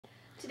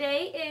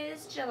Today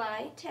is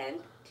July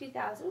 10th,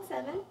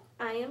 2007.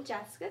 I am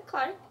Jessica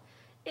Clark.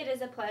 It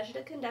is a pleasure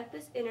to conduct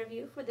this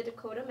interview for the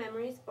Dakota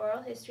Memories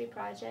Oral History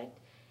Project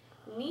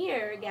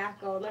near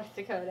Gackle, North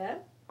Dakota.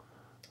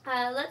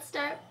 Let's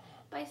start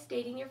by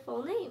stating your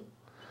full name.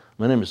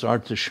 My name is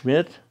Arthur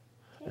Schmidt,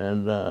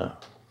 and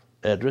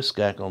address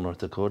Gackle, North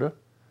Dakota,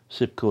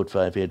 zip code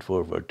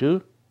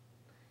 58442.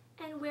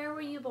 And where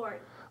were you born?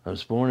 I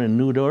was born in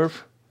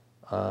Neudorf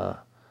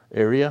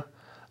area,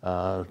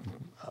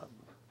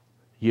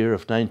 year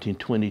of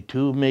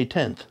 1922, May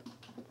 10th.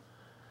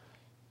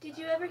 Did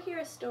you ever hear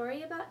a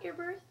story about your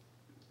birth?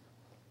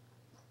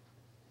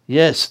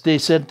 Yes, they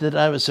said that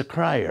I was a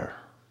crier.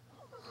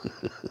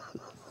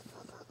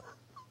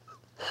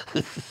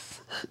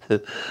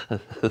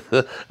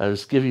 I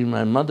was giving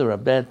my mother a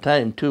bad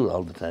time too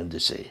all the time, they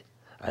say.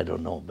 I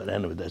don't know, but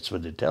anyway, that's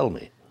what they tell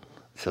me.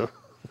 So.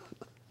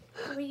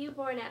 Were you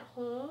born at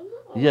home?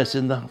 Yes,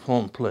 in the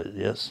home place,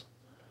 yes.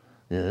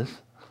 Yes.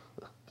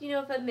 Do you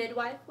know if a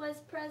midwife was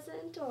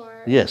present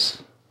or?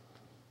 Yes.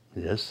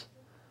 Yes.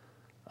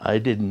 I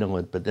didn't know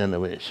it, but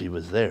anyway, she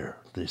was there,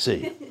 they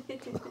say.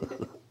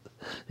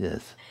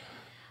 Yes.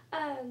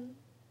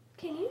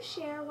 Can you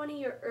share one of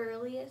your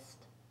earliest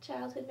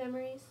childhood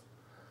memories?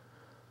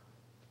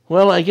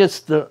 Well, I guess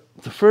the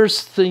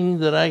first thing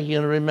that I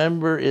can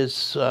remember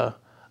is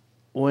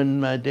when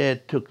my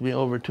dad took me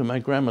over to my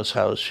grandma's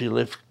house. She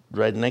lived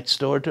right next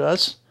door to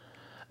us,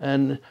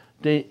 and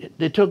they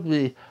took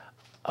me.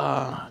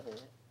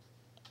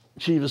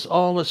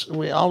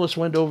 We always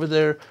went over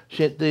there.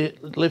 She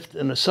lived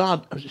in a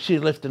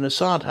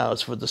sod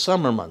house for the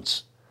summer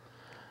months,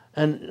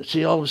 and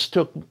she always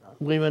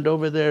we went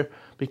over there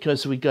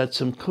because we got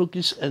some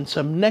cookies and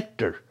some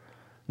nectar.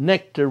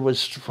 Nectar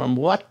was from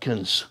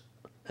Watkins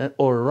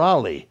or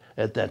Raleigh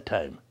at that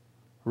time.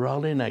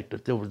 Raleigh nectar,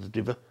 they were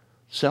the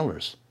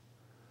sellers.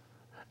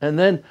 And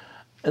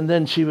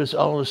then she was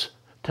always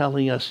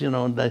telling us,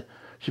 that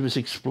she was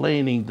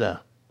explaining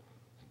the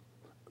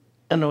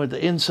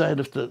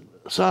inside of the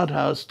sod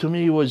house to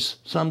me was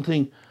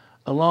something,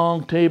 a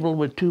long table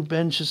with two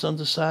benches on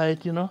the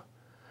side, and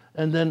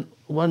then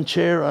one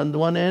chair on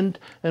one end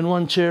and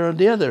one chair on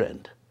the other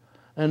end.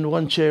 And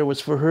one chair was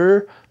for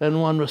her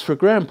and one was for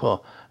Grandpa.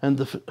 And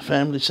the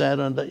family sat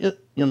on the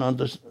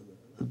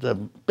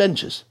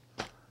benches.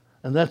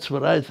 And that's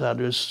what I thought.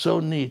 It was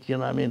so neat,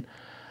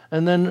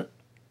 And then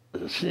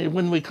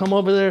when we come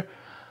over there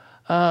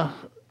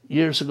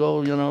years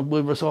ago,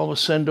 we was always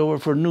sent over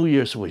for New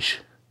Year's wish.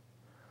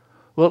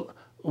 Well,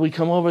 we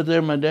come over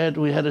there, my dad,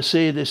 we had to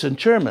say this in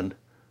German.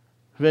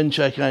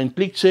 Wünsche euch ein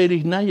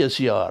glückselig neues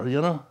Jahr,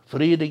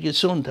 Friede,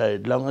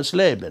 Gesundheit, langes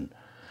Leben.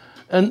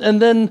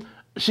 And then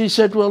she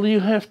said, well, you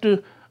have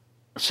to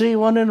say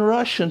one in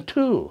Russian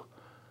too.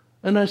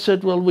 And I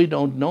said, well, we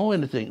don't know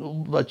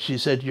anything. But she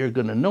said, you're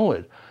going to know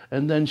it.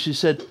 And then she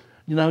said,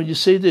 you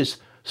say this,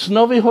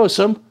 Snowy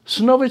hosam,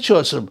 snowy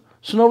chosam,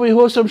 snowy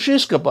hosam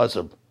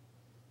shiskapasam.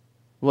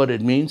 What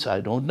it means,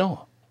 I don't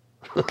know.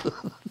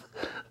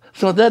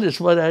 So that is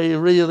what I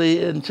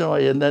really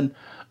enjoy. And then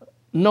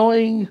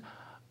knowing,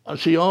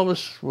 she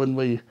always,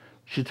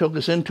 she took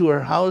us into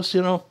her house,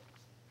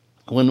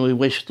 when we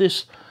wished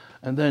this,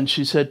 and then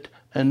she said,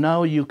 and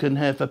now you can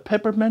have a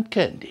peppermint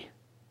candy.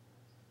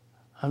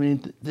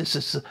 This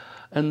is,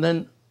 and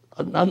then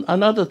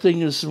another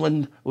thing is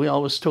when we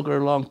always took her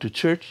along to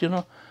church,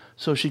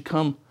 so she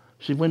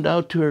went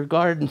out to her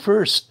garden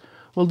first.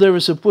 Well, there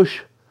was a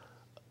bush,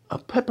 a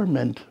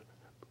peppermint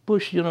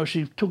bush,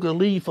 she took a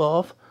leaf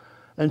off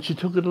and she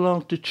took it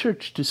along to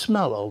church to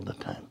smell all the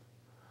time.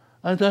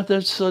 I thought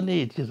that's so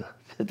neat,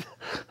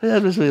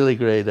 That was really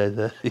great,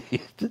 I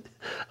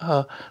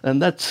thought.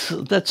 And that's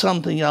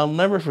something I'll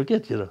never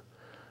forget, That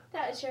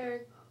was your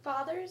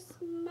father's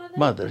mother?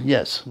 Mother,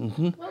 yes.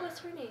 Mm-hmm. What was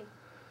her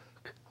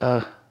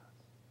name?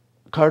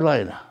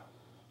 Carolina.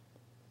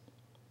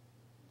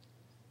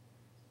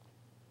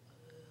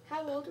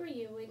 How old were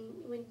you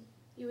when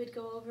you would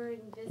go over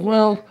and visit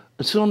Well, her?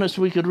 as soon as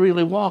we could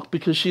really walk,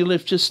 because she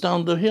lived just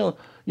down the hill,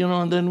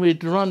 and then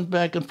we'd run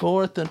back and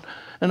forth.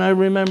 And I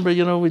remember,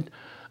 we'd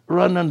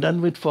run and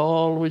then we'd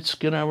fall, we'd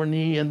skin our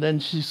knee, and then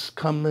she's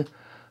come,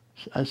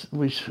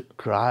 we'd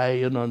cry,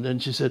 and then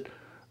she said,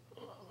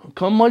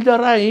 komm mal da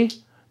rein.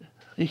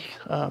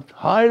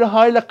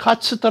 Heile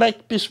Katze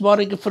Dreck, bis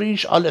morgen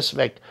frisch, alles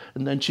weg.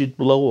 And then she'd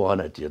blow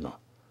on it, Did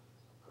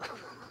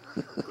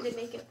it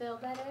make it feel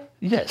better?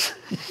 Yes.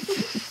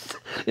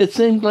 It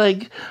seemed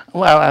like,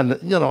 well, and,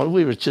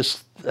 we were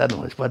just, I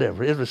don't know,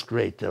 whatever. It was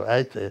great,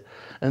 right?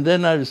 And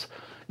then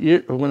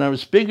when I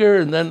was bigger,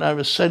 and then I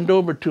was sent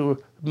over to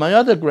my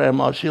other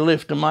grandma. She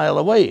lived a mile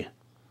away.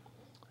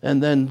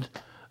 And then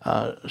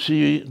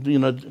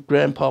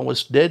Grandpa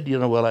was dead,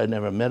 well, I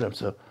never met him,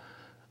 so.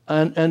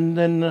 And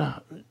then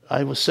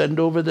I was sent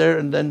over there,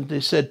 and then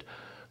they said,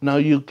 now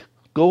you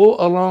go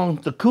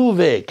along the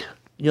Kuhweg.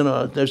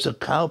 There's a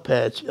cow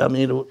patch, a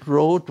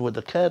road where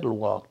the cattle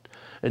walked.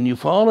 And you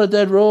follow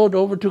that road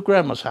over to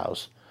Grandma's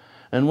house.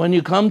 And when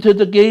you come to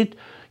the gate,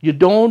 you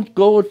don't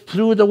go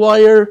through the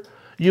wire.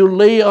 you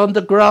lay on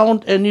the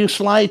ground and you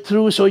slide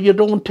through so you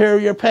don't tear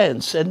your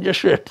pants and your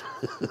shirt.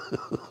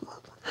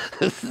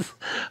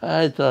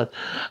 I thought,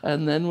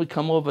 and then we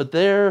come over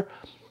there,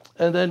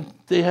 and then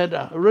they had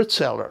a root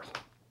cellar.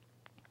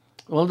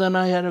 Well, then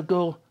I had to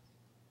go.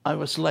 I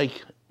was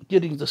like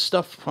getting the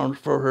stuff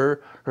for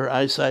her. Her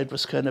eyesight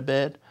was kind of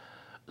bad.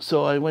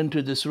 So I went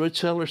to this root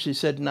cellar. She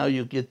said, now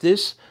you get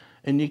this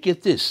and you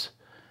get this.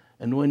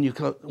 And when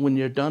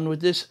you're done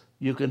with this,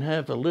 you can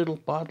have a little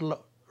bottle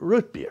of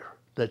root beer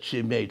that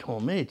she made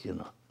homemade, you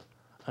know.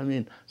 I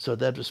mean, so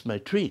that was my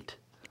treat.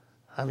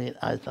 I mean,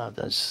 I thought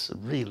that's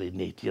really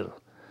neat, you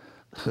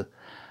know.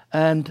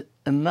 And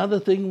another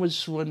thing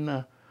was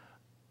when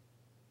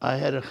I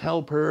had to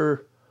help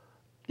her,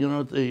 you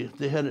know,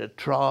 they had a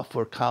trough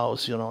for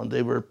cows, you know, and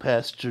they were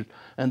pastured.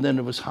 And then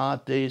it was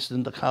hot days,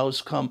 and the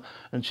cows come.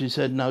 And she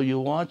said, now you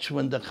watch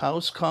when the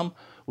cows come,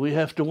 we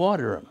have to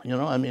water them, you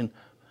know. I mean,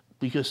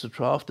 because the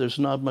trough, there's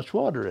not much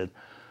water in.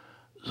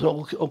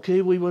 So,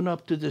 okay, we went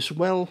up to this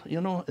well,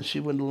 you know, and she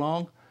went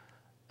along.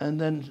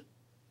 And then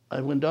I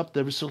went up,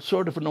 there was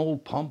sort of an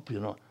old pump, you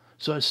know.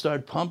 So I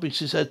started pumping.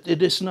 She said,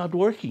 it is not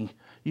working.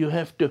 You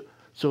have to.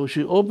 So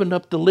she opened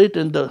up the lid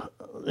in the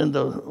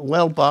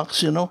well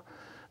box, you know,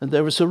 and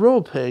there was a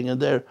rope hanging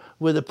there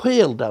with a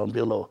pail down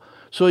below.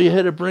 So you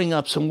had to bring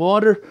up some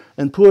water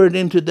and pour it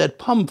into that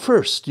pump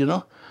first, you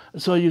know,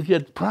 so you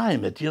could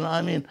prime it, you know what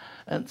I mean?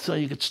 And so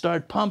you could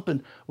start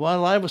pumping.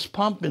 While I was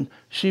pumping,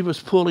 she was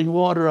pulling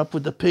water up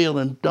with the pail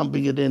and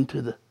dumping it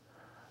into the.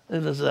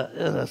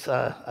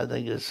 I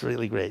think it's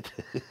really great.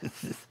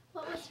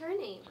 What was her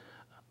name?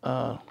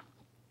 Let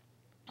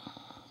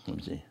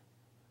me see.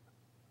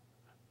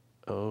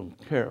 Oh,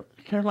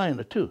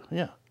 Carolina too.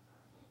 Yeah.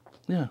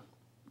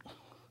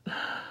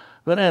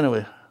 But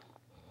anyway.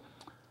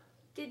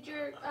 Did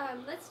your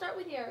let's start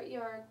with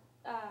your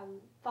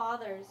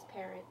father's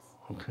parents.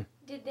 Okay.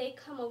 Did they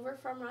come over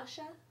from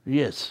Russia?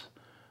 Yes,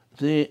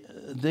 they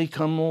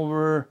come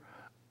over.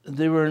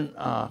 They were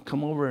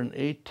come over in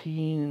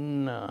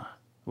 18.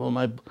 Well,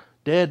 my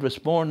dad was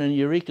born in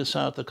Eureka,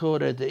 South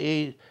Dakota, at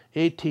the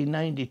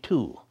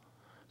 1892,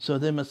 so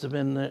they must have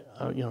been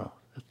you know,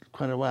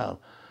 quite a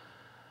while.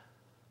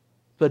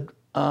 But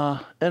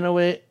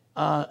anyway,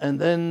 and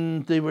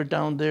then they were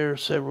down there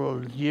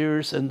several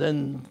years, and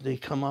then they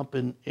come up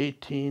in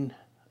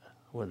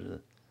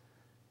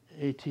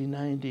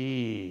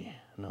 1890,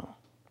 no.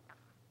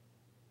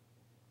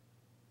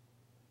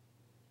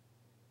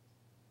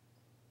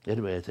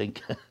 Anyway, I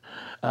think,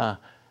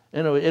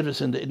 anyway, it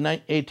was in the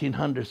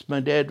 1800s. My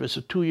dad was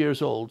 2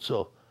 years old,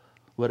 so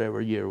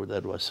whatever year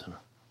that was.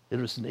 It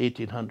was in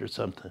 1800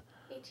 something.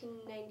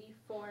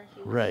 1894.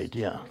 Right,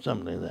 yeah,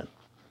 something like that.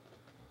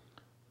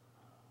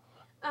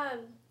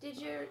 Did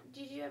you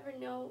ever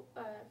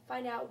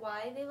find out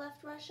why they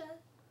left Russia?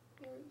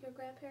 Your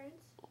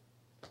grandparents?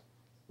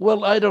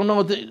 Well, I don't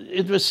know.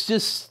 It was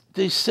just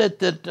they said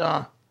that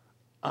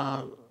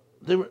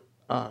they were.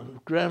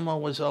 Grandma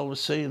was always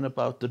saying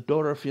about the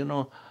Dorf, you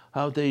know,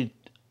 how they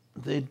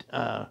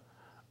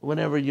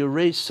whenever you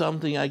raise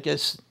something, I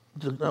guess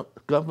the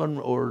governor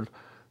or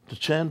the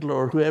chandler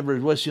or whoever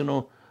it was, you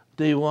know,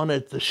 they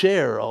wanted the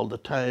share all the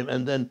time,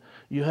 and then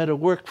you had to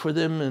work for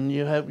them, and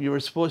you were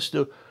supposed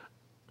to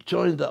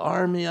join the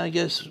army, I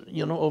guess,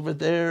 you know, over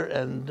there,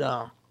 and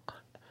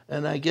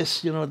I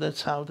guess, you know,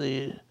 that's how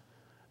they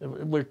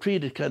were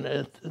treated, kind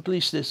of. At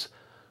least this,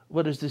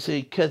 what does they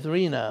say?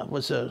 Katharina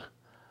was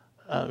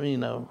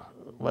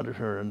what is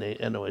her name?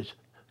 Anyways,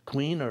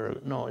 queen or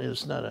no?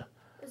 It's not a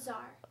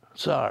Tsar.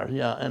 Tsar.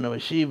 Yeah. Anyway,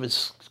 she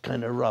was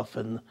kind of rough,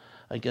 and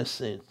I guess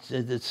they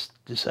just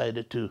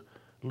decided to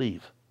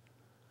leave.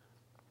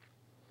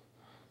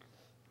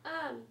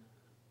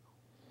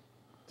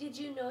 Did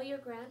you know your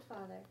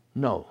grandfather?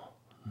 No,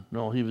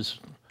 he was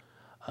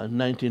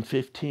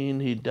 1915.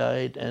 He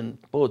died, and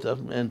both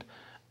of them,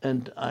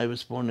 and I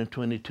was born in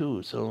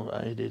 22, so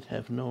I did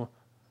have no.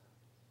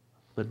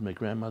 But my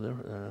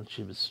grandmother,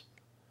 she was.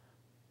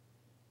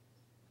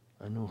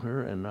 I knew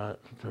her, and her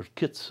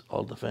kids,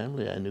 all the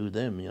family. I knew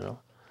them, you know.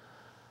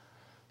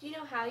 Do you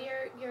know how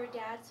your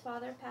dad's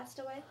father passed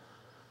away?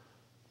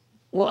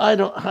 Well, I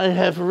don't. I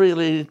have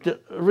really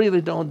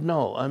don't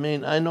know. I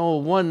mean, I know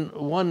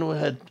one who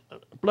had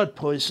blood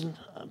poison,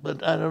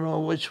 but I don't know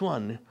which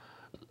one.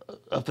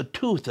 Of a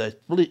tooth, I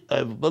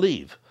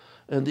believe,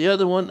 and the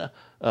other one,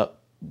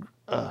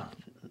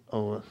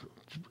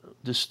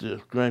 this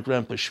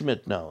Grandpa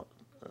Schmidt now.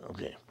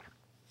 Okay.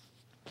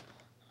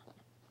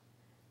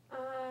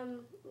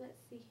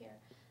 Let's see here.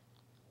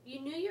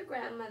 You knew your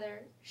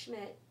grandmother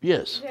Schmidt.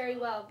 Yes. Very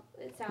well.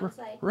 It sounds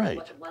like. Right.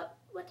 What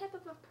type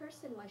of a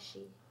person was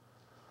she?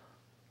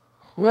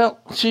 Well,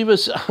 she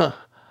was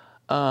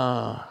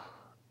a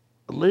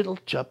little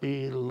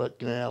chubby,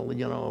 looking,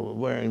 you know,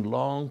 wearing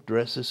long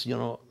dresses, you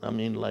know. I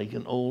mean, like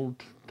an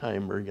old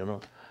timer, you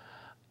know.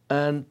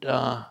 And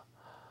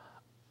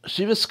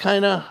she was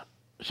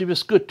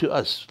good to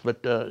us,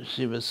 but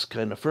she was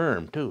kind of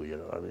firm too, you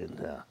know. I mean,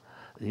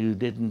 you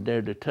didn't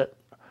dare to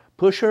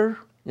push her,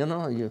 you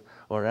know,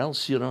 or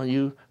else, you know,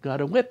 you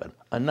got a whipping.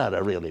 Not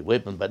a really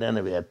whipping, but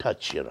anyway, a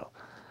touch, you know.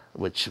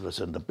 which was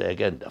on the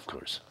back end, of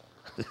course.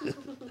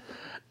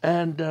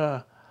 and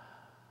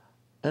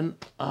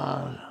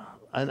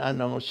I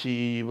know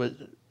she was.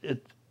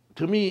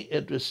 To me,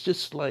 it was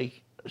just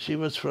like she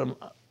was from,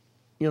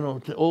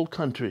 the old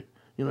country.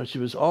 She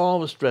was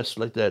always dressed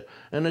like that,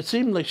 and it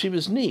seemed like she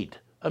was neat.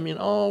 I mean,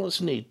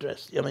 always neat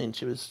dressed. I mean,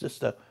 she was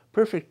just a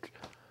perfect.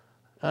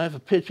 I have a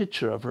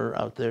picture of her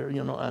out there.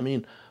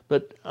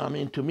 But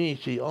to me,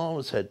 she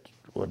always had,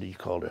 what do you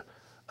call it,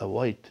 a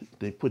white.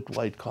 They put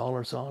white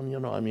collars on.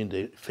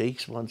 The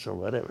fakes ones or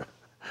whatever.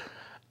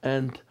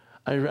 And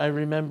I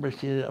remember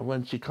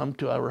when she come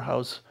to our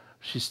house.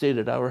 She stayed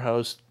at our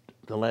house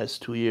the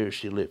last 2 years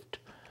she lived,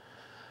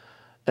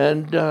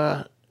 and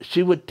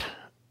she would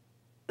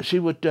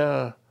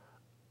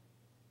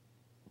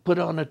put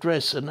on a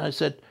dress, and I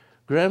said,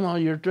 "Grandma,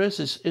 your dress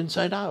is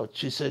inside out."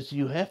 She says,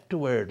 "You have to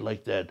wear it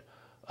like that."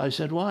 I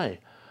said, "Why?"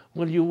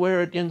 "Well, you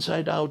wear it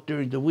inside out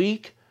during the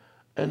week,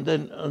 and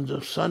then on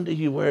the Sunday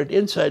you wear it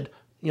inside,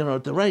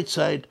 the right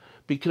side,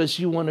 because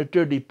you want to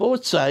dirty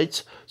both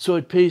sides, so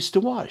it pays to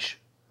wash."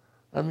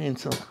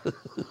 So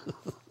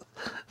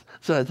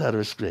so I thought it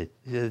was great.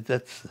 Yeah,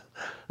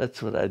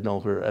 that's what I know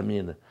her.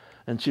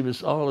 And she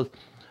was always,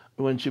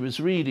 when she was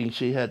reading,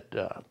 she had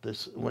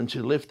this. When she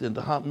lived in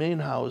the main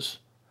house,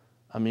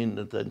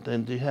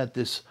 then they had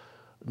this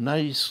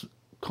nice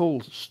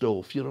coal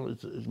stove,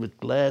 with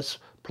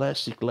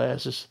plastic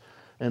glasses,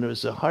 and it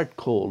was a hot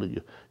coal.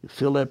 You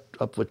fill it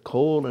up with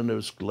coal, and it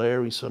was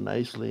glaring so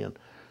nicely. And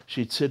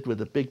she'd sit with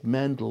a big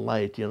mantle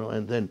light,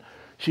 and then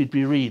she'd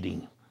be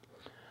reading.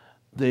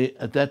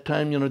 At that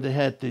time, they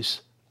had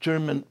these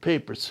German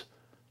papers,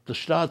 the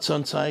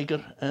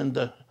Staatsanzeiger and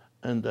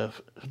the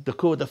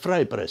Dakota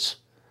Freipress.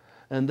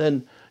 And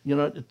then,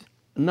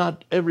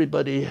 not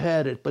everybody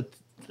had it, but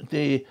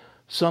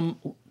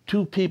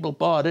two people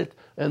bought it,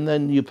 and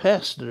then you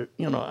passed it,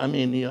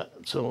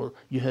 so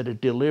you had to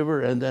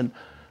deliver. And then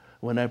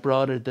when I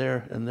brought it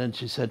there, and then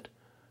she said,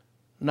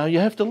 "Now you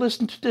have to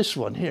listen to this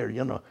one here,"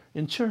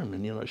 in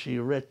German. She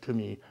read to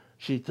me.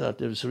 She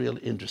thought it was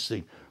really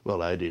interesting.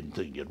 Well, I didn't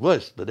think it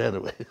was, but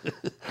anyway,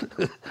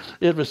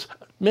 it was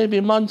maybe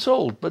months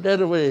old. But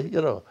anyway,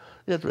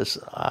 it was.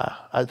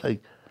 I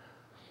think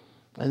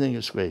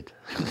it's great.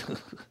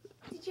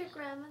 Did your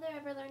grandmother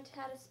ever learn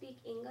how to speak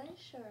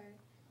English, or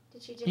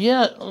did she just?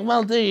 Yeah,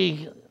 well,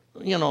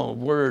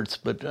 words,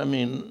 but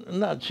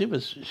not.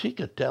 She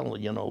could tell,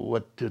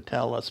 what to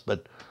tell us,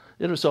 but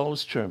it was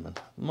always German,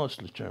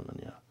 mostly German,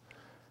 yeah.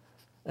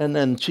 And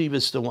then she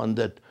was the one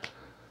that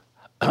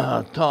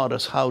taught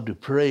us how to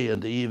pray in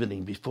the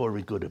evening before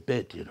we go to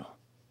bed, Do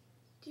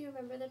you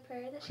remember the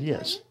prayer that she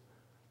Yes. taught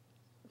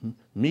you?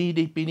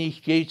 Miedig bin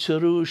ich, geh zur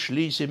Ruhe,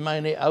 schließe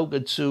meine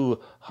Augen zu.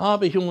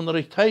 Habe ich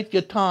Unrecht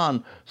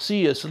getan,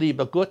 sieh es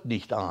lieber Gott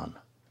nicht an.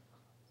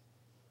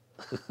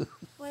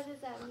 What does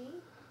that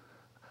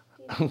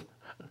mean?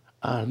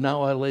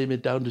 Now I lay me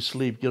down to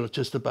sleep,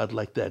 just about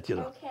like that,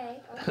 Okay.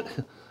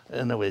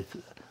 Anyway,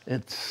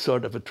 it's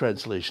sort of a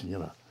translation,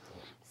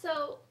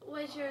 So,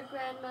 was your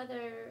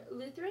grandmother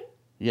Lutheran?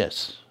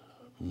 Yes.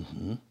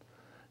 Mm-hmm.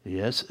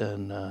 Yes,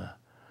 and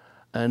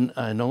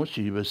I know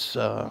she was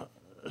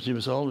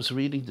always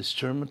reading this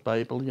German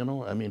Bible,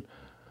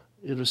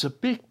 it was a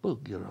big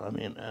book,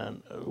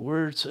 and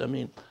words,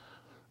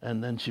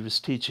 and then she was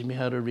teaching me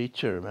how to read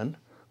German.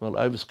 Well,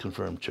 I was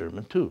confirmed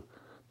German too,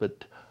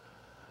 but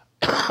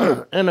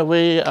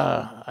anyway,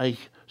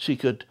 she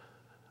could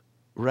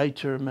write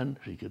German,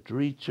 she could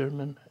read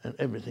German, and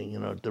everything,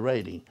 the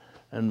writing,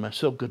 and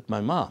so could my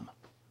mom.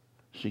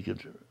 She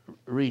could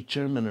read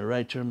German and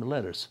write German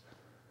letters,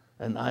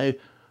 and I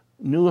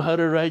knew how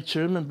to write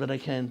German, but I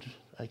can't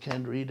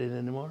read it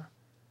anymore.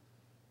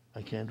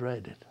 I can't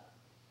write it.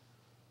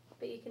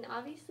 But you can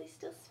obviously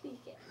still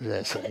speak it.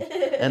 Yes,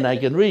 and I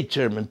can read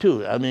German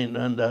too.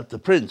 And the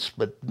prints,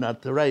 but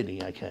not the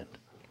writing. I can't.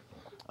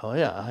 Oh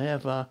yeah, I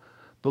have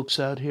books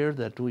out here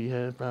that we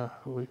have.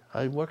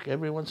 I work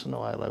every once in a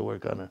while. I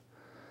work on it.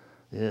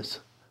 Yes,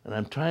 and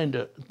I'm trying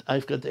to.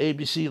 I've got the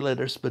ABC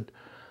letters, but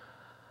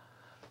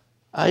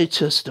I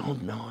just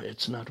don't know.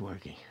 It's not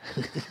working.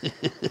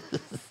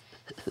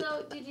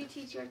 So, did you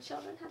teach your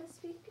children how to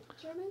speak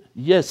German?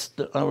 Yes,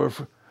 our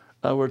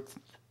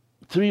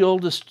three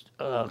oldest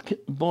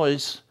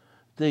boys,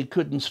 they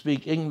couldn't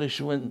speak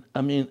English when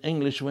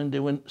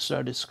they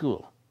started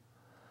school,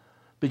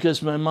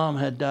 because my mom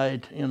had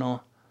died,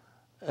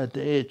 at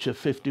the age of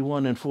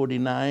 51 and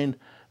 49,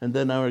 and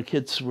then our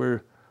kids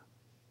were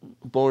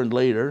born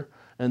later,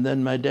 and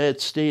then my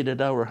dad stayed at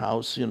our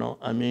house,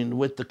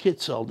 with the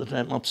kids all the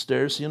time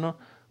upstairs,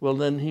 Well,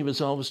 then he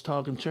was always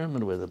talking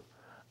German with them,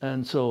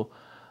 and so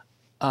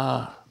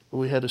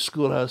we had a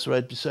schoolhouse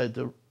right beside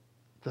the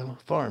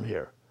farm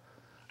here.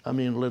 A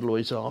little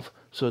ways off.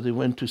 So they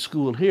went to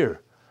school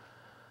here,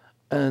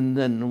 and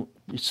then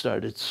we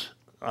started,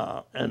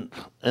 and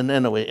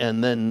anyway,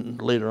 and then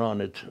later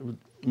on it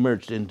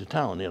merged into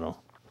town,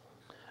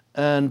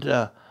 And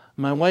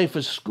my wife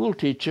was a school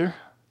teacher,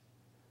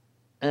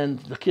 and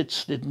the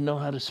kids didn't know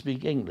how to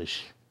speak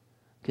English.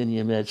 Can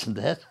you imagine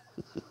that?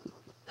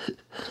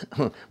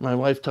 My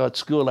wife taught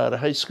school out of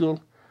high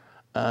school.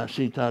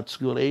 She taught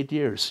school 8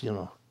 years, you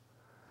know.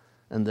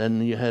 And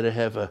then you had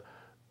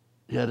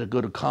to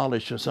go to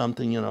college or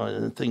something, you know,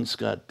 and things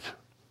got,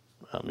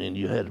 I mean,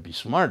 you had to be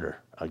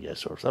smarter, I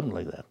guess, or something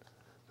like that.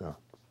 So.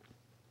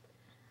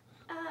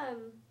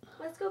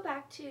 Let's go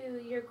back to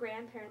your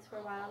grandparents for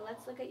a while.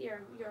 Let's look at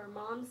your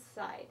mom's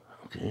side.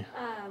 Okay.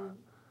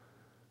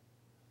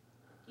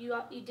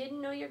 You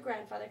didn't know your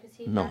grandfather because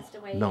he No, passed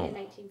away no. in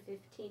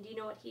 1915. Do you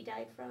know what he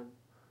died from?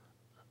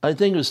 I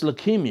think it was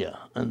leukemia,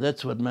 and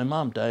that's what my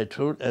mom died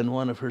from, and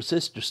one of her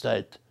sisters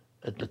died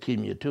at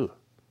leukemia too.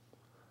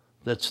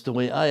 That's the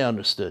way I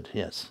understood,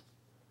 yes.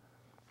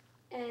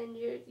 And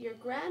your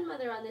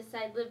grandmother on this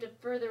side lived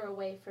further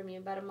away from you,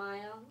 about a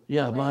mile?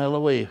 Yeah, away. a mile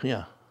away,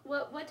 yeah.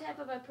 What type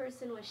of a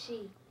person was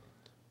she?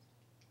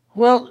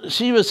 Well,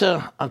 she was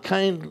a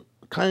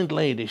kind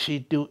lady.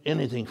 She'd do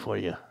anything for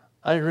you.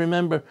 I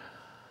remember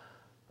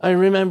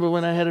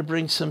when I had to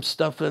bring some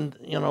stuff, and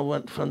you know,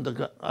 went from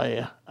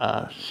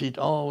she'd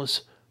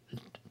always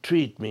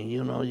treat me.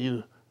 You know,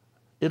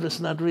 it was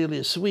not really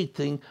a sweet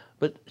thing,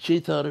 but she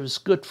thought it was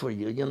good for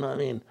you. You know what I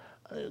mean?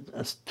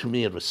 To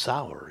me, it was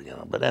sour. You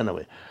know, but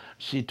anyway,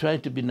 she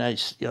tried to be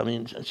nice. I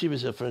mean, she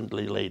was a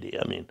friendly lady.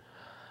 I mean,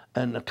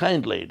 and a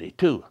kind lady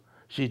too.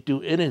 She'd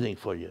do anything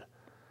for you.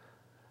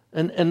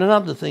 And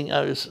another thing,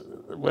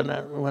 when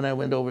I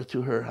went over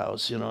to her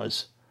house, you know,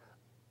 is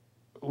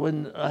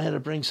when I had to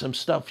bring some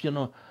stuff, you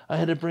know, I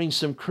had to bring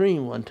some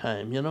cream one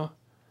time, you know,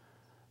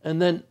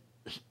 and then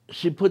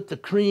she put the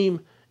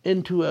cream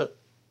into a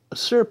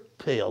syrup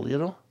pail, you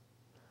know,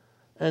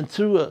 and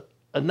threw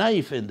a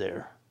knife in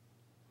there,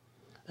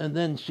 and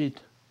then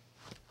she'd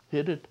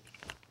hit it,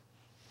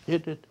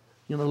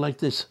 you know, like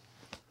this.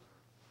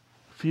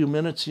 A few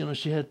minutes, you know,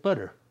 she had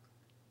butter.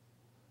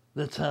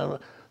 That's how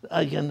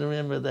I can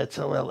remember that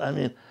so well. I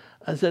mean,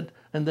 I said,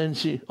 and then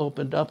she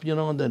opened up, you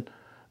know, and then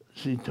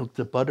she took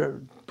the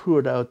butter,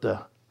 poured out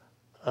the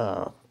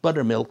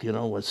buttermilk, you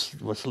know,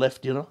 was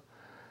left, you know,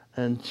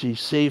 and she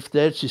saved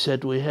that. She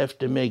said, we have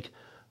to make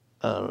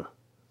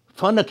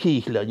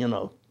pannekakler, you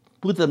know,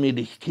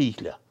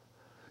 buttermilkkakler,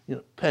 you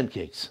know,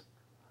 pancakes.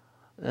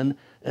 And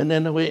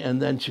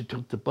then she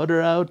took the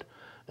butter out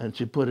and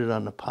she put it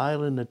on a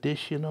pile in a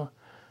dish, you know,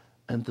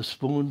 and the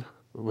spoon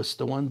was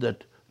the one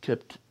that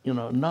kept, you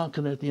know,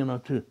 knocking it, you know,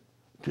 to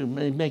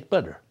make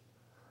butter.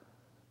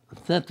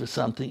 That was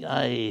something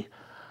I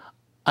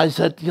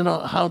said, you know,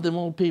 how them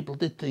old people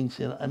did things,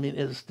 you know. I mean,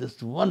 it's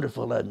just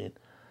wonderful, I mean,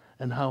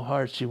 and how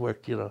hard she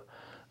worked, you know.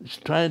 She's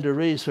trying to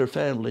raise her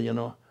family, you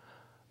know,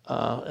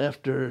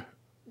 after,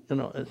 you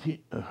know,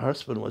 her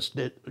husband was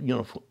dead, you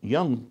know,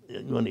 young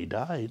when he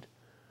died,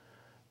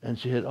 and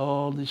she had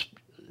all these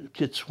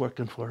kids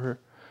working for her.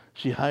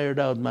 She hired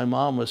out, my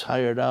mom was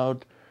hired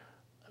out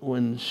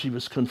when she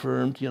was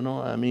confirmed, you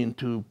know, I mean,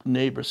 to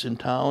neighbors in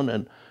town,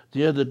 and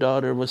the other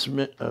daughter was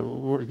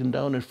working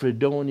down in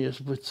Fredonia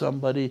with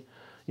somebody,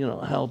 you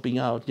know, helping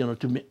out, you know,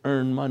 to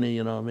earn money,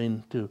 you know,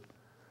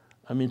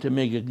 to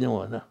make it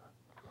going.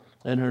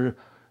 And her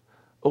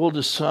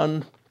oldest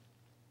son,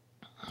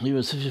 he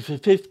was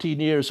 15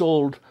 years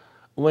old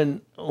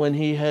when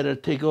he had to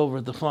take over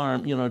the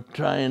farm, you know,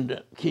 trying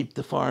to keep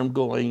the farm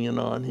going, you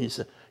know, and he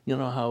said, you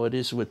know how it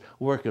is with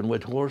working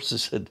with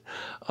horses and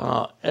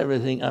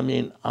everything. I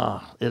mean,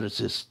 it was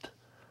just,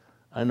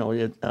 I know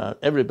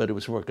everybody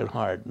was working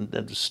hard, and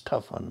that was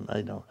tough on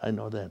them. I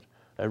know that.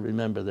 I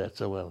remember that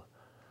so well.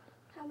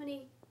 How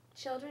many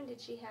children did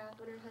she have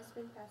when her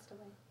husband passed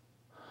away?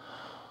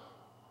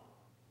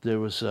 There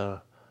was,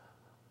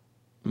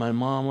 my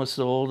mom was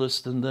the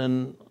oldest, and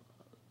then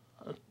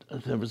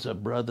there was a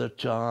brother,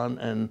 John,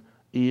 and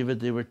Eva.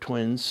 They were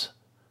twins.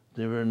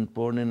 They were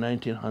born in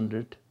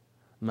 1900.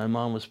 My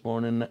mom was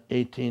born in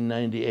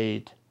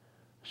 1898.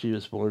 She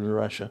was born in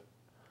Russia.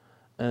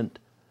 And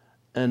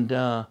then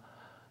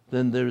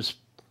there's,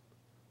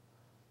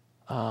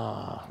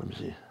 let me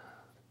see,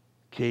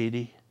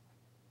 Katie,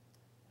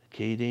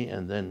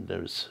 and then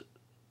there's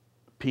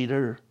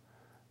Peter,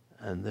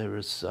 and there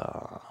was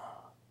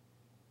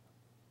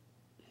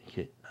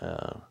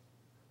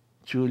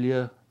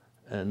Julia,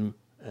 and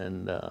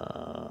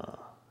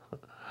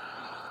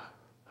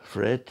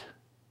Fred,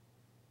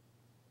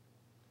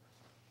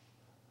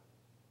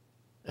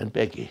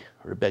 and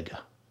Rebecca.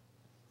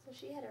 So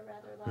she had a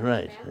rather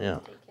large family to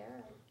take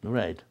care of.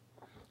 Right.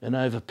 And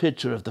I have a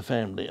picture of the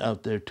family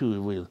out there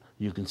too.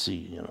 You can see,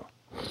 you know.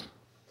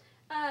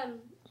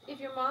 If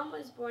your mom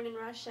was born in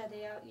Russia,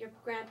 your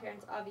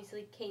grandparents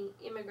obviously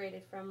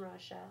immigrated from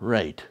Russia.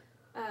 Right.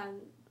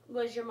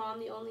 Was your mom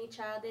the only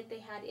child that they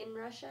had in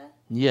Russia?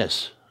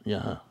 Yes.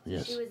 Yeah.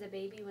 Yes. She was a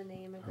baby when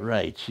they immigrated.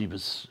 Right. She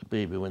was a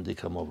baby when they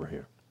come over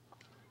here.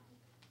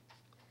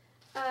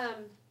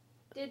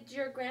 Did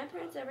your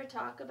grandparents ever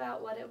talk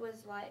about what it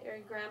was like, or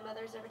your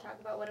grandmothers ever talk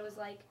about what it was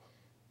like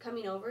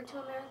coming over to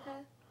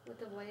America? What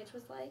the voyage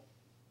was like?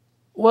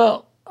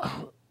 Well,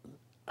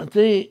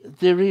 they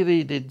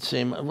really did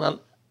say.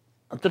 Well,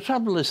 the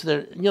trouble is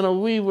that, you know,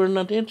 we were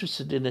not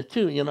interested in it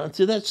too. You know,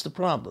 see, that's the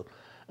problem.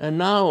 And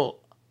now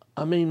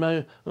I mean,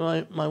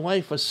 my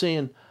wife was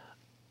saying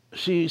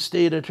she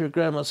stayed at her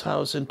grandma's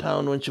house in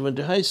town when she went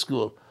to high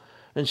school,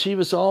 and she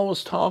was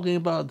always talking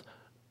about,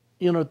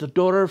 the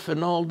Dorf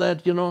and all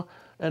that,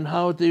 and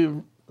how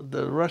the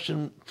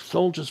Russian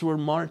soldiers were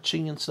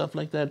marching and stuff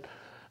like that.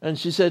 And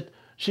she said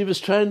she was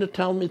trying to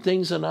tell me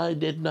things and I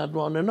did not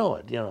want to know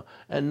it,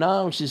 And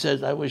now she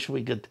says, I wish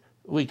we could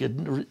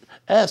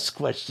ask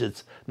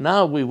questions.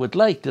 Now we would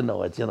like to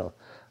know it,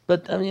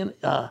 But I mean,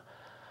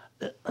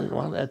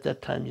 well, at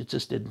that time you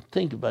just didn't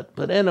think about it.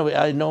 But anyway,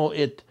 I know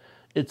it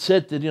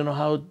said that,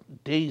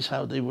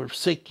 how they were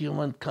sick,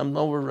 come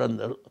over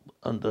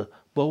on the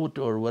boat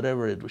or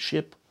whatever it was,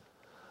 ship,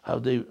 how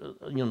they,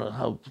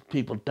 how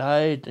people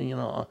died,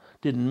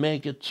 didn't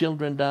make it,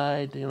 children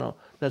died,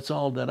 that's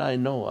all that I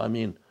know. I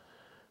mean,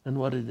 and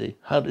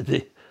how did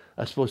they,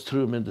 I suppose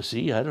threw them in the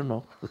sea, I don't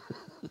know.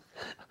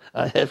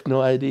 I have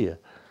no idea.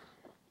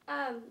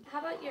 How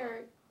about your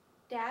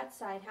dad's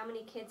side? How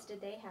many kids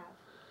did they have?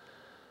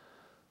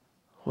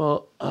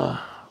 Well,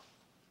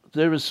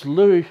 there was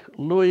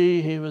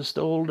Louis, he was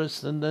the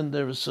oldest, and then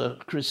there was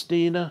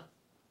Christina,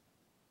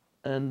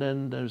 and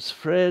then there's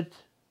Fred,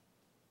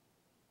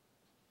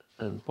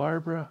 and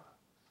Barbara,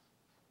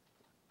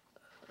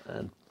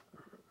 and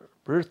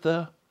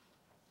Bertha,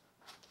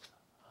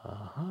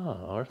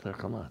 Arthur,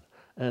 come on,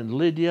 and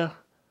Lydia,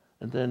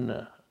 and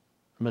then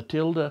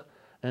Matilda,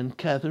 and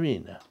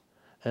Katharina,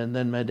 and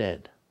then my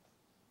dad.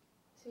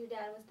 So your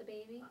dad was the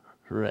baby?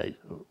 Right.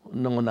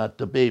 No, not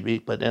the baby,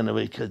 but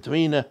anyway,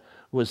 Katharina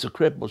was a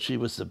cripple. She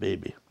was the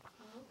baby.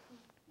 Okay.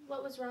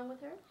 What was wrong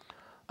with her?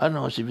 I don't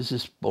know. She was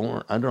just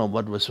born. I don't know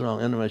what was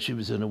wrong. Anyway, she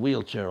was in a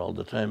wheelchair all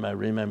the time, I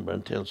remember,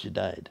 until she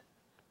died.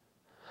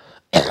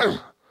 You said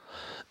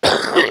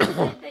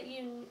that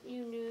you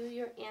knew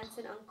your aunts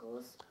and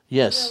uncles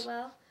Yes.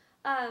 real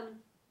well.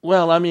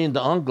 Well, I mean,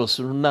 the uncles,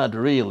 not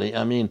really.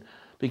 I mean,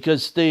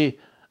 because they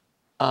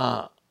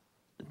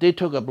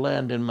took up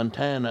land in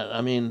Montana.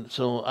 I mean,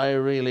 so I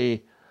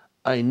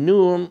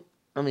knew them.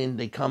 I mean,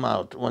 they come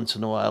out once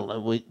in a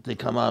while. They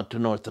come out to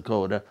North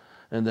Dakota,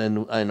 and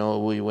then I know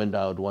we went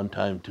out one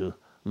time to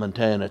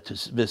Montana to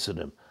visit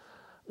them.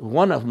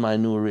 One of them I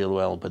knew real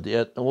well, but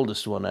the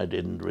oldest one I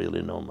didn't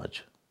really know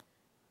much.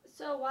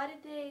 So why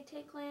did they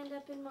take land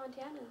up in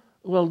Montana?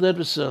 Well, that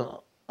was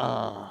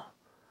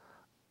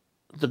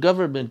the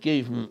government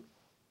gave them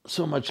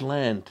so much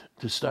land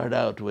to start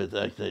out with,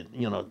 like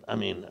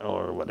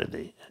or what did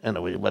they?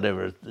 Anyway,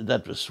 whatever.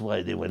 That was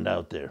why they went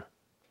out there.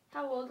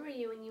 How old were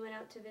you when you went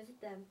out to visit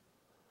them?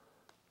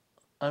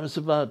 I was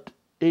about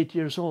 8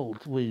 years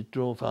old. We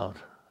drove out,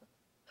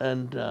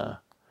 and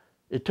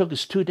it took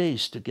us 2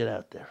 days to get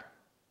out there.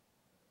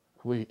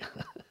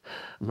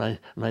 My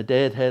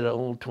dad had an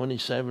old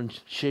 27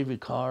 Chevy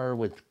car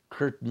with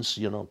curtains,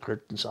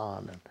 curtains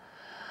on, and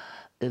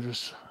it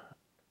was,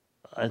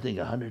 I think,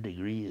 100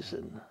 degrees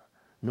and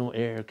no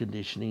air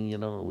conditioning.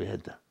 We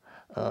had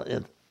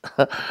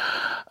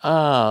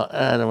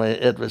anyway,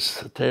 it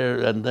was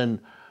terrible. And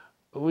then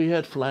we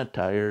had flat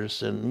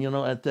tires, and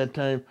at that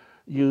time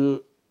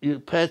you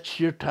patch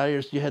your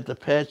tires. You had the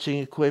patching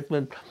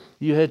equipment.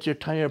 You had your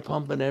tire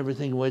pump and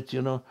everything with,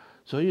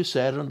 So you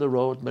sat on the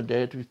road. My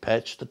dad, we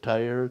patched the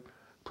tire,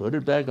 put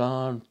it back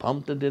on,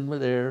 pumped it in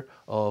with air.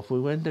 Off we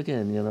went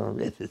again.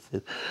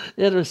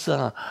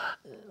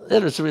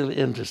 It was really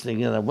interesting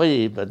in a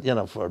way, but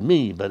for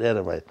me. But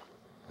anyway,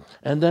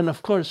 and then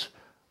of course,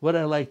 what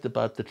I liked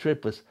about the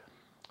trip was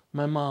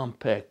my mom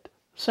packed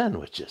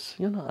sandwiches.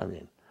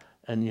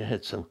 And you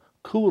had some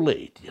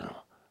Kool-Aid,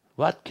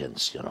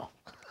 Watkins,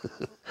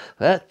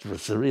 That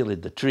was really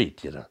the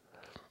treat,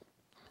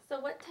 So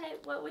what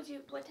type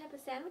of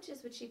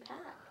sandwiches would she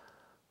pack?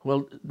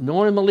 Well,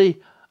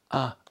 normally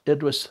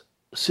it was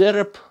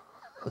syrup.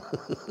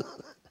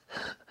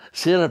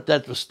 Syrup,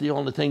 that was the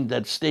only thing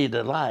that stayed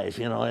alive,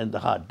 in the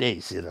hot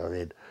days,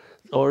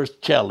 or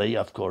jelly,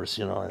 of course,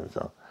 and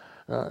so.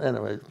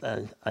 Anyway,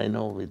 I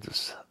know it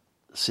was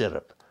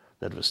syrup.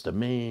 That was the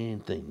main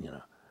thing,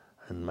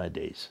 in my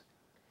days.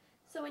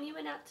 So when you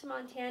went out to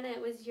Montana,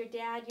 it was your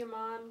dad, your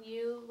mom,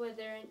 you.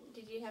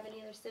 Did you have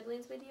any other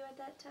siblings with you at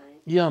that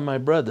time? Yeah, my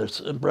brother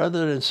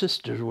and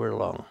sisters were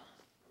along.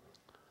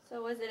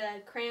 So was it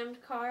a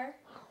crammed car?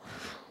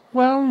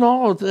 Well,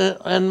 no,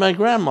 and my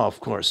grandma, of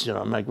course,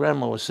 my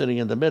grandma was sitting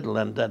in the middle,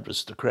 and that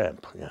was the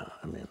cramp. Yeah,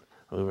 I mean,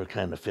 we were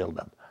kind of filled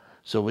up.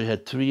 So we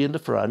had 3 in the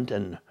front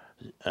and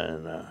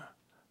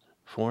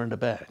 4 in the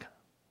back.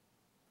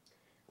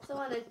 So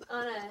on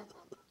a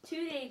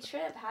 2-day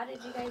trip, how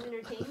did you guys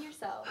entertain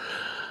yourself?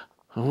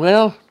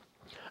 Well,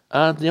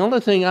 the only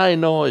thing I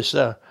know is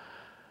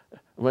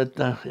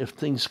if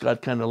things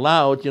got kind of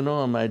loud,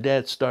 and my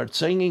dad started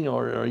singing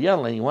or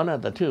yelling, one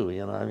of the two,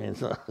 I mean,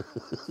 so.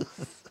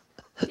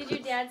 Did your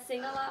dad sing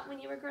a lot when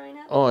you were growing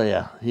up? Oh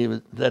yeah,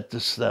 that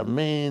was the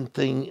main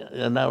thing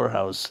in our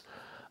house,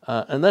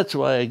 and that's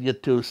why I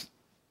get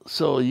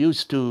so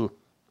used to.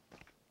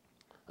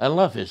 I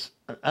love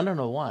I don't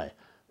know why.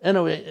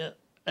 Anyway,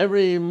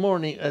 every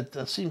morning it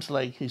seems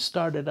like he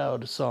started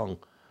out a song.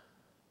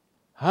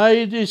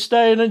 Heidi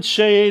Stein and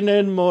Shane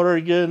and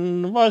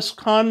Morgan, was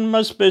kann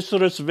mas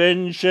besseres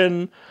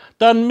wünschen,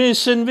 dann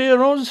müssen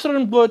wir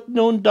unseren Gott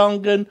nun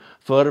danken,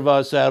 für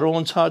was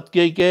uns hat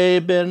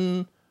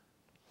gegeben.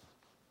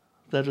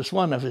 That is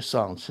one of his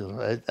songs. You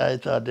know. I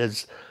thought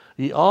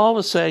he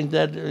always sang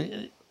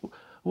that,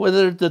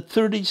 whether the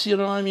 30s, you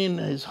know, I mean,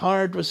 his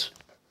heart was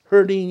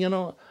hurting, you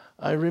know.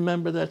 I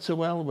remember that so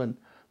well when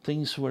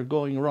things were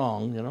going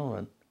wrong, you know,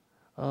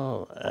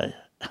 and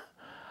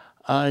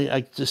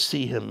I just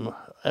see him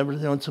every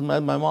once in a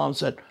while. My mom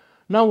said,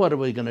 "Now what are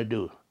we going to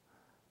do?"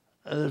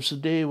 There was a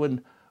day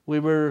when we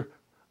were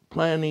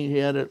planning.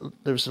 There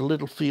was a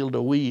little field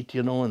of wheat,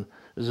 you know, and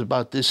it was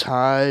about this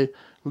high,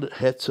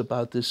 heads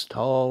about this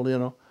tall, you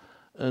know.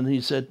 And he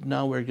said,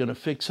 "Now we're going to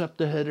fix up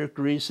the header,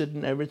 grease it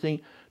and everything.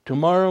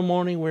 Tomorrow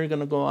morning we're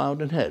going to go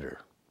out and header."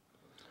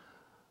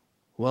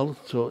 Well,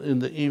 so in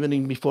the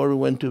evening before we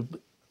went to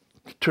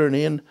turn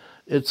in,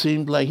 it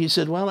seemed like he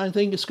said, "Well, I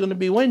think it's going to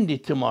be windy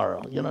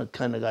tomorrow." You know, it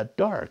kind of got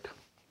dark.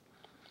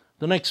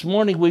 The next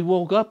morning we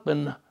woke up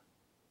and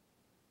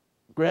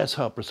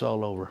grasshoppers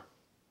all over,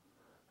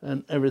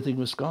 and everything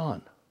was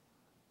gone.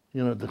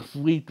 You know, the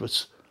wheat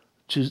was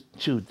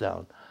chewed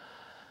down.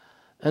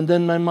 And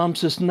then my mom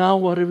says, "Now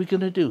what are we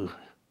going to do?"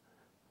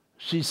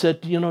 She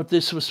said, "You know,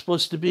 this was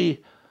supposed to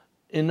be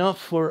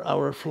enough for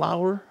our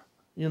flour,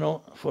 you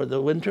know, for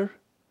the winter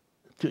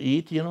to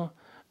eat, you know,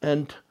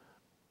 and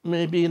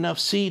maybe enough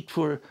seed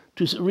to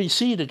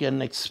reseed again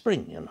next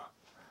spring, you know."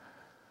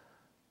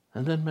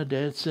 And then my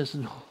dad says,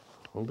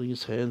 holding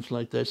his hands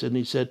like this, and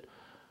he said,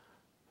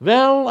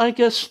 "Well, I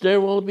guess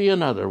there will be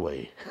another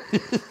way."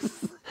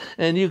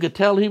 And you could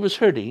tell he was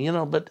hurting, you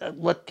know, but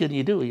what can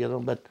you do, you know,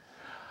 but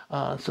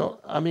so,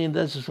 I mean,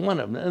 this is one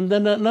of them. And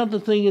then another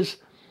thing is,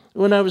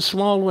 when I was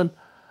small, when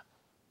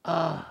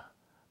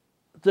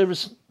there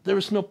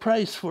was no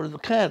price for the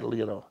cattle,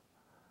 you know,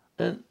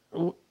 and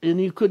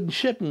you couldn't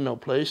ship them no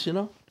place, you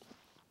know.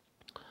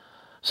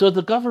 So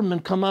the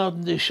government come out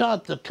and they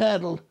shot the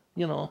cattle,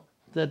 you know,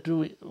 that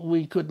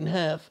we couldn't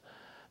have,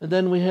 and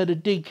then we had to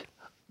dig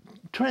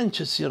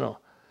trenches, you know,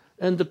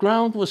 and the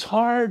ground was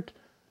hard,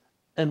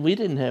 and we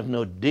didn't have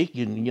no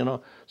digging, you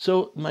know.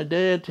 So my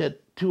dad had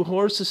 2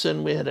 horses,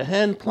 and we had a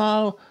hand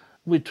plow.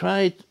 We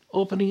tried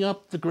opening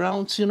up the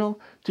grounds, you know,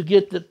 to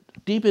get it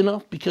deep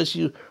enough, because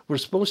you were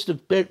supposed to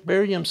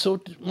bury them so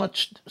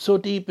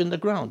deep in the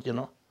ground, you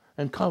know,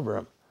 and cover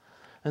them.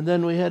 And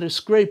then we had a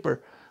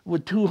scraper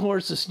with 2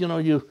 horses, you know.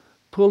 You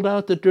pulled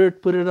out the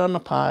dirt, put it on a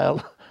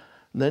pile.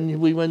 Then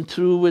we went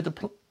through with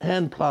a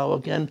hand plow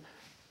again,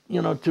 you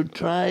know, to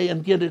try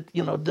and get it,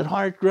 you know, the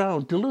hard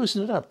ground, to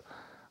loosen it up.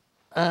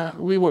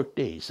 We worked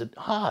days.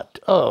 Hot.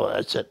 Oh,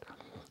 I said.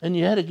 And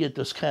you had to get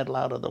those cattle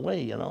out of the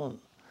way, you know.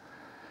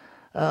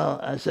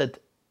 I said,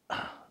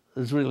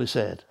 it's really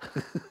sad.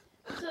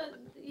 So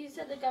you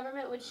said the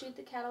government would shoot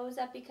the cattle. Was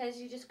that because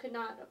you just could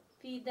not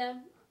feed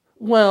them?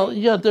 Well,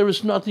 yeah, there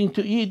was nothing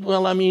to eat.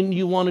 Well, I mean,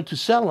 you wanted to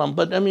sell them,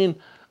 but I mean,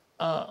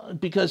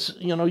 because,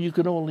 you know, you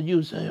could only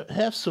use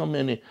half so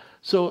many.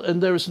 So,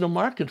 and there was no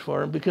market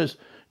for them, because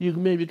you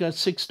maybe got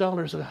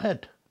 $6 a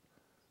head.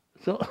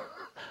 So,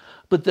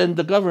 but then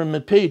the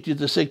government paid you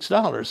the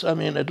 $6. I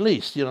mean, at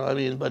least, you know, I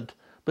mean, but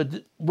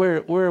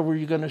where were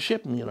you going to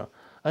ship them, you know?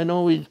 I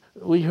know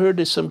we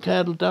herded some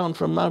cattle down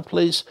from our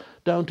place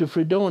down to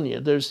Fredonia.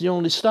 There's the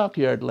only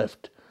stockyard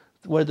left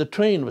where the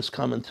train was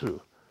coming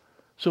through.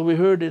 So we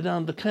herded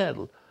down the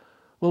cattle.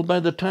 Well, by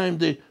the time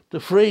the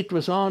freight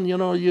was on, you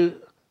know,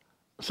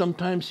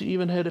 sometimes you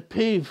even had to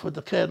pay for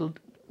the cattle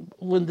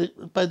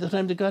by the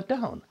time they got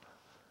down.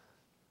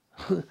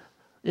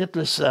 It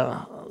was,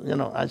 you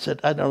know, I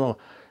said, I don't know,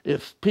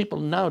 if people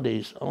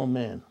nowadays, oh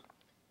man.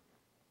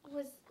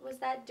 Was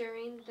that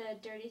during the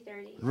Dirty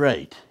 30s?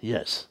 Right,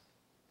 yes.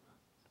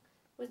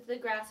 Was the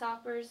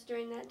grasshoppers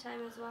during that time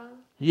as well?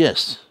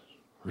 Yes,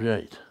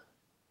 right.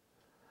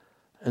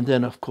 And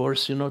then, of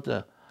course, you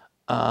know,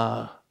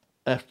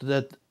 after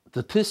that,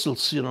 the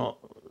thistles, you know,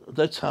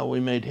 that's how we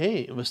made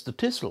hay. It was the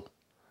thistle,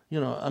 you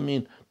know, I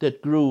mean,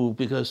 that grew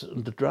because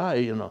of the dry,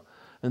 you know.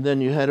 And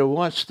then you had to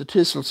watch the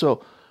thistle,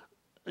 so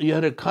you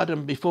had to cut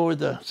them before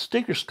the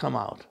stickers come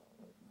out.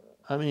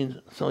 I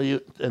mean,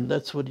 and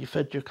that's what you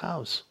fed your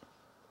cows.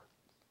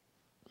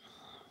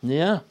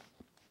 Yeah.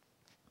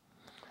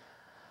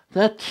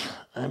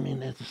 I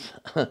mean, it's,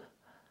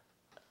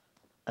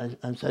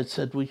 I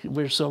said,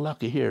 we're so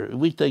lucky here.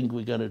 We think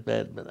we got it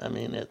bad, but I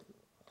mean,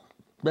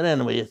 but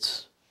anyway,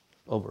 it's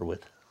over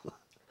with.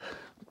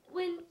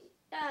 When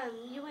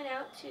you went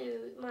out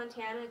to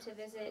Montana to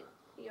visit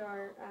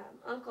your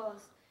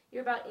uncles, you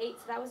were about 8,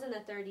 so that was in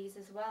the 30s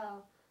as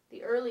well.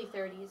 The early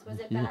 30s. Was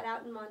it bad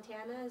out in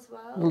Montana as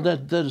well? Well,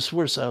 that is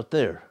worse out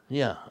there.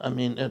 Yeah, I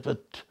mean,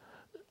 but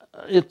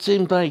it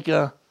seemed like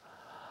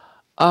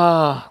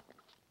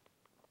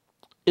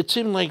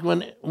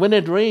when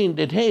it rained,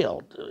 it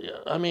hailed.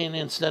 I mean,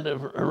 instead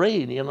of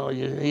rain, you know,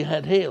 you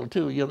had hail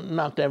too. You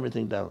knocked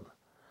everything down.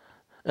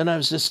 And I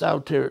was just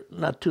out here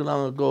not too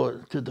long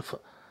ago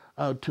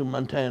out to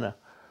Montana.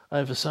 I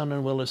have a son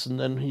in Willis, and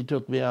then he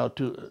took me out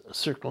to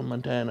Circle,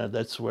 Montana.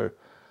 That's where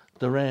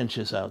the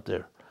ranches out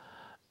there.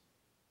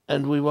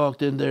 And we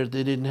walked in there,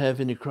 they didn't have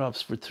any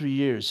crops for 3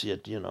 years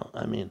yet,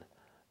 I mean.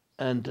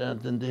 And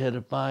then they had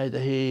to buy the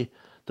hay.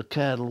 The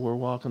cattle were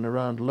walking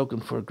around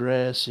looking for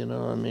grass,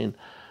 I mean.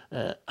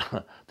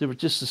 They were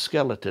just a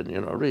skeleton,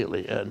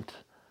 really. And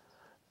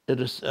it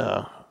is,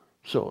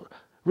 so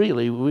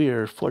really we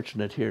are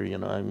fortunate here,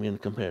 I mean,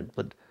 compared.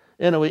 But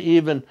anyway,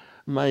 even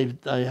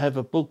I have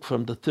a book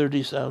from the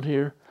 30s out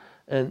here,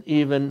 and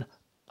even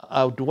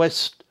out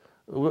west,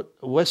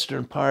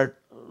 western part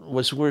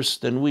was worse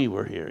than we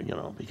were here,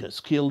 because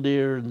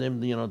Killdeer and them,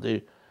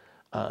 there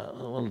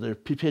are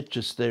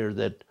pictures there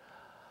that,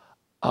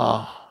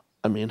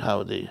 I mean,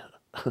 how they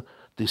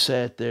they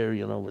sat there,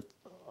 with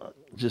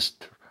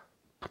just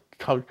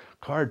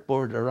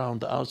cardboard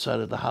around the outside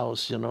of the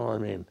house, I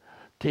mean,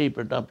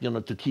 tapered up,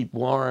 to keep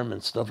warm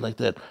and stuff like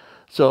that.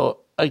 So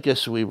I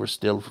guess we were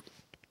still,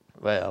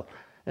 well,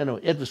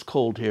 anyway, it was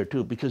cold here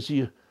too, because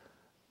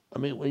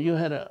when you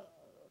had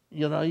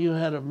you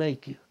had to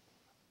make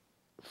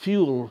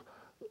fuel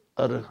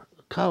out of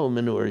cow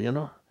manure,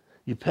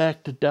 You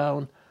packed it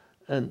down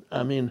and,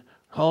 I mean,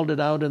 hauled it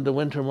out in the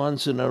winter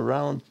months in a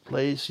round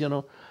place,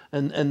 and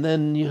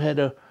then you had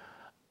to,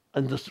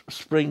 in the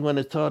spring when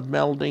it started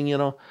melting,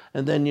 and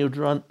then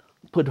you'd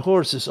put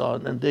horses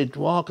on and they'd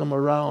walk them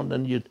around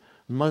and you'd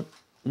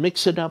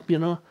mix it up,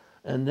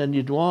 and then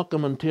you'd walk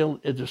them until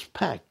it was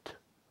packed,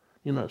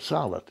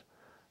 solid.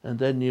 And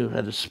then you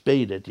had to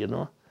spade it,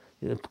 you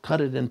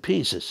cut it in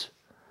pieces.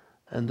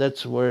 And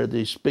that's where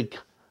these big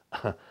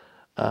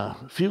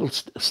fuel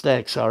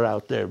stacks are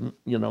out there,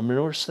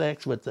 manure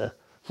stacks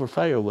for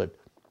firewood.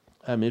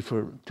 I mean,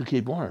 to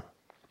keep warm.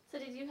 So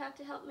did you have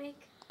to help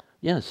make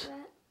Yes.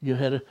 that? You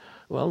had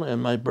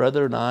and my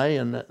brother and I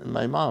and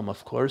my mom,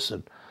 of course,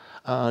 and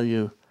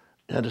you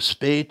had a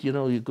spade,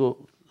 you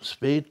go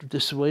spade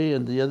this way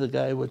and the other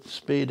guy would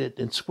spade it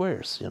in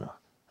squares,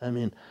 I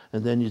mean,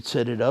 and then you'd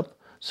set it up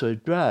so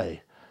it'd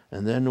dry.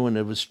 And then when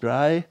it was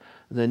dry,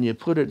 then you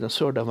put it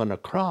sort of on a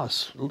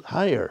cross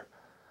higher.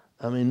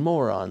 I mean,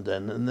 more on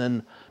then. And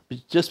then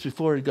just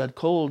before it got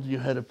cold, you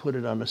had to put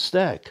it on a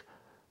stack.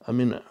 I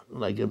mean,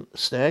 like a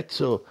stack,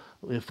 so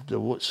if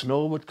the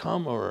snow would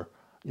come or,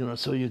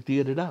 so you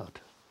get it out.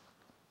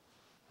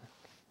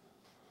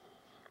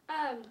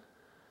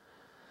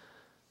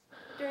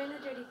 During the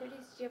Dirty 30s,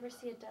 did you ever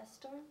see a dust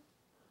storm?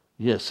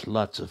 Yes,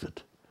 lots of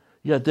it.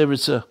 Yeah, there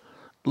was the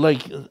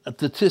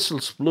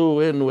thistles blew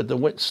in with the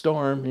wet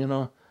storm,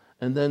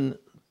 and then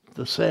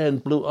the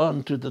sand blew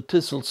onto the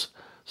thistles,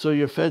 so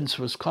your fence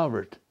was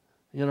covered,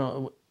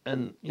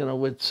 and,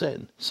 with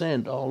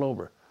sand all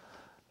over.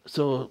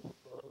 So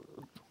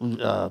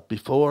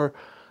before,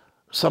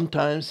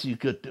 sometimes you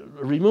could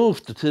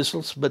remove the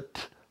thistles,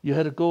 but you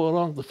had to go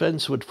along the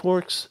fence with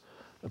forks,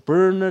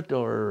 burn it,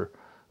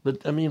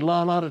 but I mean, a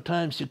lot of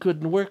times you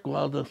couldn't work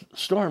while the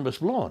storm was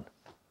blowing.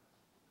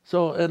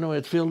 So anyway,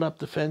 it filled up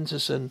the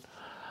fences, and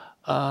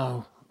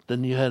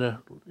then you had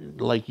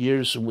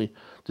years, and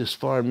this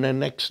farm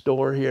next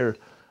door here,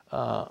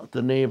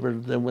 the neighbor,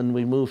 then when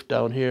we moved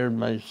down here,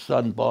 my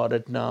son bought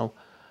it now,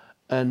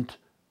 and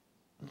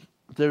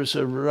there's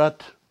a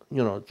rut,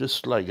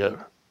 just like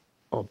a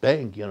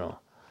bank,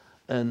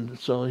 and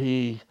so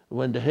he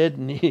went ahead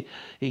and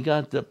he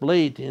got the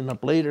blade, and a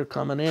blader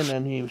coming in,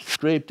 and he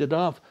scraped it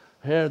off.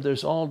 Here,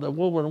 there's all the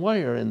woven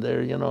wire in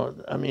there,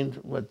 I mean,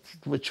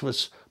 which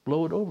was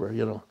blowed over,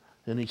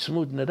 and he's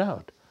smoothing it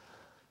out.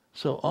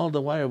 So all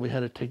the wire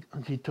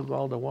he took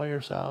all the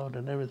wires out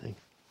and everything.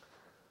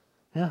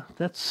 Yeah,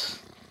 that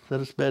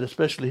is bad,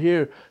 especially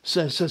here,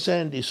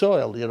 sandy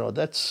soil,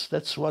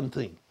 that's one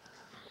thing.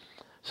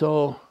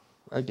 So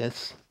I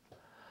guess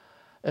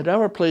at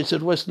our place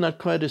it was not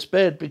quite as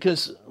bad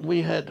because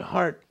we had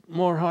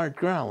more hard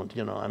ground,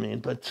 I mean,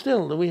 but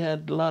still we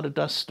had a lot of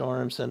dust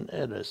storms, and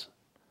it is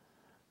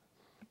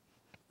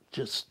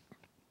just,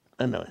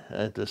 anyway,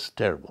 it was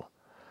terrible.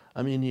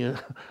 I mean,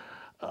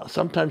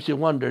 sometimes you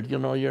wondered,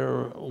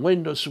 your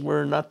windows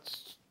were not,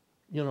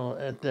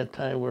 at that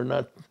time were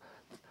not,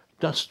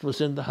 dust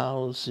was in the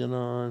house,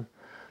 and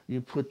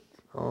you put,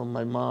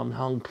 my mom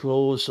hung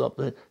clothes up,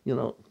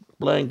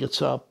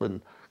 blankets up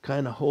and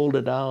kind of hold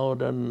it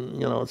out,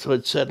 and, so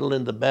it settled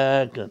in the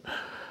back, and,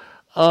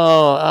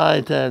 oh,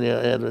 I tell you,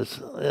 it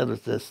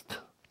was just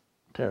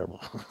terrible.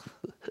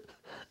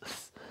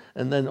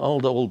 And then all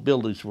the old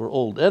buildings were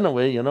old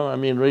anyway, I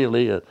mean,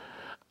 really,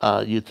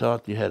 you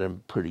thought you had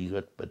them pretty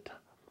good,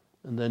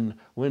 and then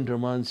winter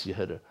months you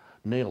had to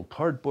nail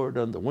cardboard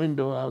on the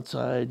window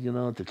outside,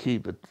 to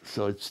keep it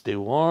so it stay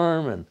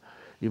warm, and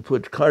you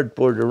put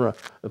cardboard around,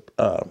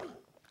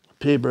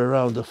 paper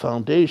around the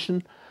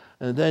foundation,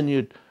 and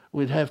then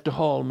we'd have to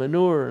haul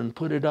manure and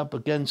put it up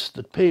against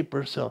the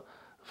paper, so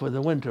for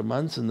the winter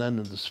months, and then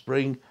in the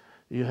spring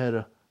you had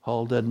to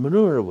haul that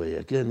manure away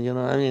again,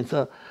 I mean,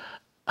 so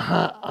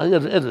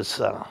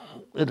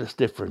it is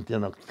different,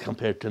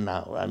 compared to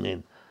now. I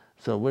mean,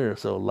 so we're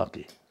so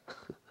lucky.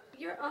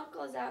 Your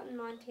uncles out in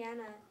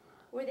Montana,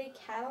 were they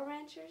cattle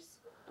ranchers?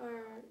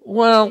 Or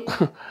Well,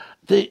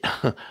 they-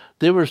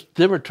 they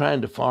they were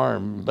trying to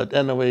farm, but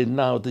anyway,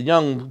 now the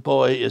young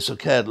boy is a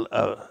cattle.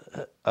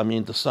 I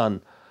mean, the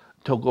son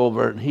took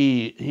over, and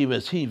he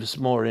was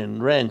more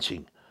in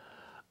ranching.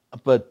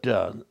 But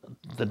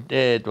the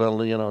dad,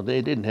 well, you know,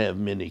 they didn't have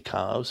many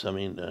cows. I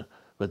mean,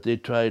 but they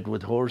tried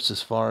with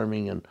horses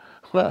farming, and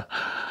well,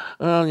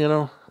 you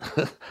know,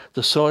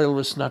 the soil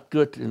was not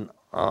good, and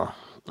I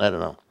don't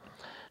know,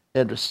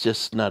 it was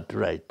just not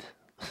right.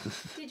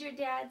 did your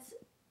dad's?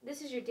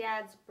 This is your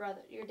dad's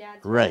brother. Your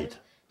dad's Right. brothers.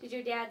 Did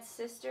your dad's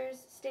sisters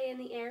stay in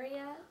the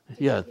area? Did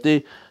Yeah,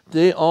 you,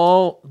 they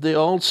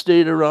all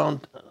stayed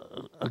around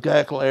a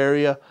Gackle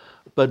area,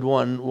 but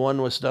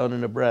one was down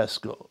in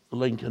Nebraska,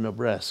 Lincoln,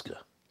 Nebraska.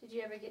 did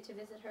you ever get to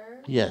visit her?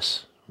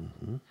 Yes.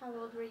 How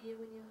old were you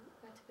when you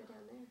got to go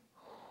down there?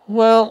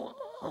 Well,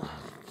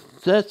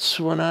 that's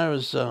when I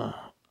was.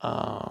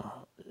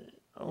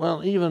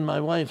 Well, even my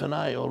wife and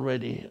I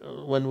already,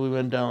 when we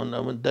went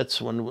down, that's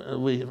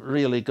when we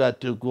really got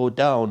to go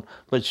down.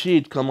 But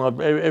she'd come up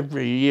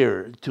every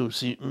year to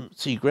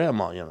see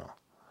Grandma, you know.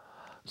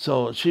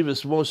 So she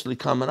was mostly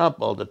coming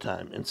up all the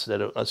time instead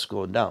of us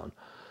going down.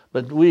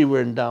 But we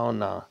were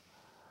down,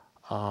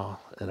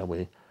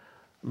 anyway,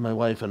 my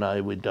wife and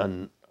I, we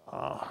done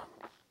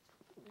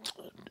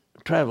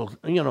travel,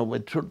 you know, we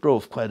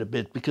drove quite a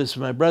bit because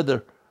my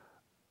brother,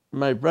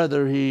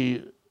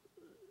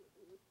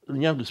 the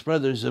youngest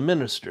brother is a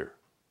minister,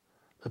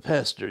 a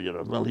pastor, you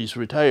know. Well, he's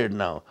retired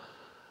now.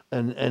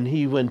 And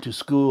he went to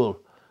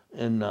school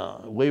in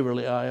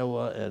Waverly,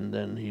 Iowa, and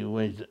then he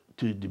went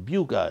to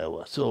Dubuque,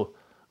 Iowa. So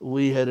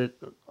we had it,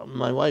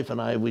 my wife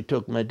and I, we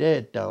took my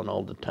dad down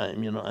all the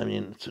time, you know, I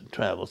mean, to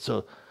travel.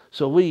 So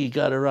we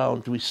got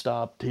around, we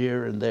stopped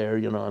here and there,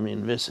 you know, I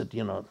mean, visit,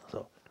 you know,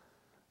 so.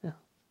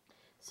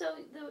 So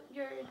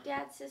your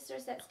dad's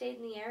sisters that stayed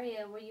in the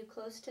area, were you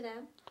close to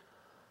them?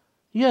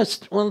 Yes,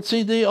 well,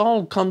 see, they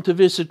all come to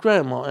visit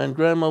Grandma, and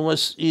Grandma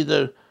was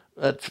either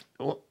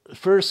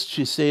first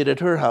she stayed at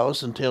her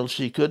house until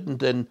she couldn't.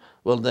 Then,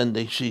 well,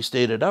 she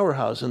stayed at our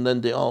house, and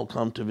then they all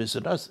come to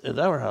visit us at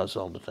our house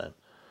all the time.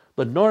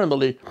 But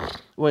normally,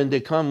 when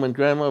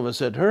Grandma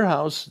was at her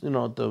house, you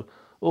know, the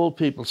old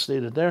people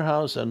stayed at their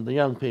house, and the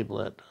young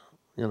people at,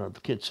 you know, the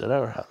kids at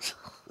our house.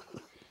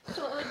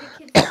 So what would the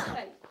kids look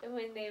like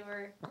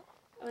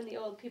when the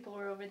old people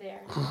were over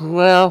there?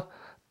 Well,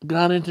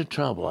 got into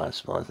trouble, I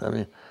suppose. I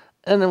mean,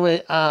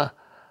 anyway,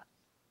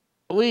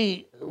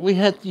 we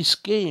had these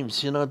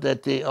games, you know,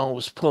 that they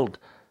always pulled,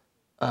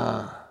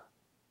 pum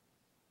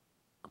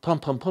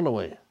pum pull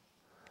away.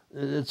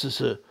 It's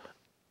just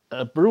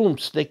a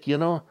broomstick, you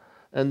know,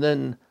 and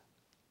then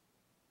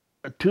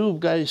two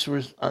guys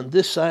were on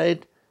this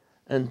side,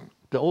 and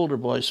the older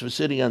boys were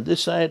sitting on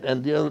this side,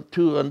 and the other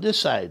two on this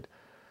side.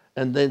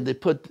 And then they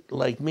put,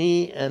 like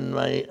me and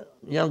my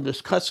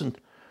youngest cousin,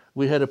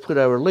 we had to put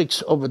our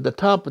legs over the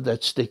top of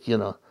that stick, you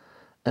know,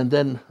 and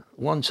then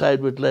one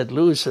side would let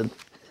loose, and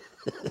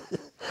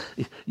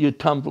you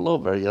tumble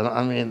over, you know.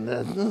 I mean,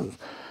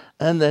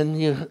 and then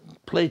you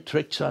play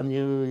tricks on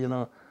you, you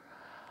know.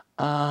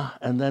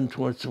 And then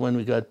towards when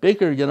we got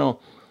bigger, you know,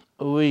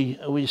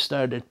 we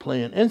started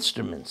playing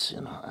instruments,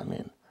 you know. I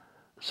mean,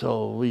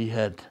 so we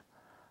had.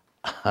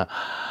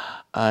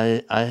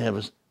 I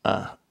have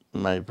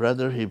my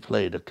brother. He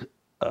played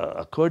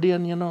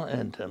accordion, you know,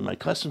 and my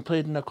cousin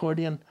played an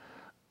accordion.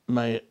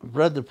 My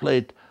brother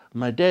played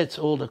my dad's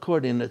old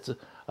accordion.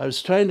 I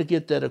was trying to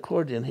get that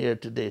accordion here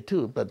today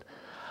too, but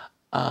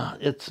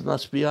it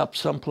must be up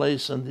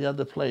someplace in the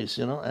other place,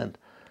 you know. And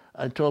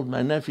I told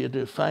my nephew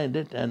to find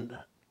it, and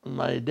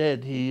my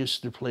dad, he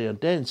used to play on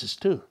dances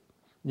too,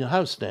 you know,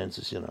 house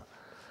dances, you know.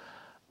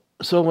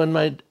 So when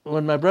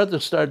my brother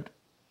started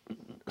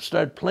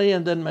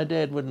playing, then my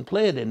dad wouldn't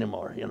play it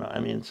anymore, you know. I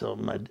mean, so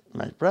my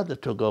brother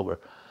took over,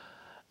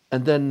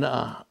 and then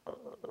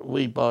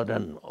we bought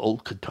an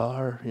old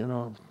guitar, you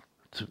know.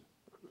 It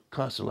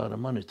cost a lot of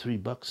money,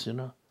 $3, you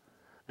know.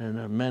 And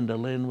a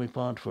mandolin we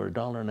bought for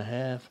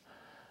 $1.50,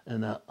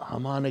 and a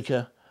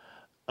harmonica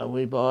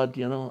we bought,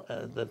 you know,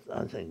 that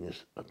I think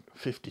is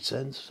 50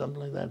 cents,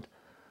 something like that.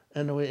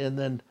 Anyway, and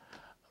then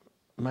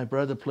my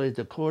brother played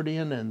the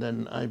accordion, and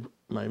then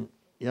my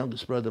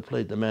youngest brother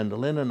played the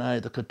mandolin, and I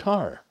the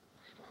guitar.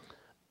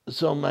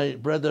 So my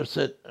brother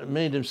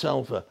made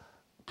himself a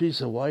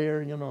piece of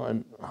wire, you know,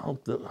 and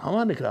hooked the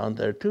harmonica on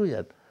there too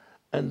yet.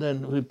 And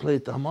then we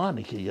played the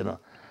harmonica, you know,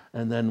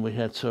 and then we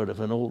had sort of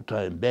an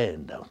old-time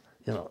band down,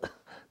 you know.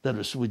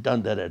 We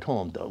done that at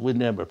home, though. We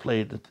never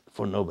played it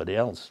for nobody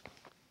else.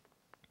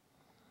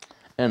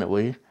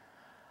 Anyway,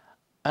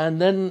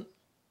 and then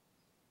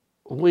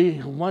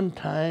one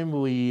time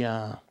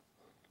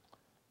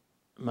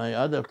my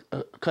other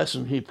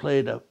cousin, he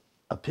played a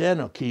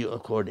piano key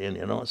accordion,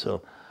 you know,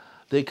 so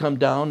they come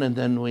down, and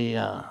then we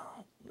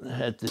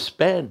had this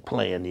band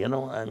playing, you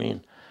know, I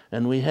mean,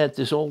 and we had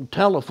this old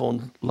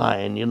telephone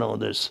line, you know,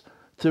 there's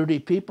 30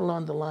 people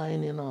on the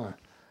line, you know,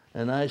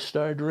 and I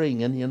started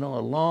ringing, you know,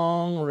 a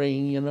long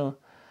ring, you know,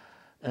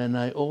 and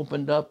I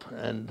opened up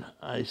and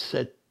I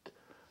said,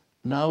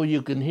 now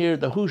you can hear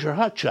the Hoosier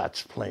Hot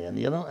Shots playing,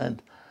 you know,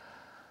 and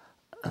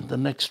And the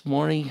next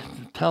morning,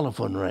 the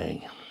telephone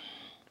rang.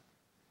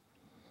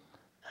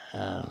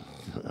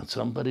 And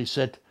somebody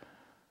said,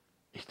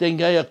 "Ich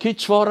denke, your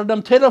kids waren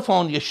am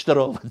Telefon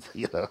gestorben."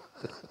 You know,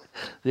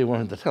 they were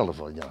on the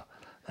telephone, you know.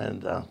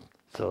 And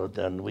so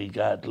then we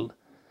got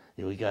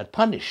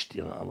punished,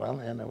 you know. Well,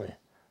 anyway,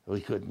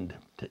 we couldn't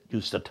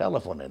use the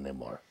telephone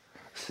anymore.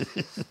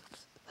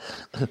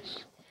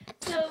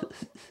 So,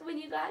 when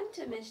you got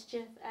into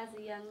mischief as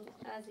a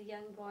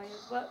young boy,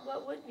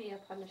 what would be a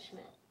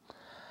punishment?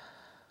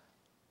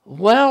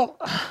 Well,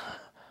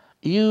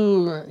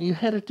 you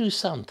had to do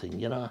something,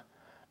 you know,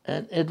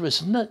 and it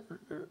was not.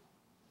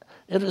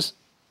 It was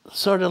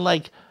sort of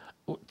like,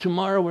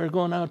 tomorrow we're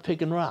going out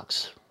picking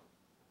rocks,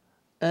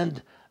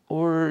 and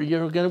or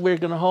we're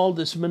gonna haul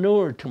this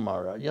manure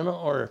tomorrow, you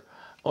know,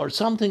 or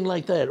something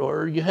like that,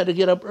 or you had to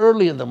get up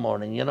early in the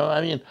morning, you know. I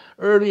mean,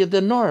 earlier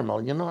than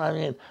normal, you know. I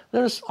mean,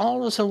 there's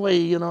always a way,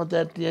 you know,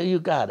 that you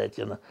got it,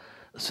 you know.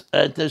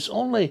 There's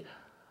only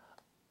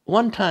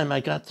one time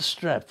I got the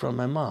strap from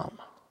my mom,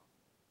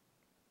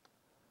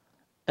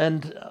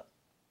 and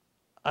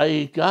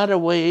I got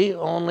away,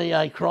 only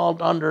I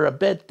crawled under a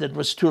bed that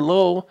was too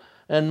low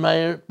and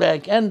my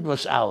back end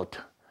was out.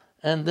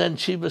 And then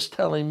she was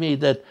telling me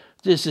that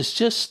this is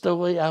just the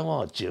way I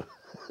want you.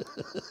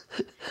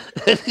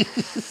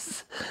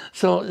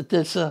 So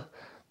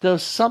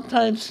there's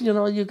sometimes, you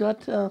know, you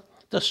got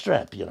the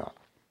strap, you know.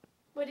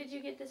 What did you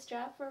get the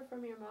strap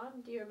from your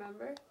mom? Do you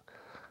remember?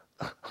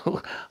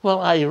 Well,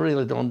 I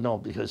really don't know,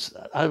 because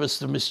I was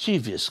the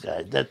mischievous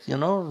guy. That, you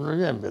know,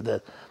 remember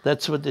that.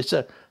 That's what they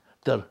said.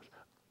 The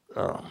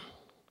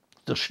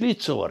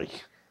Schnitzori.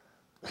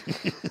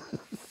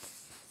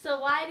 So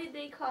why did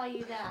they call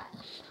you that?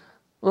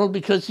 Well,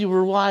 because you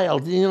were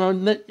wild, you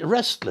know,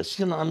 restless,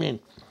 you know, I mean,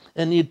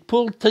 and you'd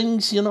pull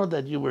things, you know,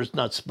 that you were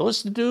not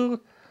supposed to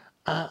do.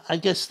 I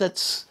guess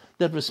that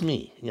was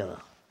me, you know.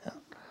 Yeah.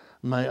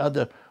 My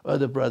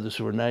other brothers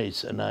were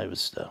nice, and I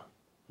was,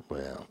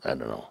 well, I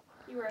don't know.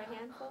 You were a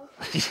handful?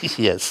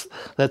 Yes,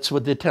 that's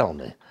what they tell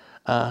me.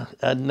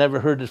 I'd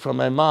never heard it from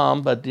my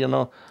mom, but, you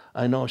know,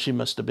 I know she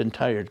must have been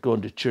tired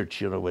going to church,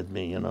 you know, with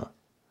me, you know.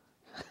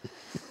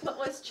 What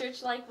was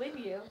church like with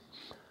you?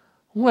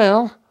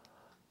 Well,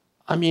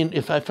 I mean,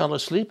 if I fell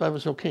asleep, I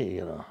was okay,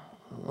 you know.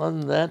 Other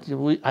than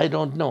that, I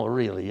don't know,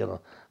 really, you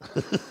know.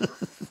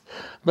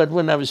 But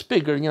when I was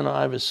bigger, you know,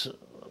 I was,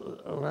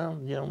 well,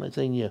 the only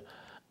thing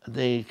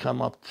they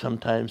come up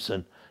sometimes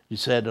and you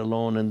sat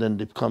alone, and then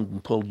they come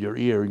and pulled your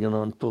ear, you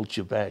know, and pulled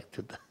you back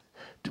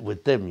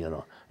with them, you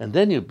know. And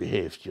then you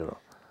behaved, you know.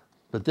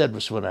 But that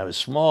was when I was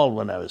small,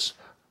 when I was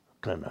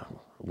kind of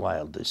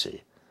wild, they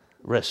say.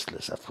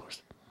 Restless, of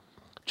course.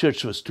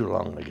 Church was too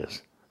long, I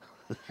guess.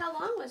 How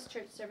long was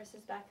church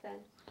services back then?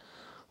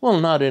 Well,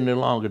 not any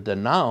longer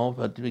than now,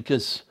 but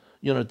because,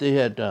 you know, they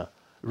had a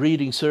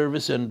reading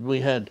service, and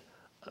we had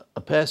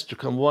a pastor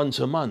come once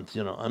a month,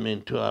 you know, I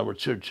mean, to our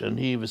church, and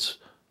he was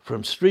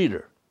from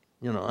Streeter,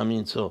 you know, I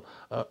mean, so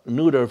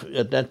Neudorf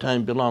at that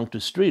time belonged to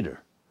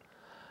Streeter.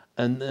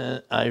 And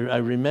I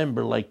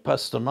remember, like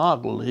Pastor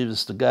Nagel, he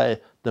was the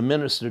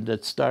minister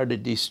that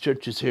started these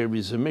churches here. He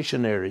was a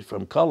missionary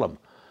from Cullum.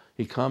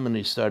 He come and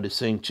he started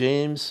St.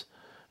 James,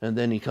 and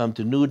then he come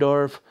to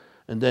Neudorf,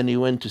 and then he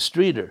went to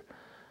Streeter.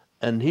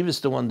 And he was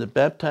the one that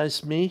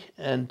baptized me,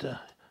 and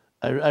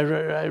I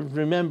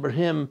remember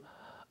him.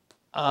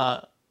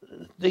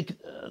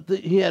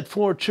 He had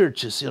 4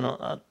 churches, you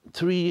know,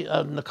 3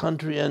 out in the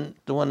country and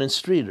the one in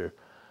Streeter.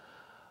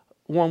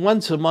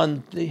 Once a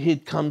month,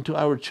 he'd come to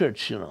our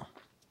church, you know.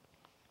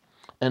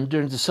 And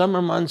during the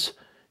summer months,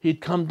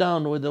 he'd come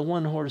down with a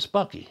 1-horse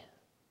buggy.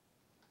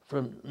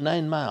 From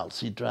 9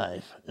 miles he'd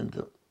drive,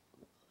 and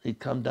he'd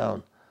come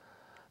down.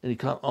 And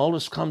he'd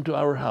always come to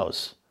our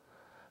house.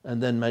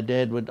 And then my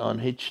dad would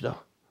unhitch the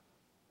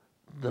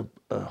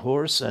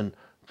horse and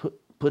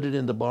put it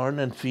in the barn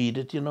and feed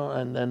it, you know,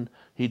 and then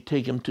he'd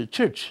take him to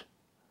church.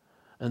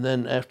 And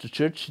then after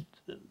church,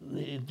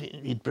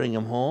 he'd bring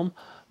him home.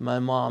 My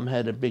mom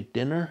had a big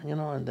dinner, you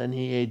know, and then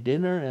he ate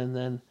dinner, and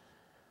then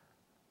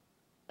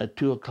at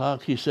 2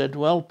 o'clock he said,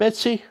 "Well,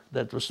 Betsy,"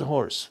 that was the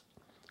horse,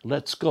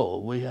 "let's go.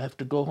 We have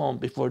to go home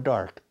before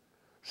dark."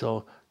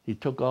 So he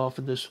took off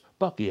in this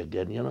buggy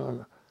again, you know,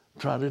 and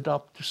trotted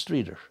up the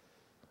Streeter.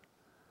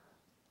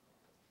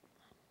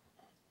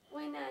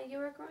 When you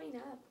were growing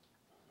up,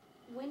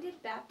 when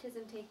did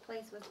baptism take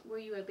place? Were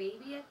you a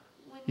baby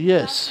when you were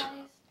Yes.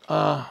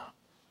 baptized?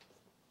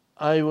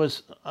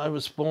 I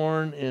was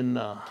born in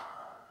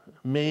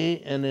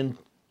May, and in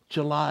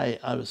July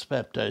I was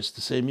baptized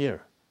the same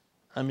year.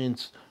 I mean,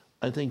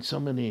 I think so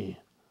many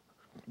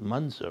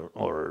months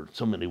or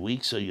so many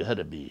weeks, so you had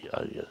to be.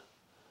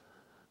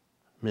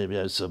 Maybe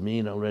I was so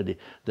mean already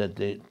that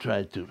they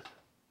tried to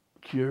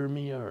cure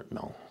me, or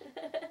no.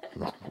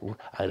 No,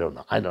 I don't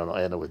know.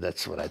 Anyway,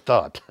 that's what I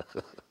thought.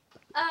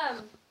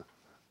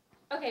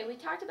 Okay, we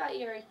talked about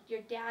your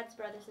dad's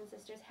brothers and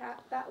sisters.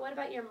 What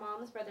about your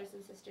mom's brothers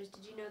and sisters?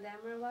 Did you know them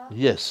real well?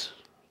 Yes.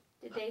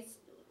 Did they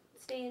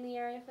stay in the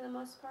area for the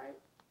most part?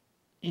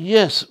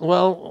 Yes.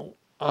 Well,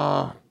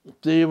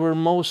 They were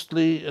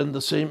mostly in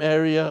the same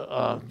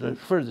area. The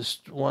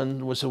furthest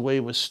one was away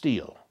was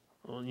Steele.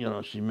 You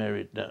know, she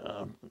married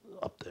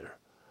up there.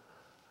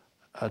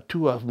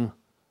 Two of them,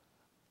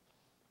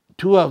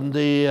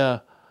 they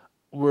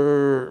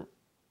were,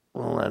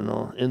 well, I don't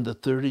know, in the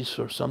 30s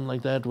or something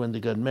like that when they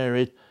got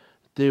married.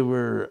 They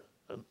were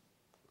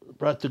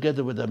brought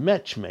together with a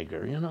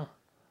matchmaker, you know.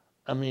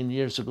 I mean,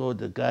 years ago,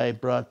 the guy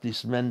brought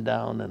these men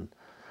down, and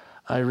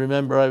I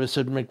remember I was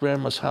at my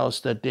grandma's house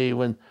that day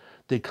when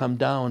they come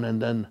down,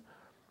 and then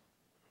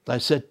I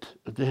said,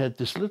 they had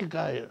this little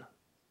guy.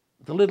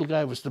 The little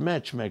guy was the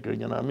matchmaker,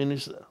 you know. I mean,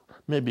 he's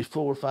maybe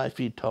 4 or 5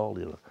 feet tall,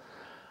 you know.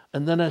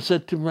 And then I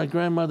said to my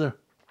grandmother,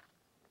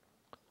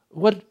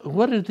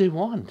 what did they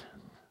want?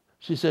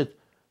 She said,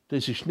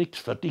 "Das ist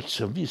nichts für dich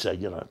zu wissen,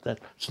 you know.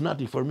 That's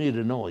nothing for me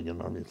to know, you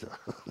know." I mean,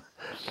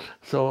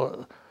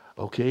 so,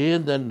 okay,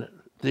 and then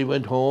they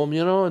went home,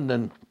 you know, and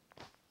then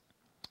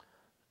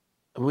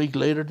a week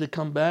later they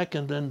come back,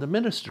 and then the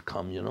minister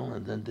come, you know,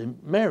 and then they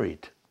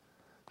married.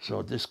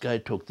 So this guy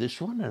took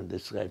this one, and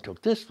this guy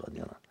took this one,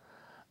 you know.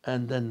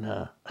 And then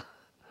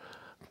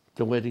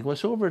the wedding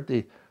was over.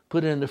 They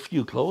put in a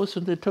few clothes,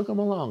 and they took them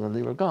along, and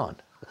they were gone.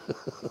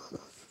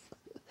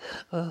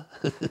 So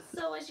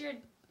was your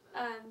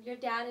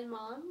dad and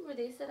mom, were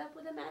they set up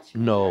with a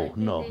matchmaker?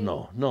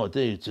 No.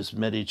 They just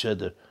met each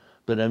other.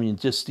 But I mean,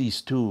 just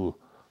these two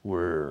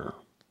were,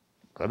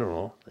 I don't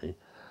know,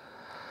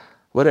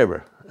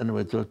 whatever.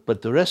 Anyway,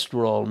 but the rest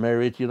were all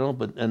married, you know.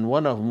 And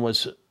one of them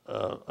was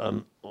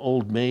an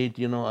old maid,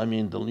 you know. I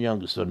mean, the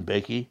youngest one,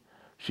 Becky.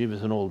 She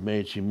was an old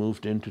maid. She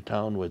moved into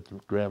town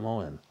with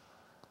Grandma,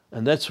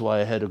 and that's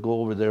why I had to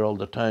go over there all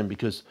the time,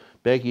 because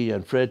Becky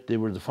and Fred, they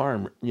were the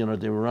farm, you know,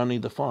 they were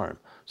running the farm.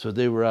 So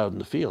they were out in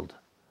the field.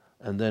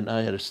 And then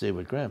I had to stay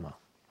with Grandma.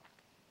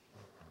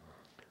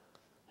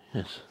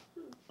 Yes.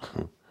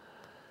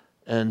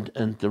 and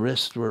the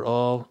rest were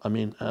all, I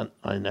mean,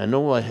 I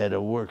know I had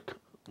to work.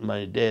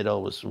 My dad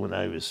always, when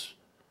I was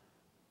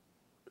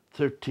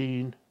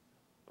 13,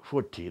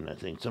 14, I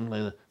think, something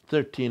like that,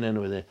 13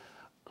 anyway,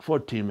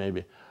 14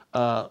 maybe.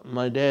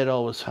 My dad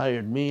always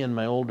hired me and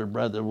my older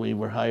brother. We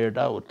were hired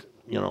out,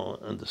 you know,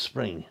 in the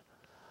spring.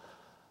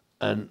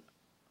 And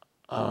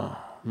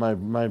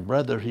my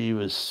brother, he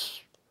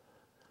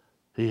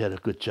had a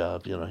good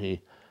job, you know.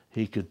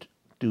 He could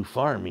do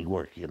farming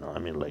work, you know. I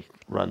mean, like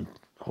run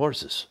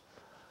horses.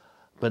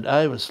 But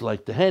I was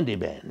like the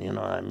handyman, you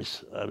know. I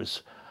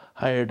was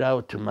hired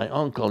out to my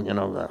uncle, you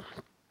know,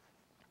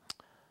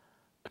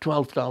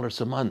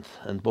 $12 a month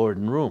and board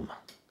and room.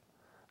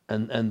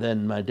 And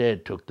then my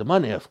dad took the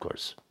money, of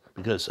course,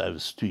 because I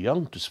was too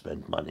young to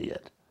spend money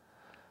yet.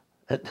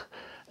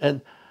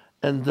 And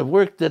the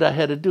work that I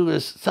had to do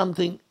is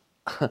something.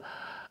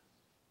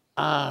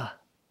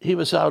 He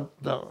was out.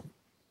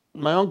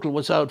 My uncle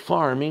was out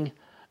farming,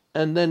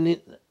 and then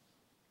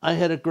I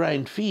had to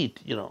grind feed,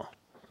 you know.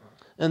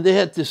 And they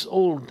had this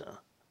old,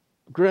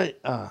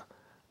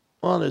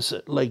 it's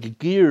like a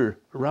gear,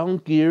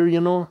 round gear,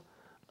 you know,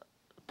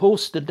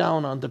 posted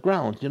down on the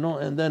ground, you know,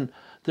 and then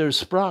there's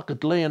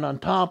sprocket laying on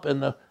top,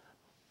 and the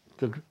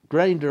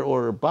grinder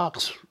or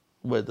box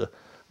where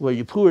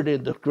you poured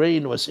in the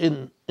grain was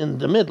in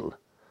the middle.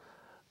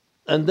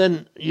 And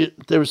then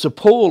there was a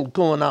pole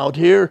going out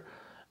here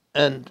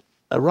and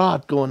a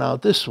rod going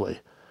out this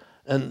way.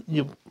 And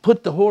you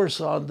put the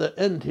horse on the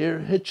end here,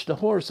 hitched the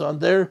horse on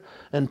there,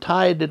 and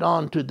tied it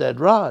onto that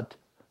rod.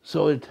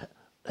 So it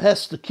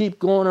has to keep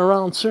going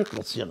around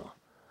circles, you know.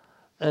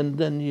 And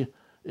then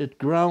it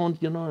ground,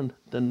 you know, and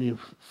then you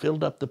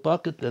filled up the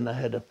bucket, and I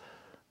had to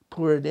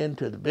pour it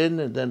into the bin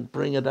and then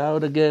bring it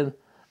out again.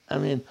 I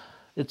mean,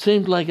 it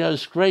seemed like I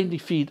was grinding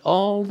feet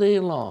all day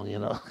long, you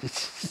know.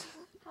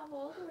 How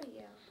old were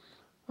you?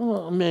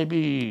 Well,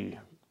 maybe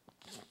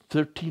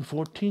 13,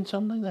 14,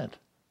 something like that.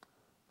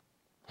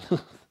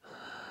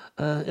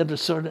 It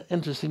was sort of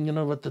interesting, you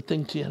know, what the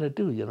things you had to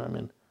do, you know. I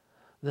mean,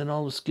 then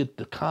always get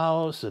the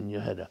cows, and you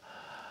had to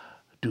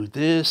do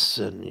this,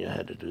 and you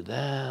had to do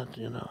that,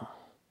 you know.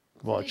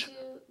 Watch.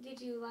 Did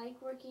you like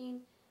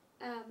working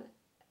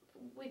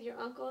with your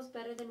uncles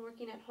better than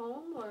working at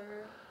home,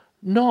 or?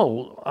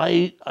 No,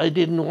 I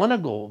didn't want to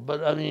go,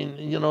 but I mean,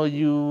 you know,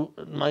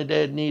 my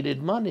dad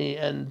needed money,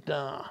 and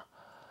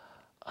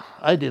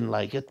I didn't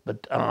like it,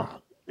 but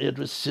it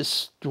was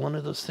just one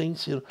of those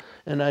things, you know.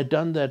 And I'd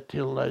done that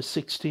till I was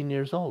 16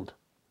 years old.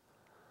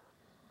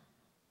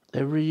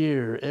 Every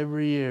year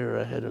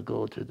I had to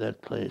go to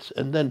that place.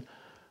 And then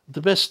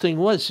the best thing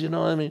was, you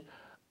know, I mean,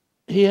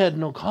 he had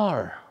no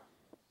car.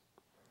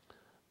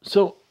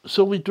 So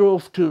we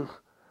drove to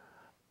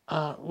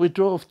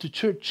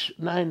church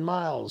 9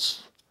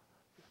 miles.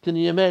 Can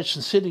you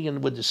imagine sitting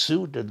in with the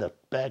suit in the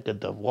back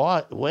of the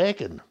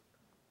wagon?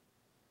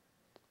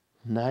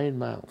 9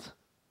 miles.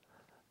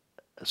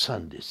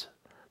 Sundays.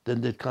 Then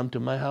they'd come to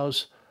my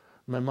house,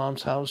 my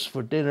mom's house,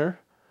 for dinner,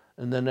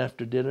 and then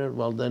after dinner,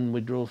 well, then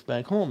we drove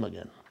back home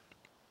again.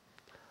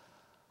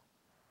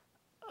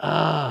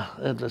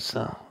 It was,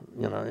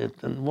 you know,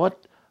 and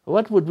what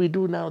would we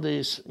do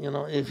nowadays, you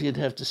know, if you'd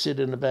have to sit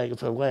in the back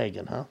of a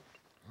wagon, huh?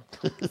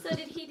 So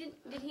did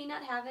he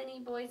not have any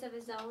boys of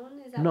his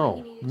own? Is that why he No,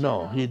 needed your no,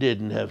 help? he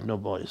didn't have no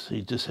boys.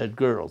 He just had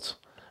girls,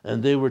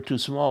 and they were too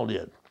small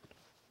yet.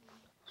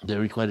 They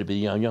were quite a bit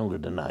younger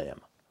than I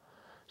am.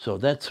 So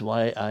that's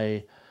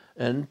why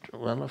and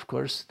well, of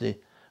course,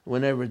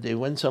 whenever they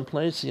went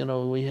someplace,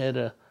 we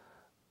had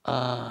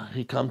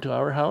he come to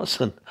our house,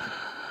 and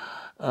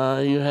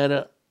you had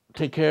to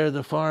take care of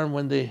the farm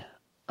when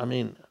I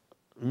mean,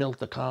 milk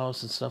the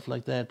cows and stuff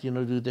like that,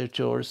 do their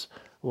chores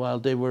while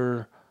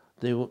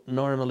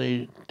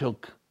normally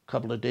took a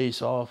couple of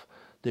days off.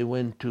 They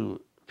went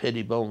to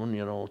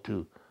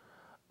Pettibone,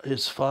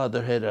 his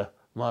father had a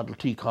Model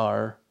T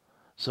car,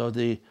 so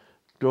they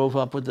drove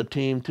up with the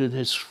team to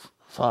his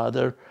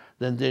father.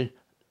 Then they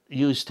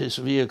used his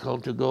vehicle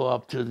to go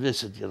up to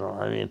visit,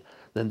 I mean,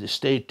 then they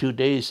stayed 2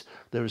 days.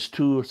 There was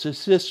two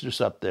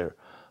sisters up there.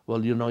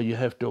 Well, you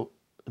have to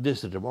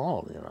visit them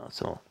all,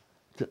 so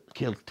to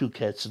kill two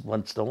cats with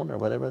one stone or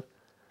whatever.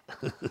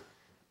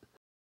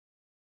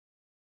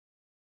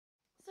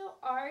 So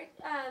Art,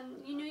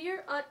 you knew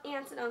your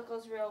aunts and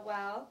uncles real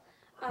well.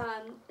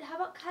 How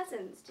about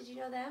cousins? Did you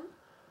know them?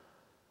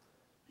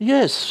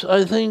 Yes,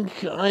 I think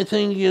the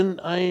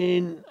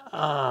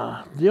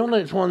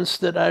only ones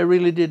that I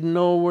really didn't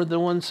know were the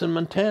ones in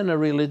Montana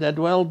really that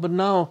well, but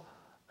now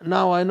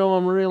I know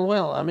them real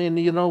well. I mean,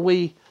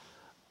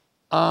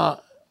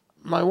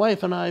 my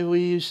wife and I,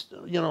 we used,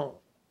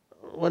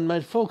 when my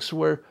folks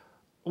we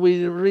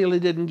really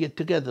didn't get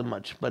together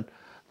much, but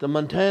the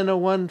Montana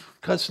one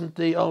cousin,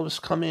 they always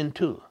come in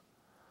too.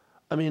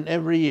 I mean,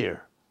 every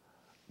year.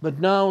 But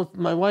now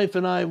my wife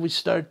and I, we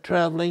start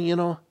traveling,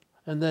 and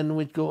then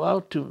we'd go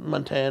out to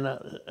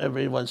Montana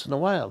every once in a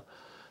while.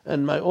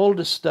 And my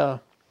oldest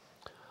Uncle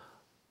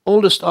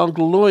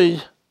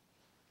Louis,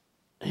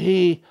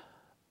 he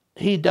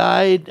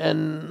died,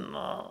 and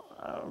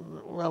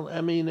well, I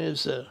mean,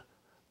 there's a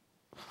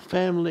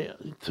family,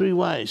 3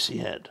 wives he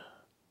had.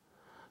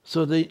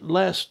 So the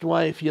last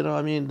wife,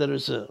 I mean,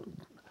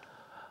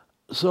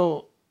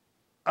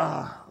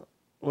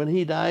 when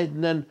he died,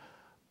 and then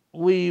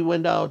we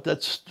went out,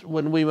 that's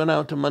when we went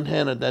out to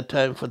Montana that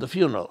time for the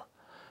funeral.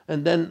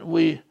 And then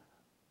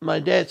my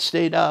dad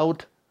stayed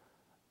out,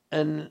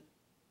 and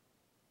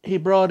he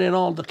brought in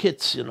all the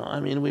kids,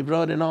 I mean, we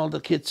brought in all the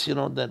kids,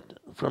 that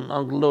from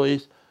Uncle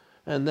Louis.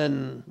 And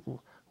then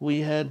we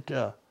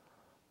had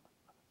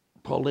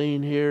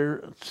Pauline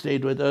here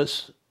stayed with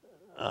us.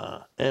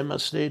 Emma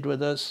stayed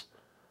with us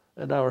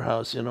at our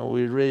house.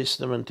 We raised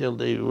them until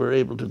they were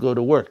able to go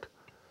to work.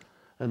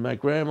 And my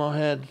grandma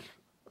had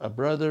a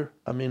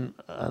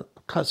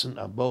cousin,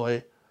 a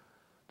boy,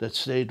 that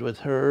stayed with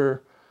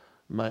her.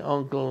 My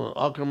uncle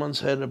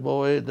Ackermans had a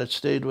boy that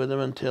stayed with him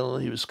until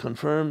he was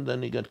confirmed.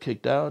 Then he got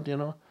kicked out,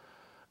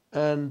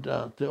 And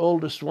the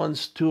oldest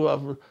ones, 2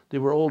 of them, they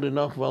were old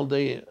enough. Well,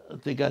 they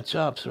got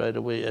jobs right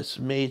away as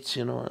mates,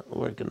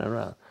 working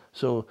around.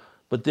 So,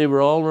 but they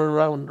were all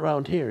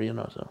around here,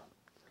 So.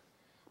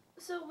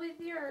 So with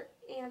your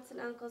aunts and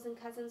uncles and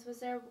cousins, was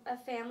there a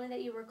family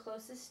that you were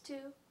closest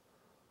to?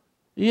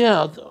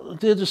 Yeah,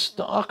 they're just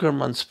the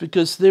Ackermans,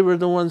 because they were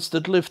the ones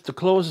that lived the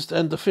closest,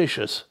 and the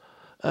Fishers.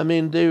 I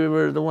mean, they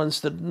were the ones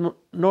that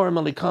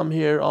normally come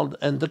here,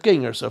 and the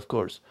Gingers, of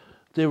course.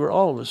 They were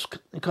always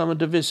coming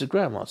to visit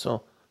Grandma,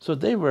 so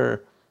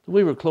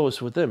we were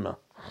close with them.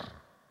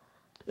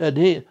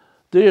 And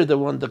they're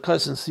the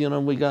cousins,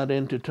 we got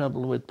into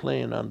trouble with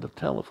playing on the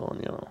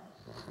telephone,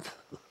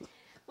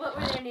 What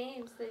were their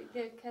names,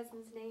 the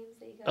cousins' names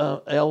that you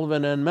got?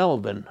 Elvin and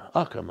Melvin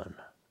Ackerman.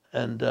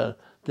 And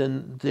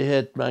then they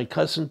had my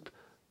cousin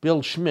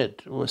Bill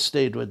Schmidt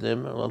stayed with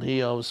them. Well,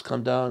 he always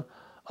come down.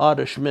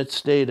 Otto Schmidt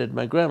stayed at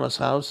my grandma's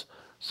house,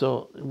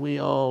 so we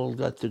all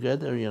got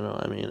together,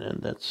 I mean,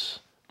 and that's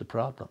the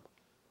problem.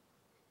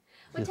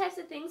 What types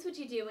of things would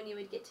you do when you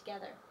would get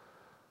together?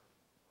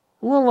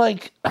 Well,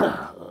 like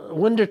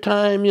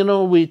wintertime, we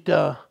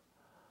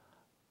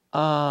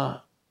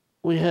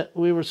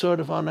were sort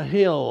of on a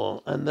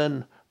hill, and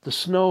then the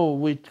snow,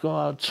 we'd go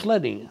out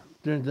sledding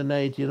during the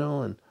night,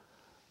 and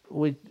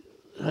we'd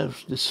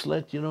have the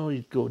sled,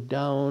 you'd go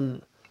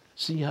down,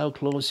 see how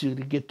close you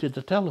could get to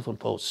the telephone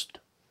post.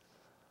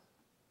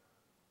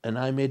 And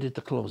I made it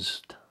the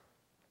closest.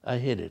 I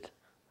hit it.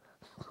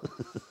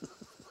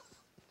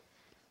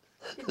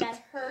 Did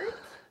that hurt?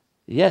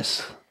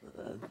 Yes,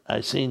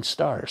 I seen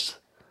stars.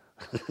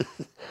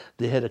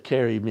 They had to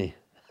carry me.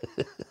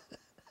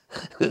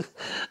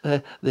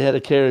 They had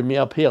to carry me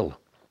uphill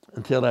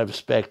until I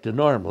was back to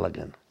normal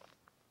again.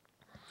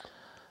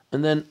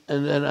 And then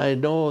I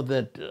know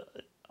that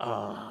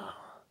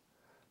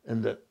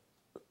in the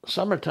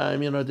summertime,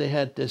 they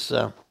had this.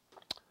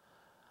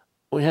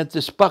 We had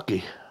this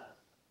buggy,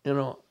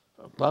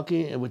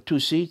 buggy with 2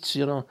 seats,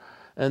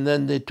 and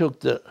then they took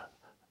the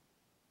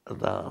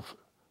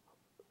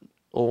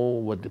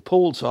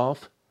poles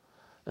off,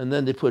 and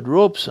then they put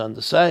ropes on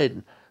the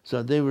side,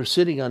 so they were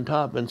sitting on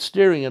top and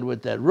steering it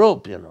with that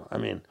rope, I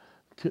mean,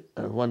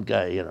 one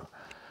guy,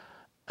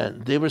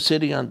 and they were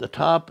sitting on the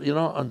top,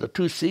 on the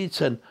 2 seats,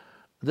 and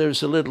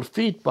there's a little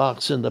feed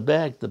box in the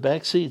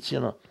back seats,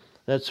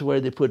 That's where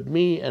they put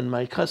me and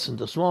my cousin,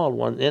 the small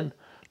one, in.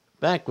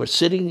 Back, we're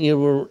sitting, you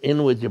were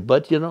in with your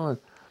butt, and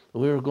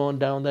we were going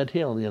down that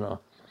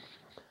hill.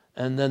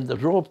 And then the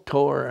rope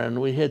tore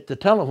and we hit the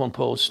telephone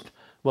post.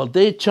 Well,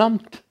 they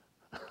jumped,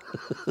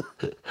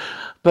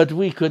 but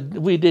we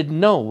didn't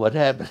know what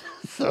happened.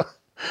 So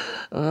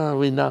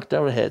we knocked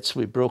our heads.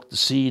 We broke the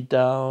seat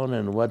down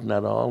and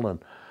whatnot all,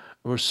 and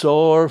we're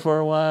sore for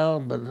a while,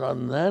 but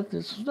on that,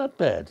 it's not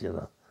bad. Did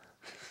you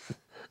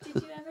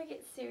ever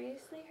get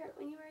seriously hurt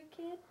when you were a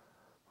kid?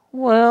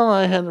 Well,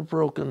 I had a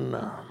broken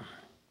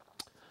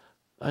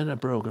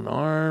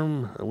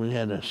arm. We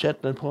had a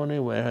Shetland pony.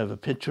 We have a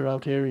picture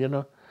out here,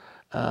 and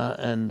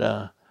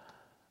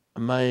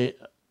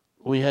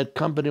we had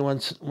company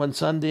one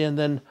Sunday, and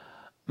then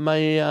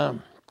we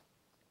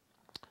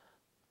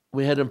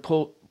had him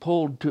pulled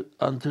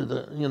onto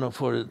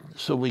the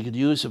so we could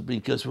use it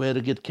because we had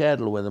to get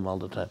cattle with him all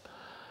the time.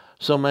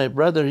 So my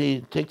brother,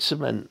 he takes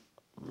him and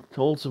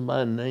holds him,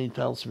 and then he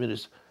tells me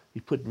this. He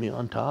put me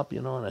on top,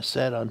 and I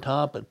sat on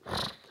top, and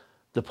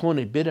the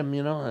pony bit him,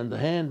 in the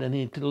hand, and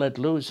he let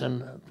loose,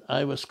 and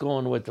I was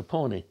going with the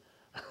pony.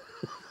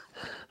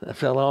 I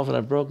fell off and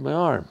I broke my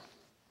arm.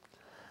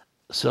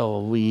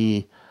 So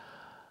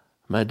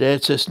my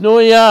dad says, "No,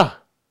 ja,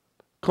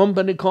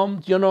 company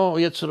kommt,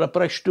 jetzt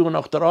represst du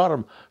nach der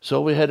Arm."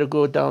 So we had to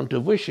go down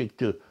to Wishick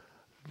to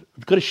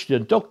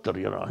Christian doctor,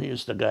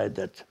 He's the guy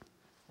that,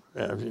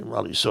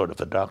 well, he's sort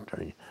of a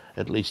doctor.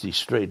 At least he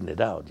straightened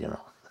it out,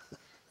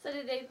 So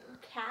did they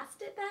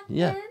cast it back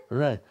Yeah, then?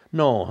 right.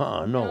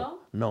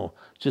 No.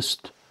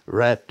 Just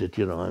wrapped it,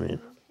 Okay.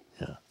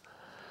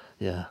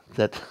 Yeah.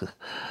 That.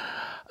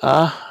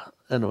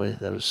 Anyway,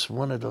 that was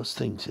one of those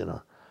things,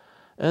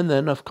 And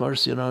then, of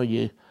course,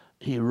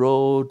 he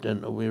rode,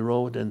 and we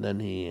rode, and then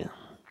he'd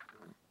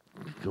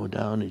go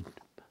down, he'd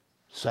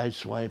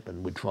sideswipe,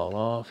 and we'd fall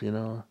off,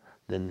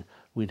 Then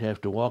we'd have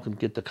to walk and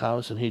get the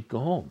cows, and he'd go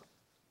home.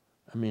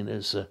 I mean,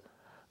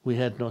 we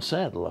had no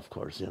saddle, of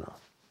course,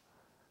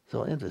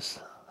 So it was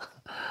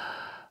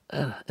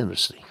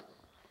interesting.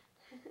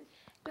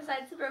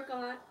 Besides the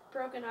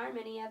broken arm,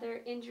 any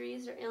other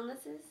injuries or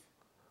illnesses?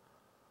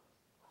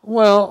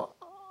 Well,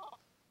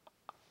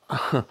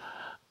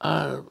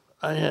 I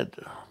had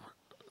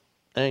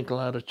ankle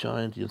out of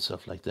joint and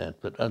stuff like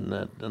that, but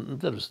other than that,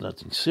 there was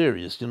nothing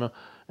serious,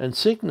 And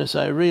sickness,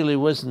 I really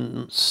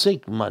wasn't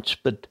sick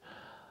much, but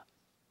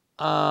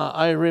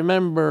I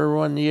remember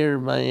one year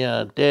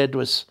my dad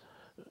was,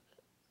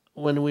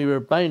 when we were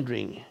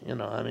binding,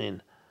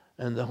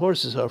 and the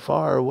horses are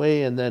far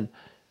away, and then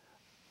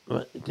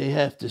they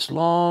have this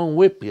long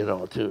whip,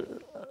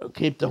 to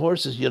keep the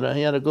horses, he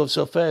had to go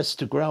so fast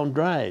to ground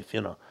drive,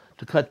 to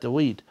cut the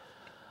wheat.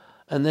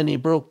 And then he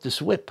broke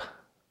this whip.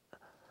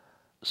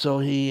 So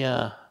he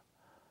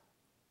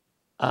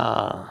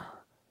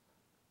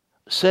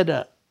set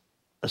a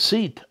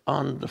seat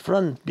on the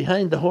front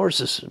behind the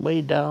horses,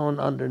 way down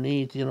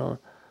underneath, and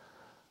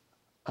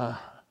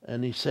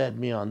he sat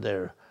me on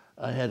there.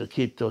 I had to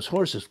keep those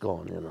horses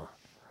going,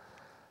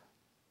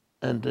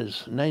 And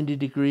there's 90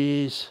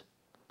 degrees,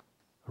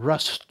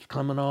 rust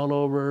coming all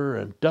over,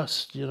 and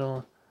dust,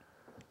 And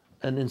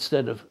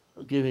instead of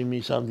giving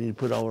me something to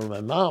put over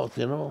my mouth,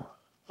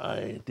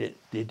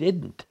 they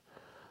didn't.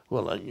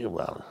 Well,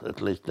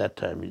 at least that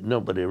time,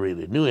 nobody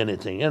really knew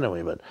anything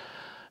anyway. But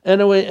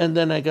anyway, and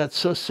then I got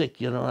so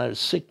sick, I was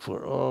sick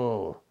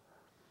for,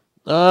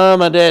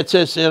 my dad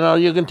says,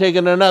 you can take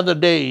it another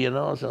day,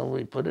 So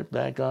we put it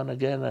back on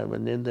again. I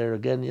went in there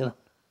again,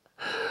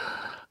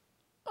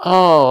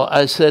 Oh,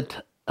 I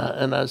said,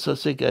 and I was so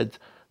sick,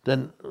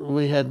 then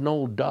we had an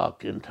old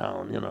doc in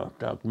town,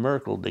 Doc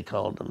Merkel, they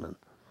called him. And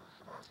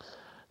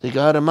they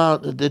got him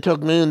out. They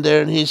took me in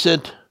there, and he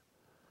said,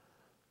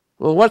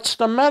 "Well, what's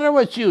the matter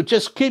with you?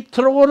 Just keep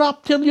throwing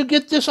up till you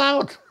get this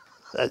out."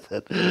 I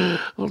said,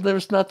 "Well,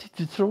 there's nothing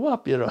to throw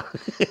up,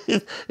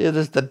 It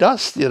is the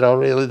dust,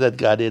 really, that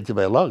got into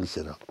my lungs,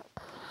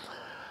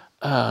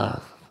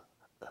 And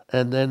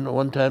then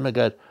one time I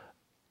got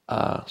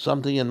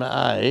something in my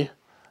eye,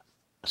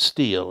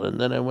 steel, and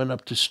then I went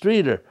up to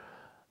Streeter,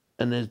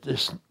 and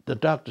the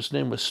doctor's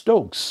name was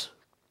Stokes.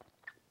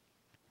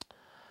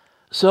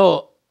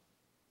 So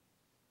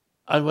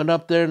I went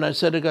up there and I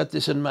said, "I got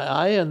this in my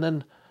eye," and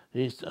then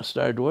he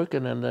started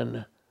working, and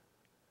then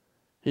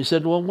he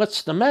said, "Well,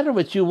 what's the matter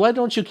with you? Why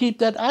don't you keep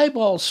that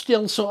eyeball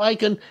still so I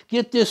can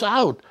get this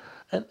out?"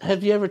 And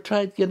have you ever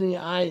tried keeping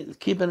an eye?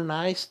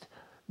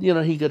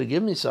 He could have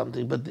given me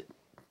something, but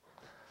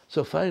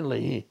so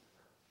finally he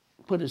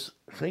put his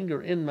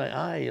finger in my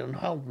eye and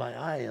held my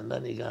eye, and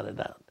then he got it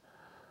out.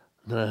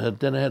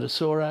 Then I had a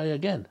sore eye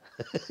again.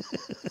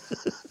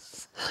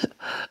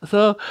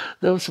 So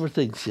those were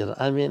things,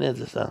 I mean,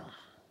 it's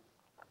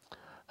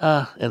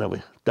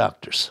anyway,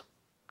 doctors.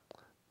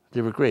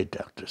 They were great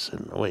doctors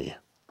in a way.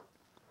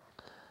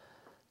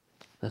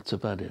 That's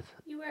about it.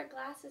 You wear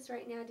glasses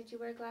right now. Did you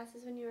wear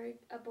glasses when you were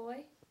a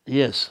boy?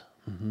 Yes.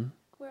 Mm-hmm.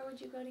 Where would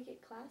you go to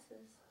get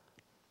glasses?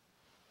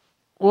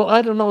 Well,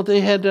 I don't know.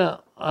 They had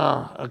a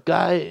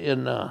guy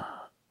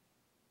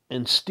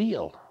in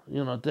steel,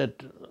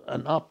 that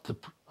an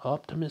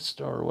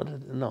optimist or what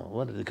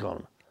did they call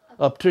him?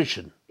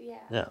 Optician. Yeah.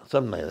 Yeah,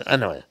 something like that.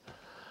 Anyway,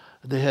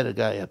 they had a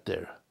guy up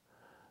there,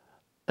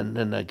 and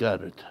then I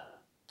got it.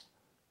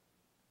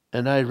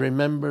 And I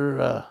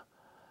remember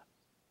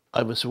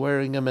I was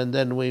wearing them, and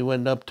then we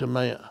went up to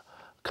my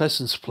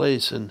cousin's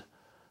place in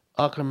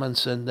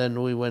Ackermans, and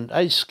then we went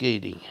ice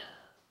skating.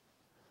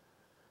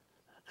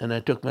 And I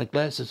took my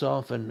glasses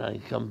off, and I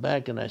come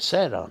back, and I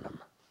sat on them.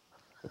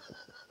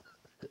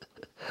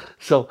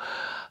 So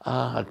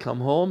I'd come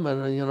home,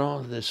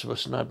 and this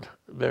was not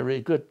a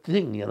very good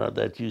thing,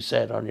 that you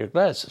sat on your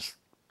glasses,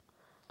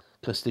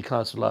 because they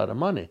cost a lot of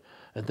money.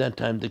 At that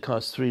time, they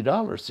cost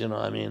 $3.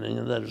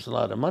 And that was a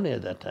lot of money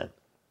at that time.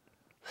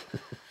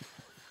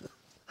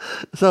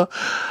 So,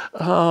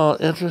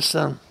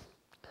 interesting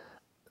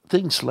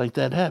things like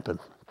that happen.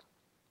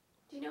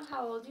 Do you know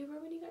how old you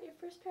were when you got your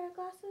first pair of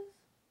glasses?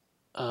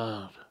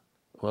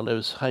 Well, it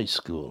was high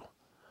school,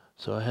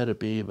 so I had to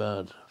be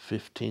about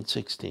 15,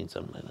 16,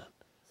 something like that.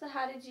 So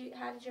how did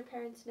your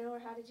parents know, or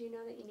how did you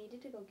know that you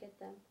needed to go get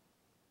them?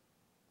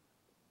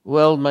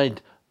 Well,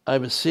 I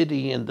was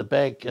sitting in the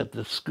back at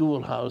the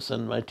schoolhouse,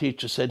 and my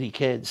teacher said he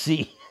can't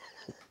see.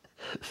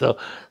 So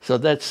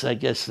that's, I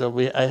guess,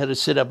 I had to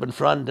sit up in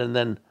front, and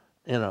then,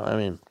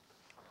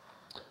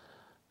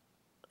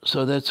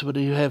 so that's what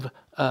you have.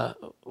 I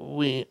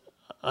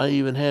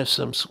even have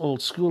some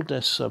old school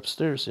desks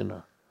upstairs,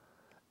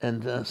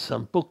 and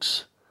some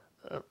books,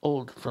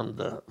 old from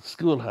the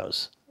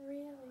schoolhouse.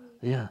 Really?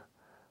 Yeah.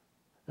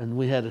 And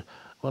we had,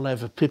 I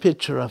have a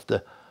picture of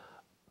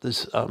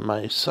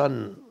my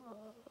son,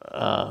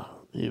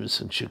 he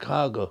was in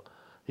Chicago.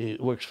 He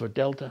works for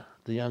Delta,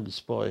 the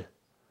youngest boy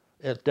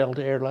at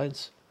Delta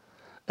Airlines.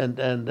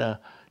 And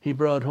he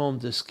brought home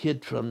this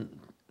kid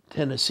from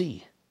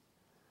Tennessee.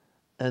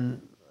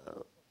 And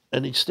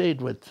he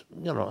stayed with,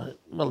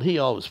 he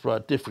always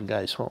brought different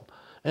guys home.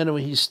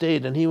 Anyway, he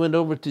stayed, and he went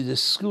over to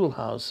this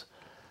schoolhouse,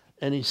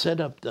 and he set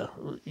up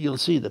you'll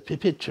see the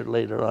picture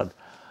later on,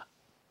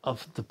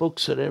 of the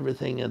books and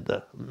everything, and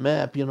the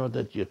map,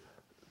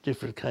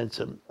 different kinds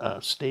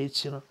of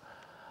states,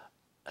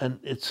 and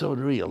it's so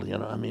real,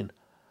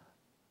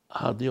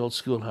 how the old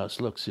schoolhouse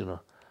looks,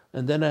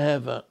 And then I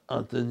have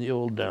in the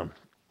old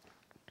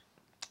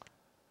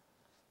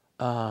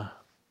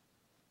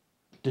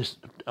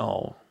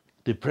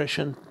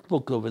Depression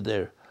book over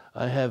there.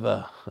 I have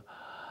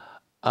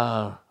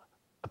a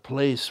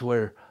place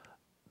where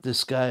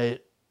this guy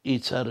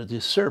eats out of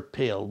this syrup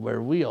pail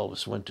where we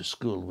always went to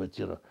school with,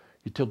 You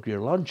took your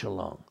lunch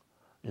along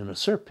in a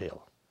syrup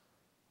pail.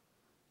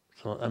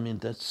 So,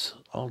 that's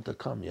all to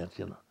come yet,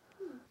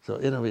 So,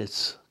 anyway,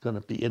 it's going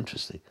to be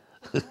interesting.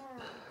 Yeah.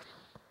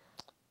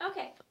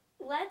 Okay,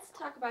 let's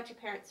talk about your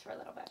parents for a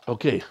little bit.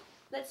 Okay.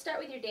 Let's start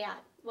with your dad.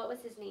 What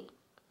was his name?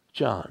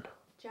 John.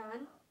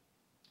 John?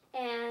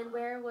 And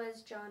where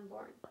was John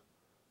born?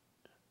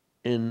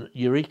 In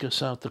Eureka,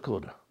 South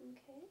Dakota.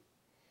 Okay.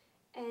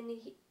 And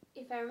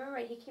if I remember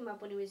right, he came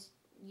up when he was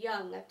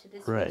young up to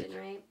this Right. region,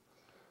 right?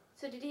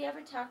 So did he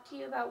ever talk to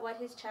you about what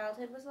his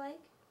childhood was like?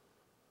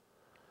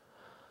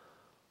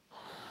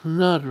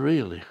 Not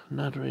really.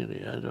 I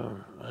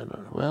don't.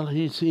 Well,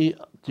 the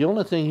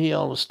only thing he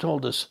always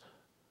told us,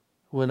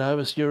 when I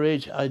was your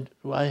age, I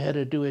had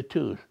to do it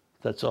too.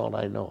 That's all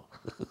I know.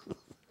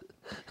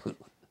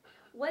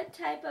 What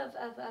type of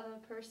a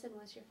person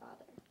was your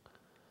father?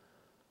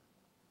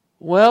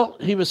 Well,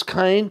 he was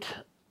kind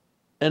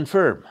and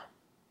firm.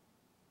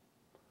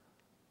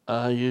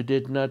 You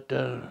did not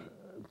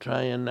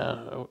try and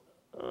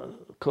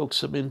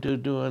coax him into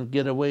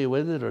get away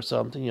with it or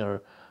something,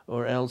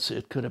 or else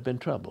it could have been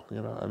trouble,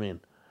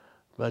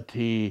 But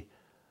he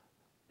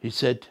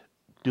said,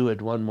 do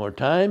it one more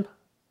time,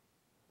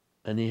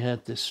 and he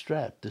had this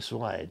strap, this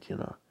wide,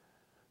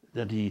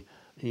 that he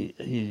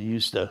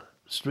used a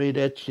straight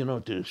edge,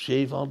 to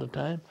shave all the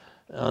time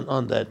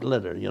on that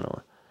leather,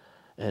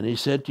 And he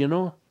said,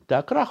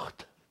 da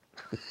kracht.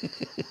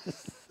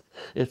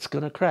 It's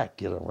going to crack,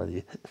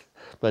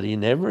 but he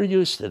never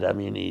used it.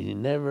 He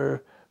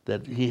never,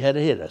 that he had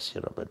to hit us,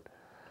 but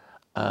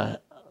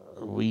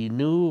we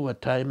knew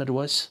what time it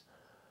was.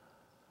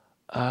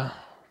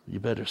 You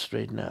better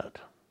straighten out.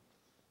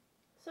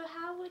 So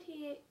how would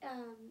he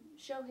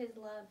show his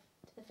love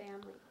to the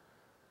family?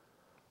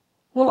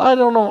 Well, I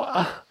don't know.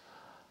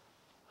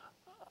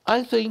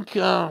 I think,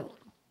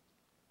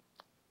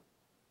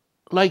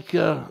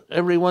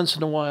 every once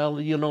in a while,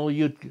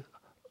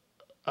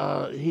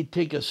 he'd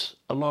take us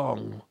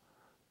along.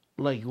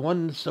 Like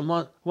once a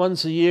month,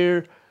 once a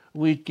year,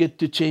 we'd get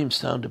to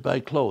Jamestown to buy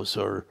clothes,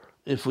 or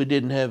if we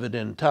didn't have it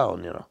in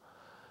town,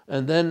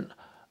 And then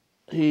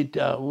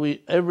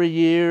every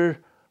year,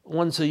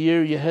 once a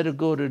year, you had to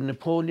go to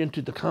Napoleon,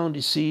 to the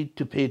county seat,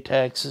 to pay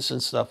taxes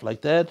and stuff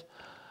like that.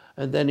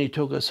 And then he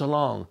took us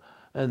along.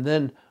 And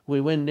then we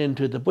went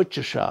into the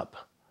butcher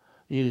shop.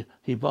 He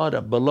bought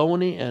a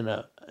bologna and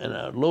a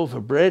loaf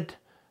of bread,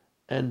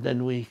 and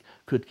then we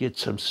could get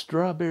some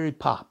strawberry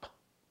pop.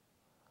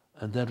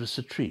 And that was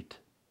a treat.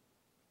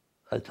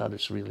 I thought it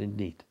was really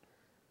neat.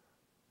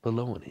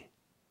 Bologna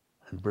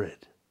and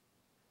bread.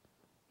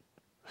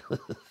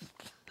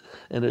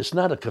 And it's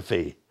not a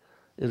cafe.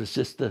 It was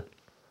just a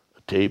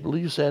table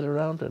you sat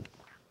around, and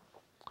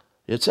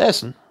it's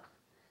Essen,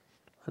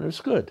 and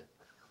it's good.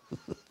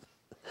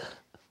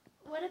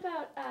 What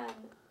about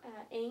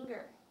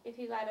anger? If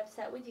he got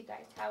upset with you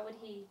guys, how would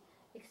he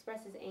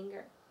express his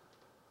anger?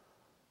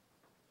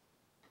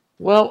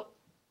 Well,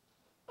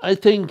 I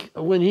think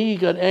when he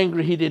got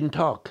angry, he didn't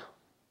talk.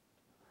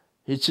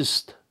 He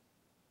just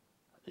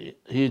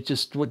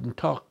wouldn't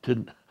talk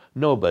to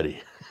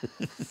nobody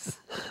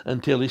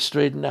until he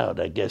straightened out,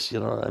 I guess, you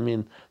know. I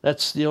mean,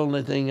 that's the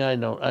only thing I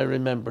know. I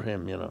remember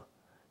him, you know.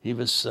 He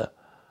was,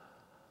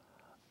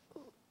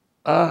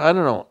 I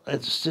don't know,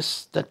 it's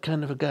just that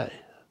kind of a guy.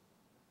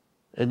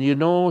 And you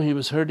know he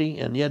was hurting,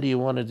 and yet he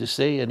wanted to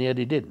say, and yet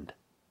he didn't.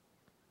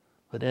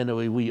 But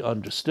anyway, we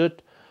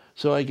understood.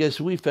 So I guess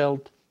we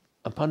felt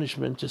a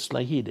punishment just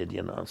like he did,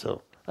 you know.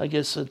 So I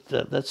guess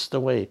that's the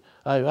way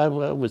I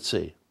would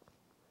say.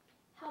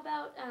 How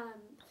about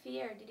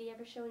fear? Did he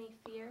ever show any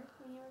fear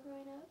when you were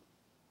growing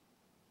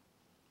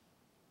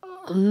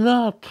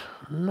up?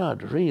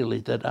 Not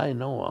really that I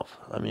know of.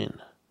 I mean,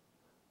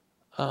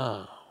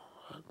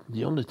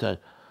 the only time,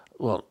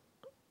 well,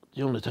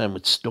 the only time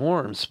with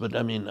storms, but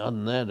I mean, other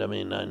than that, I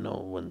mean, I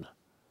know when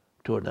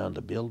tore down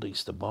the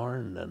buildings, the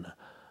barn, and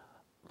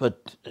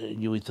but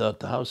we thought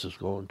the house was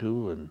going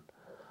to, and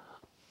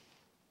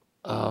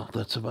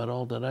that's about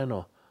all that I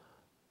know.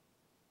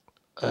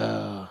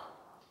 So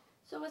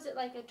was it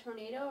like a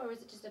tornado, or was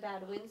it just a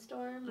bad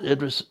windstorm? Or? It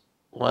was,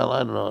 well,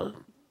 I don't know.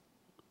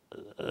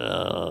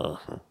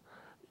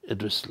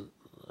 It was,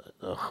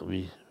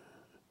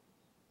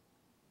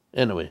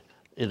 anyway,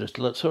 it was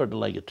sort of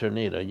like a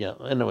tornado, yeah.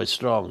 Anyway,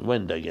 strong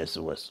wind, I guess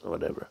it was, or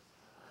whatever.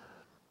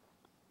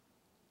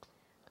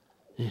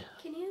 Yeah.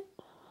 Can you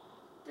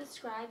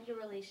describe your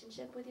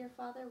relationship with your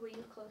father? Were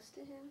you close to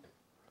him?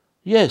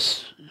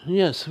 Yes,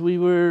 we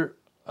were,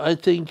 I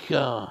think,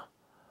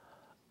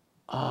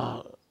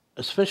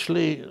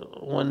 especially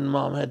when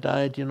Mom had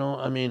died, you know,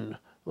 I mean,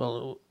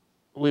 well,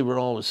 we were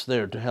always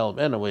there to help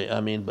anyway,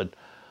 I mean, but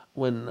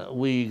when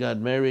we got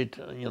married,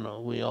 you know,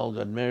 we all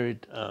got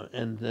married,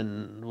 and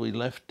then we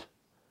left,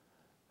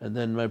 and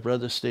then my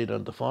brother stayed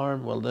on the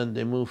farm. Well, then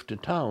they moved to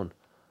town,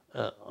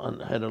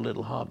 had a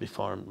little hobby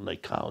farm,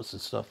 like cows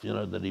and stuff, you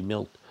know, that he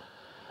milked.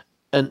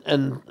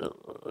 And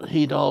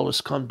he'd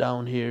always come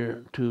down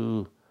here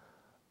to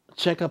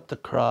check up the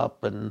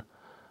crop, and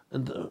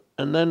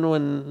then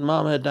when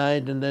Mom had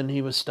died, and then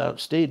he was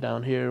stayed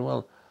down here.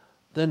 Well,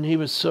 then he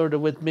was sort of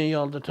with me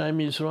all the time.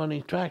 He was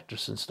running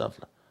tractors and stuff,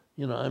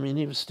 you know. I mean,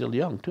 he was still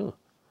young too.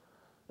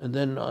 And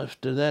then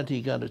after that,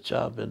 he got a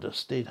job in the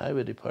state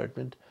highway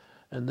department,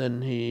 and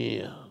then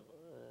he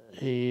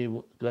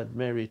got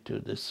married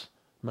to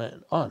my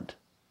aunt.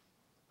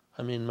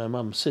 I mean, my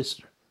mom's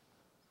sister.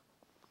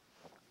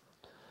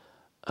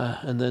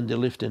 And then they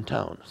lived in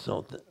town.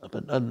 So,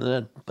 but other than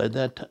that, by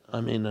that,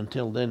 I mean,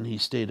 until then, he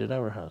stayed at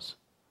our house,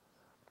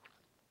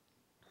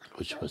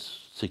 which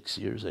was 6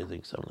 years, I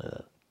think, something like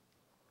that.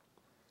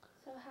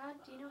 So,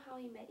 do you know how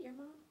he met your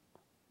mom?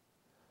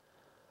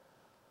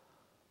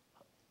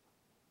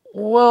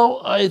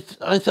 Well, I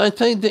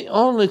think the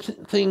only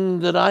thing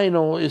that I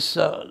know is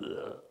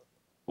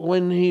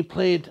when he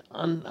played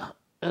on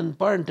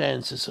barn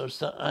dances or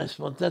stuff. I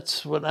suppose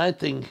that's what I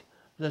think.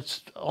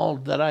 That's all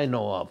that I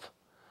know of,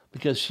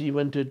 because she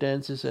went to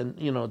dances, and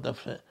you know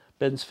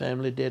Ben's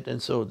family did, and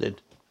so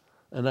did,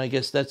 and I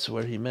guess that's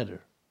where he met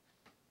her.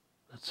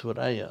 That's what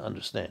I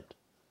understand.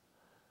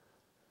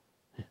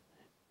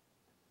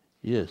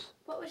 Yes.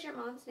 What was your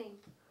mom's name?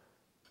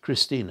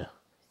 Christina.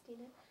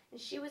 Christina.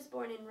 And she was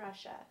born in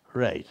Russia.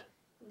 Right.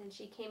 And then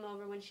she came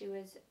over when she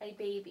was a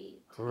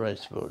baby. Right,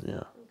 suppose,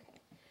 yeah.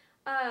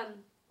 Okay.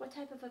 What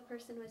type of a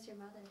person was your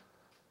mother?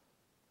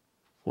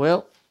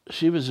 Well,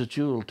 she was a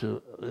jewel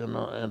too, you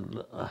know,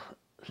 and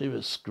she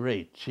was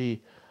great.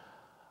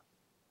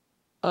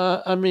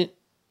 I mean,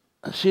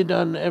 she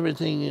done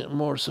everything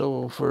more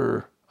so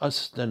for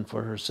us than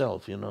for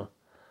herself, you know.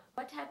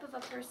 What type of a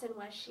person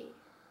was she?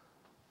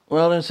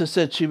 Well, as I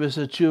said, she was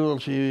a jewel.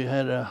 She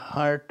had a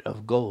heart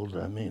of gold.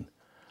 I mean,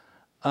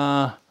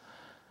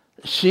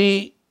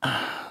 she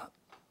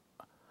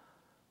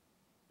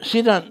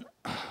done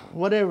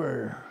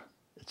whatever.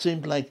 It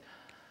seemed like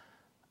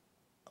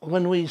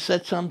when we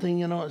said something,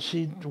 you know,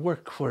 she'd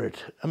work for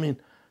it. I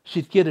mean,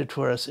 she'd get it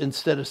for us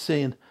instead of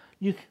saying,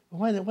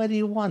 why do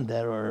you want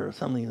that, or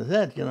something like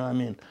that, you know. I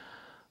mean,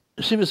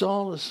 she was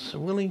always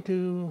willing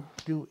to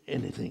do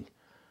anything.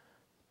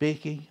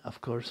 Baking, of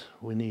course.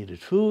 We needed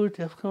food,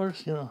 of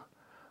course, you know.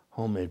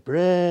 Homemade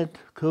bread,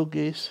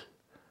 cookies,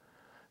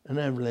 and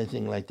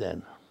everything like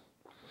that.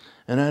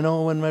 And I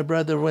know when my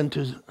brother went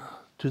to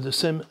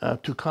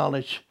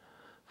college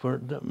for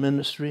the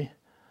ministry,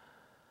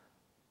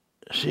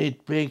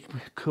 she'd bake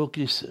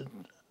cookies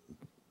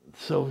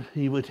so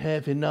he would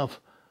have enough.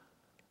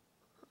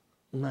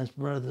 My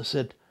brother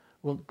said,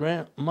 "Well,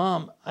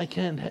 Mom,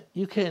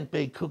 you can't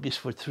bake cookies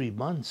for 3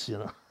 months, you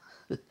know,"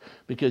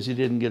 because he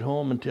didn't get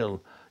home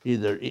until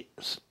either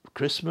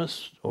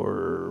Christmas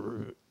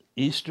or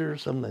Easter or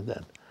something like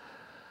that.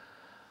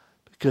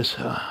 because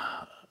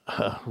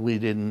we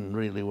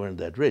weren't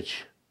that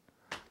rich.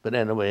 But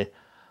anyway,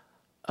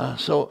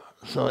 so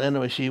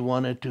anyway, she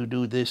wanted to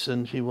do this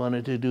and she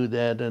wanted to do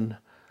that, and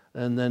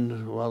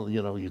then, well,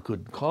 you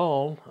could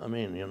call. I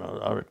mean,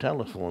 our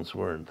telephones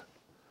weren't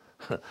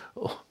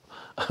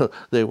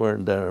they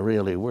weren't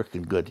really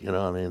working good.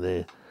 I mean,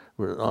 they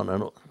were on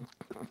a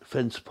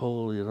fence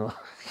pole,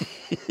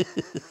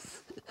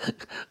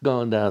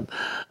 going down.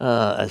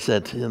 I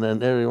said,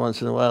 and every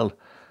once in a while,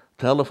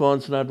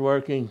 telephone's not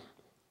working.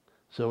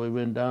 So we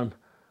went down.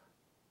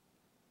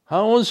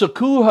 How was the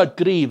cow hat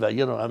grieve?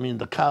 I mean,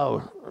 the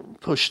cow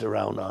pushed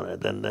around on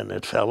it, and then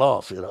it fell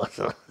off.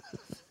 So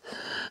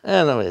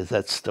anyway,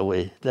 that's the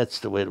way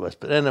it was.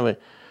 But anyway,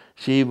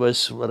 she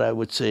was what I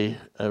would say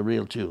a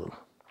real jewel.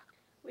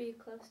 Were you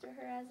close to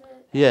her as a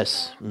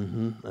Yes,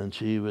 child? And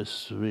she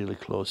was really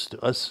close to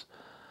us.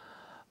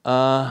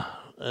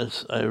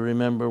 As I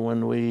remember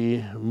when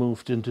we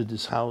moved into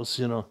this house,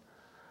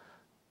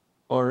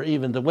 or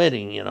even the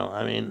wedding,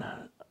 I mean,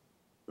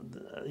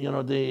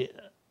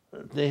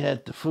 they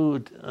had the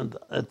food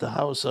at the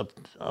house up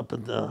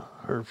at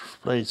her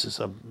places,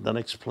 up the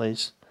next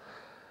place.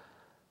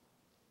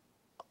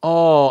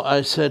 Oh,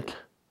 I said,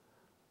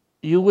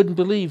 you wouldn't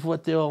believe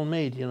what they all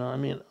made, I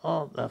mean,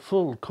 a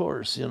full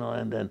course,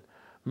 and then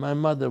my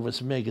mother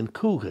was making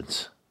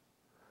kuchens,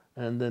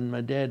 and then my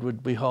dad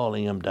would be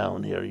hauling them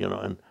down here,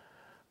 and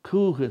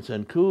kuchens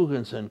and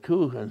kuchens and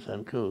kuchens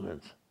and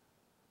kuchens.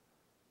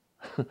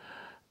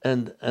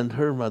 and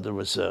her mother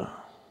was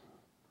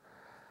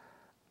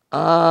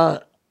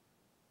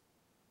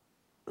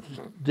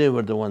they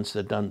were the ones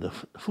that done the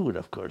food,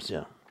 of course,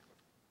 yeah.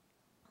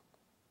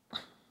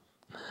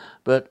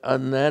 But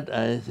on that,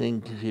 I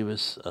think she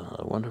was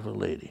a wonderful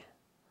lady.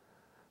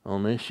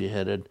 Only she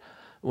had it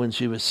when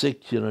she was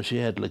sick. She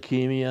had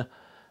leukemia,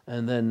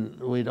 and then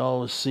we'd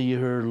always see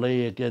her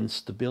lay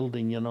against the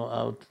building,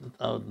 out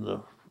in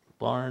the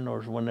barn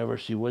or whenever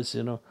she was,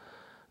 and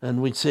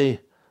we'd say,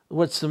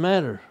 "What's the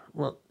matter?"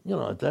 Well,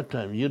 at that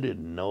time you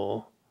didn't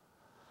know.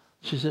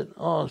 She said,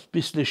 "Oh, it's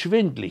bisschen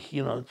schwindlig,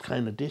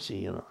 kind of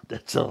dizzy,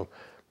 that's all."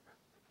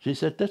 She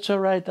said, "That's all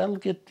right.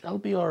 I'll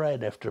be all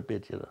right after a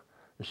bit,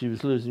 And she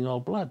was losing all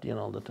blood,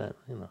 all the time,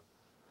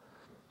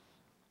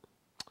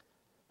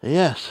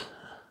 Yes,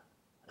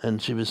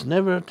 and she was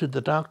never to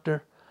the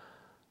doctor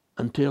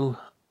until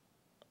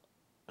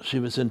she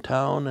was in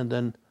town, and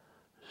then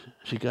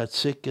she got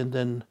sick, and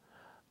then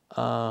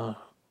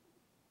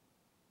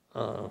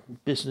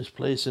business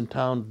place in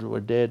town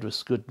where Dad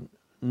was good,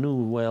 knew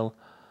well.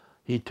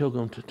 He took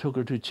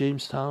her to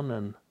Jamestown,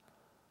 and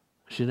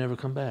she never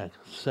come back.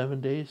 7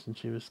 days, and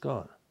she was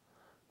gone.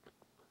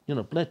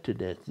 Bled to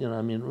death.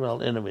 I mean,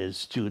 well, anyway,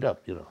 it's chewed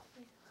up.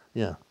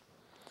 Yeah.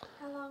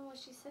 How long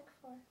was she sick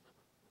for?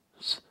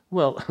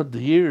 Well,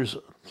 the years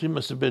she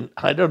must have been.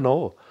 I don't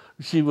know.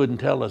 She wouldn't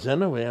tell us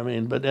anyway. I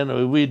mean, but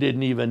anyway, we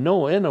didn't even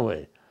know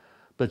anyway.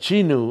 But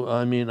she knew.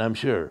 I mean, I'm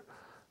sure.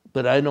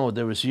 But I know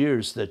there was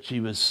years that she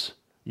was.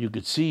 You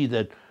could see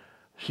that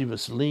she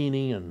was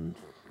leaning and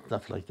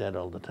stuff like that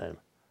all the time.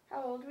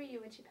 How old were you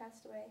when she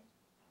passed away?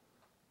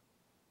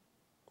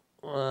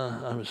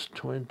 I was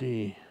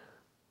 28.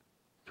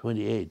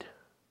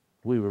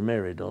 We were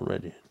married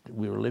already.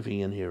 We were living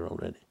in here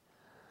already.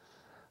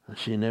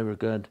 She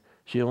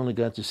only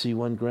got to see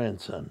one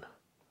grandson,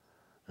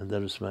 and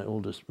that was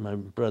my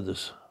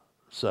brother's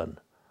son.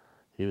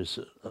 He was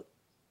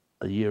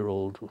a year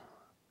old,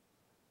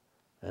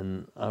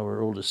 and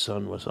our oldest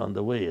son was on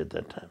the way at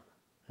that time,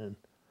 in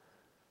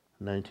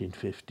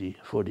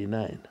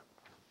 1949.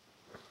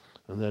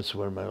 And that's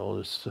where my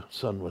oldest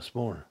son was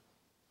born.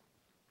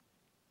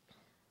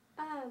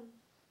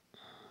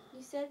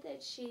 You said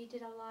that she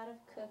did a lot of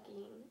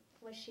cooking.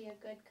 Was she a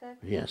good cook?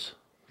 Yes,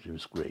 she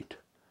was great.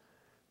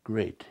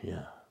 Great,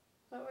 yeah.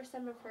 What were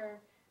some of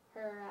her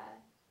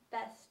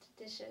best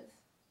dishes?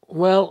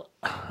 Well,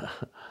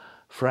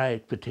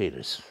 fried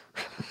potatoes.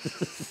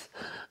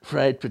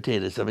 Fried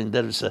potatoes. I mean,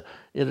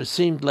 it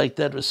seemed like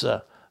that was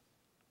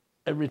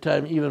every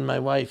time, even my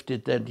wife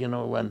did that,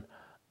 when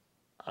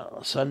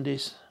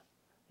Sundays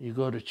you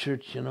go to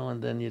church,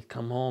 and then you'd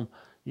come home,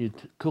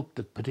 you'd cook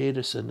the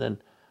potatoes, and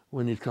then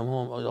when you'd come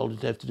home, all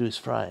you'd have to do is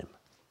fry them.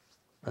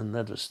 And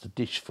that was the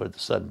dish for the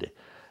Sunday.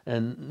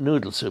 And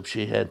noodle soup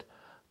she had,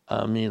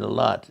 I mean, a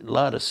lot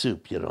of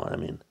soup, I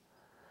mean.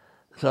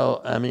 So,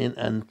 I mean,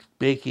 and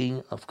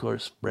baking, of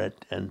course,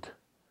 bread, and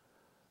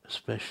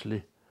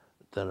especially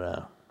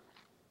the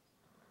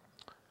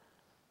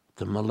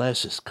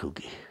molasses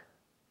cookie.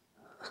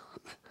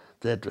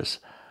 That was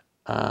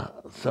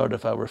sort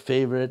of our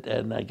favorite,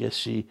 and I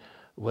guess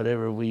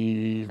whatever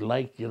we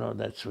liked,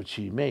 that's what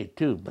she made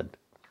too. But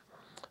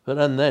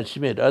other than that,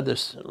 she made a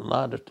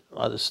lot of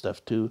other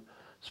stuff too,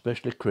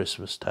 especially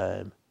Christmas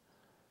time.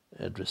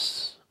 It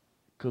was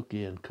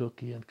cookie and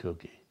cookie and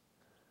cookie.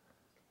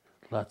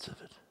 Lots of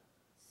it.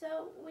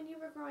 So, when you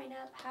were growing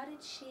up, how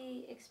did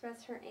she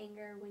express her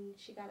anger when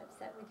she got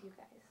upset with you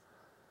guys?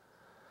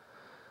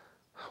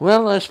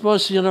 Well, I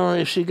suppose,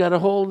 if she got a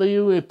hold of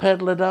you, you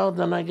paddle it out,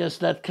 then I guess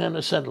that kind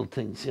of settled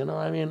things,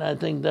 I mean, I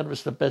think that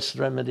was the best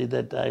remedy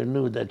that I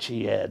knew that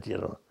she had.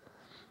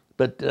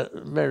 But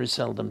very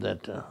seldom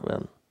that,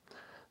 well,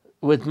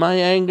 with my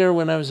anger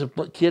when I was a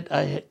kid,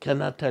 I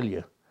cannot tell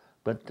you.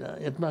 But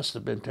it must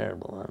have been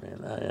terrible. I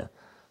mean,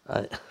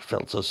 I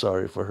felt so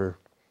sorry for her.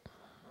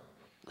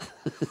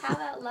 How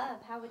about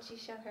love? How would she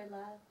show her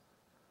love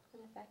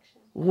and affection?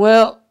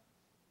 Well,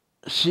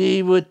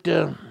 she would,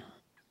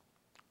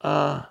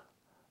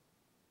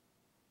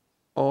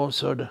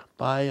 sort of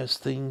buy us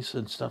things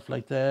and stuff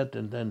like that,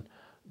 and then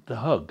the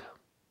hug.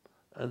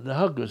 The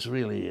hug was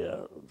really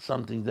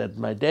something that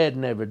my dad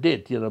never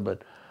did,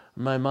 but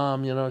my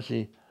mom,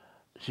 she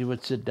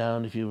would sit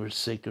down if you were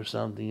sick or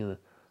something and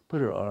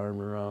put her arm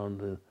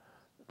around,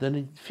 then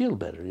you'd feel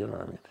better,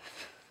 I mean.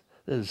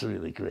 It was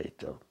really great,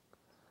 though.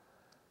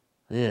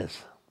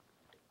 Yes.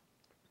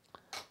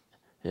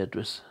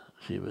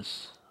 She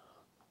was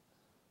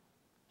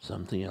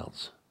something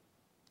else.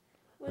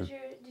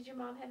 Did your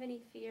mom have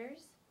any fears?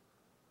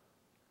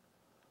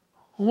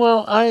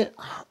 Well,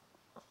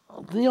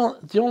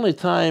 the only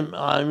time,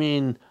 I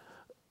mean,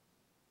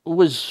 it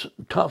was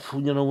tough,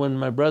 when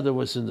my brother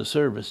was in the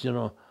service,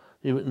 in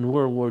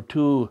World War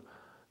II,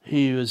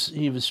 he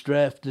was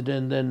drafted,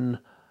 and then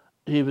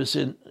he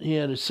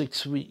had a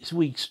 6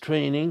 weeks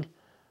training,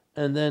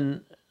 and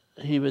then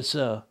he was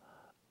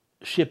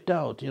shipped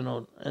out,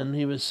 and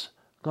he was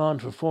gone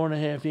for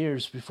 4.5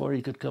 years before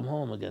he could come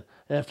home again,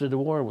 after the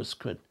war was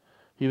quit.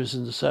 He was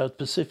in the South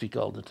Pacific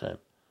all the time,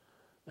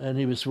 and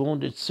he was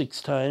wounded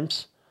 6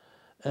 times,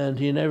 and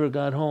he never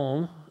got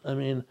home. I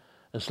mean,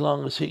 as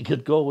long as he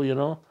could go,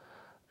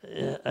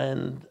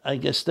 and I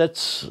guess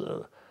that's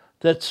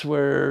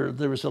where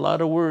there was a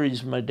lot of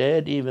worries.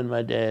 Even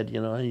my dad, he,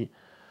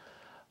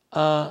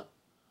 I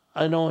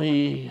know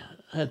he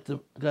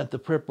got the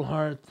Purple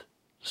Heart,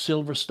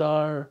 Silver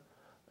Star,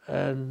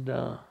 and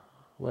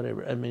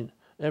whatever. I mean,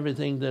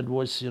 everything that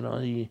was,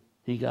 he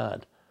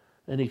got,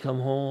 and he come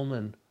home,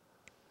 and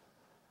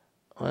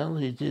well,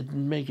 he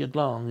didn't make it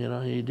long.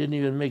 He didn't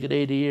even make it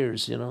 80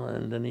 years.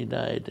 And then he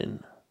died.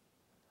 And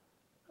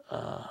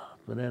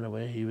but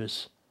anyway,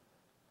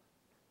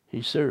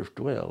 he served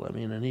well. I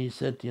mean, and he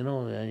said, he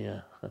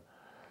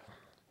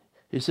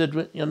said,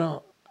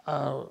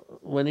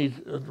 when he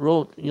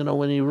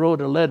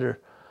wrote a letter,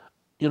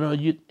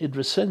 it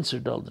was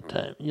censored all the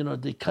time.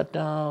 They cut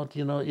out.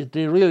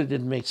 They really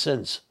didn't make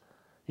sense.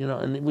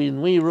 And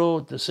when we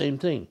wrote the same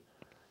thing,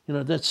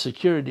 that's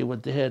security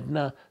what they had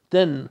now.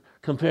 Then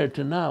compared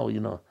to now,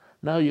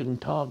 now you can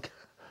talk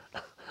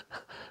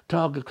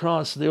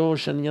across the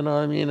ocean. You know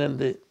what I mean? And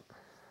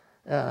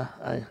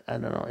I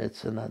don't know.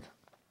 It's not.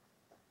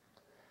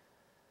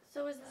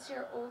 So was this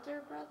your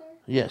older brother?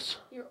 Yes.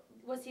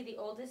 Was he the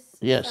oldest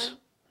Yes. son?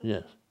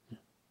 Yes. Yeah.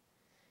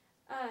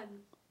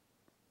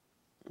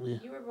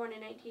 You were born in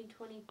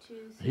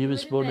 1922. So he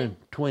was born in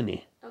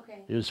 20.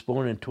 Okay. He was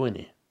born in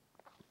 20.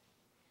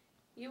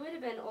 You would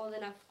have been old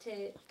enough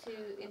to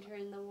enter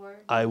in the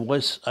war. I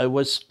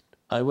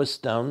was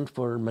down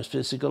for my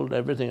physical and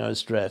everything. I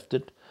was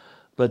drafted,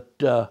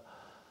 but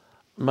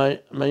my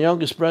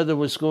youngest brother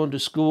was going to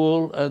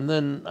school, and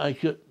then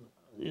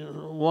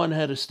one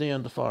had to stay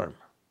on the farm,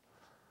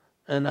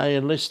 and I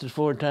enlisted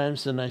 4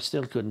 times, and I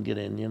still couldn't get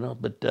in.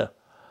 But it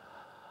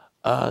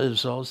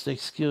was always the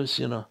excuse,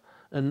 and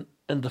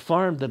the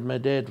farm that my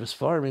dad was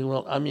farming.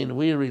 Well, I mean,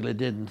 we really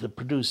didn't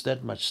produce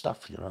that much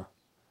stuff,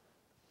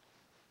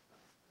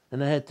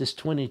 And I had this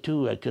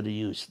 22 I could have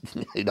used,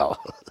 Did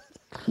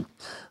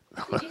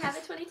you have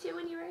a 22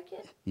 when you were a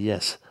kid?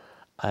 Yes,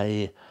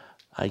 I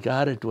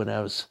got it when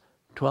I was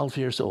 12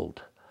 years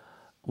old.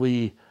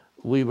 We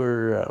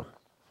were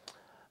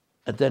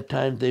at that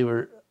time they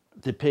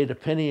paid a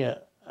penny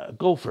a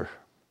gopher.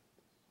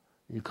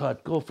 You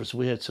caught gophers.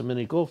 We had so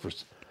many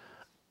gophers,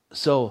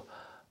 so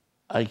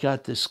I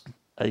got this.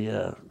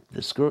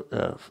 This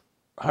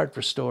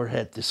Hartford store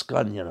had this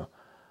gun,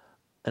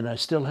 and I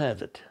still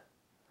have it.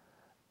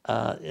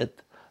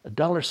 At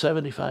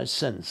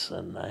 $1.75,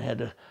 and I had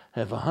to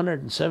have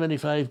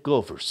 175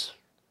 gophers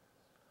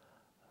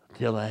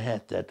till I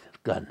had that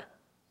gun.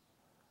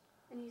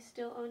 And you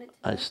still own it today?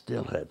 I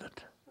still have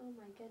it. Oh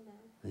my goodness.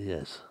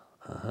 Yes.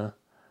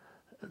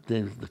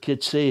 The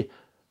kids say,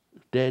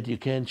 "Dad, you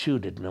can't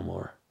shoot it no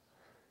more.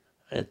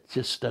 It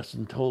just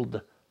doesn't hold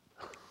the."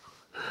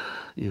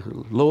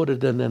 You load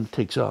it and then it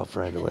takes off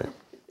right away.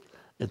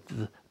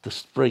 The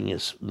spring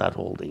is not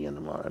holding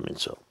anymore. I mean,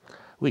 so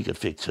we could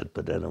fix it,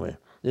 but anyway,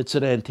 it's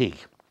an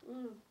antique.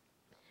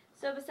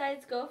 So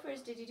besides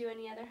gophers, did you do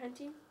any other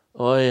hunting?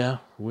 Oh yeah,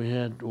 we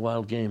had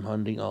wild game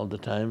hunting all the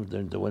time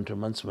during the winter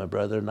months. My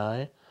brother and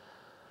I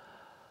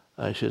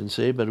shouldn't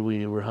say, but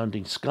we were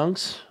hunting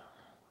skunks,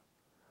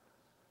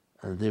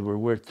 and they were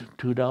worth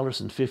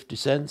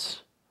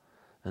 $2.50.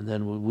 And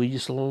then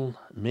weasel,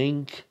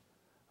 mink,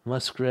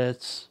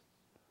 muskrats,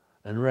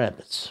 and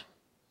rabbits.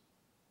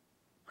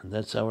 And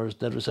that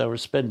was our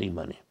spending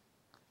money.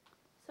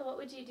 So what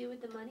would you do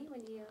with the money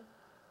when you?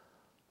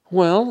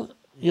 Well,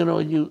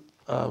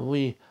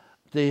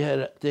 they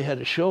had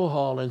a show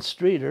hall in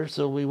Streeter,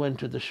 so we went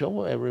to the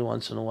show every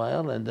once in a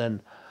while,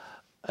 and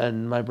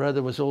my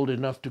brother was old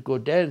enough to go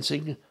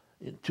dancing,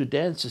 to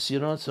dances, you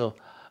know, so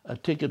a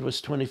ticket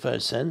was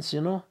 25 cents,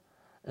 you know,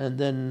 and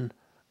then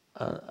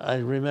I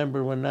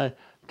remember when I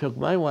took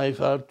my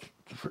wife out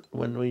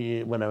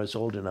when I was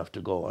old enough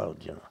to go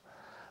out, you know,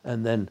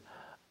 and then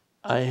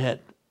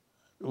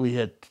we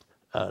had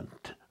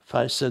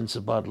 5 cents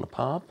a bottle of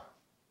pop,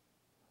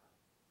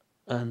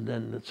 and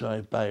then so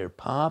I'd buy her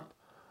pop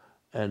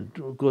and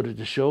go to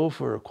the show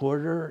for a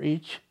quarter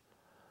each,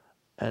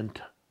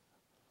 and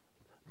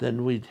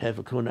then we'd have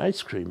a cone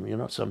ice cream, you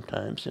know,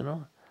 sometimes, you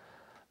know,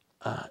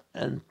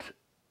 and,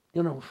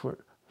 you know, for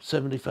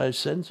 75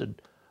 cents,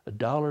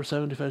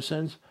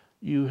 $1.75,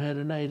 you had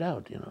a night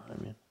out, you know, I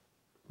mean.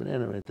 But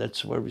anyway,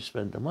 that's where we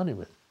spent the money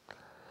with.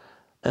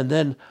 And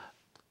then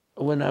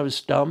when I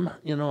was dumb,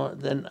 you know,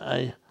 then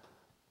I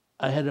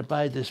had to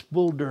buy this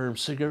Bull Durham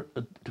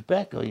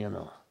tobacco, you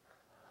know.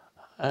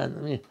 And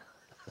I mean,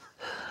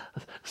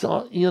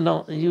 so, you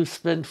know, you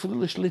spend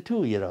foolishly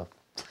too, you know.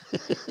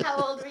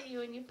 How old were you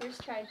when you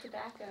first tried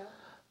tobacco?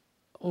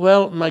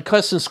 Well, my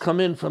cousins come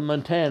in from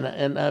Montana,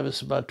 and I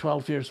was about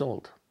 12 years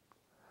old.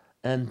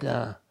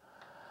 And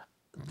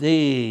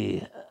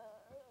they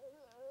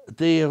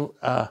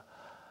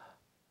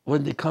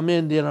when they come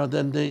in, you know,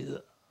 then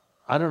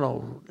I don't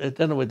know,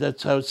 anyway,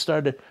 that's how it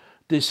started.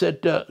 They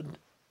said, do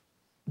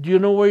you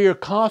know where your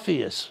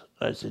coffee is?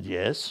 I said,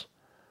 yes.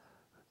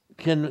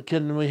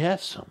 Can we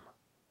have some?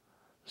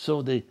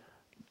 So they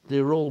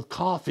rolled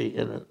coffee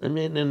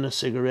in a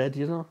cigarette,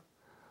 you know,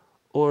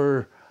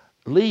 or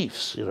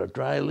leaves, you know,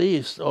 dry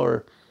leaves,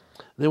 or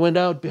they went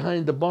out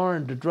behind the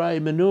barn to dry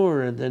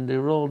manure, and then they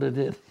rolled it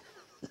in.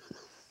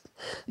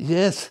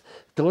 Yes,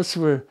 those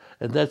were,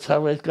 and that's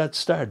how it got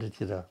started,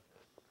 you know.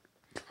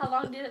 How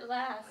long did it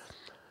last?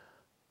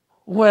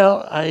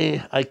 Well,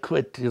 I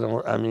quit, you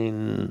know, I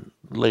mean,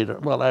 later.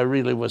 Well, I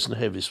really wasn't a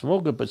heavy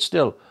smoker, but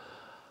still,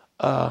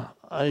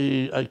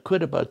 I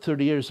quit about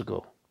 30 years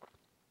ago.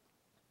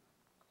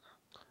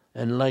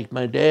 And like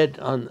my dad,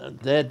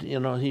 you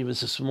know, he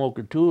was a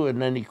smoker too,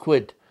 and then he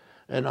quit.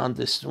 And on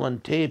this one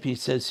tape, he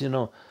says, you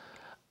know,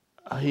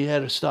 he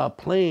had to stop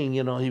playing,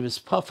 you know, he was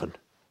puffing.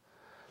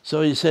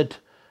 So he said,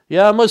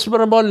 ja, muss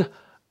man mal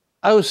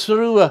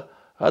ausruhen.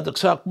 Hat er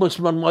gesagt, muss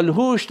man mal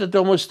husten,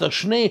 da muss der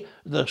Schnee,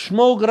 der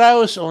Smog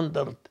raus und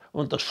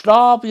der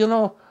Staub, you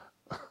know.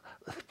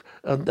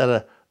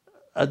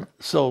 And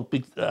so,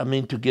 I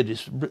mean, to get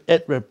his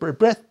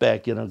breath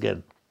back, you know,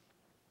 again.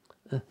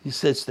 He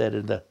says that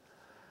in the,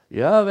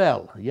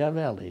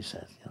 jawel, he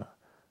says, you know.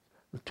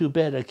 Too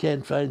bad I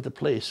can't find the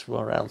place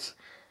or else.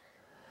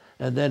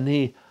 And then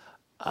he,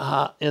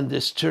 in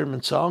this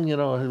German song, you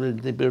know,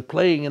 they were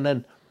playing, and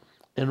then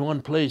in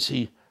one place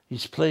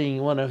he's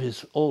playing one of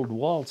his old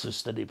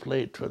waltzes that he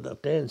played for the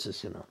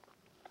dances, you know.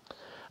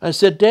 I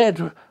said,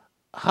 Dad,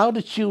 how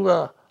did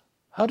you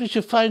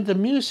find the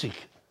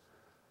music?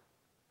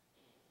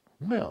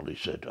 Well, he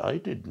said, I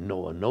didn't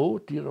know a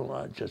note, you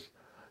know,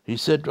 he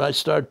said, I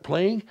started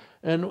playing,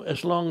 and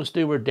as long as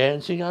they were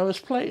dancing, I was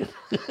playing.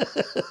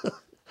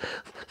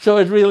 So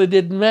it really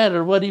didn't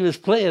matter what he was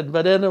playing,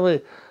 but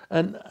anyway,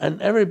 and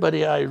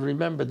everybody, I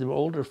remember the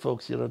older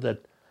folks, you know,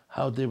 that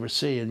how they were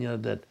saying, you know,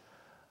 that,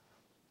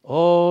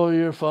 oh,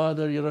 your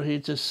father, you know, he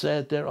just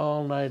sat there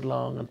all night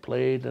long and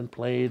played and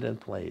played and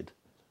played.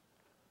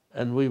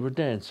 And we were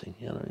dancing,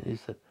 you know. He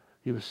said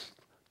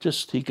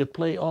he could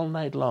play all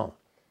night long.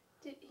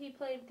 He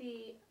played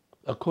the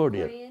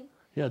accordion?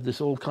 Yeah,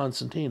 this old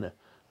concertina,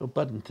 a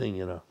button thing,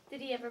 you know. Did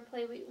he ever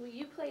play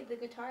you played the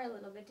guitar a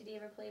little bit. Did he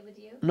ever play with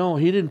you? No,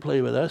 he didn't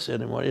play with us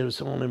anymore. It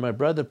was only my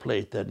brother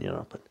played then, you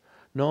know. But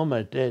no,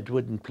 my dad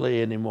wouldn't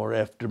play anymore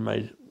after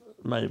my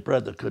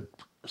brother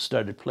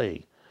started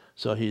playing.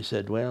 So he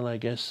said, well, I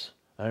guess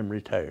I'm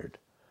retired.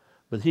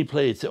 But he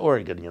played the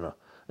organ, you know,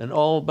 and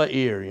all by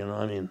ear, you know,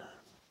 I mean.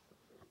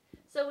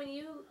 So when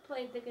you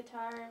played the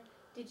guitar,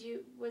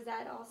 was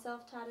that all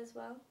self-taught as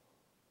well?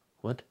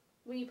 What?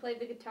 When you played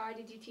the guitar,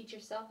 did you teach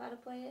yourself how to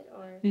play it,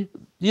 or?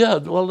 Yeah,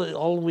 well,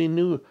 all we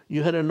knew,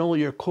 you had to know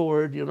your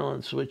chord, you know,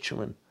 and switch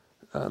them. And,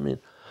 I mean,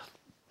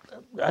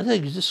 I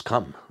think it's just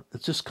come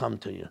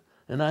to you.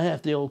 And I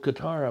have the old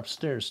guitar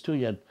upstairs too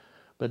yet,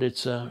 but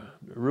it's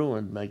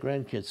ruined. My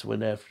grandkids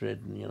went after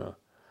it, and, you know.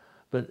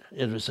 But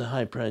it was a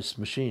high-priced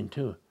machine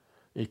too.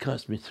 It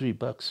cost me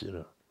 $3, you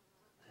know.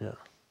 Yeah.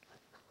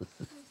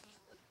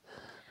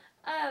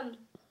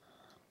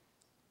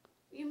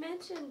 You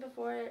mentioned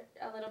before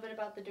a little bit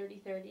about the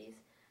Dirty 30s.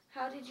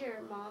 How did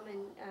your mom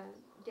and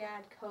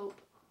dad cope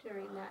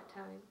during that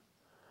time?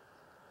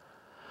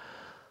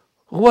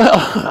 Well,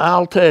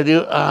 I'll tell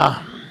you,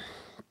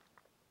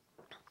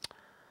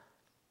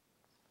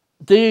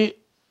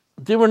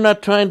 they were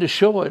not trying to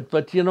show it,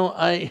 but, you know,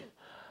 I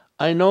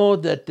know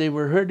that they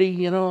were hurting,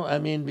 you know, I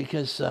mean,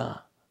 because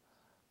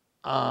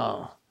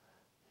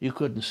you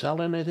couldn't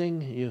sell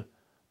anything.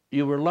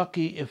 You were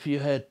lucky if you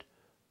had,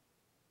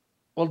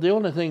 well, the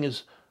only thing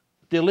is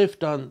they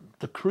lived on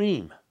the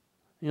cream,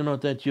 you know,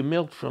 that you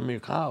milked from your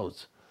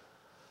cows.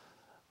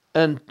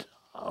 And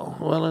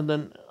well, and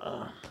then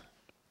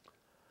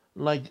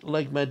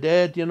like my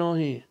dad, you know,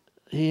 he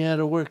had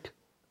to work.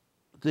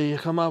 They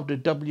come out to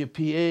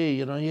WPA,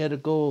 you know, he had to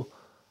go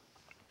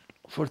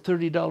for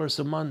 $30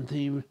 a month.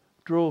 He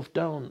drove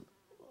down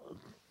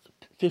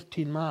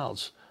 15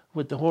 miles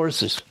with the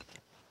horses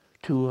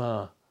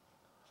to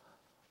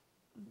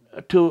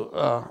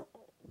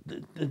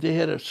they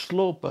had a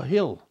slope, a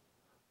hill,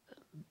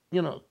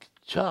 you know,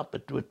 chop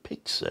it with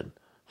picks and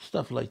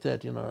stuff like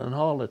that, you know, and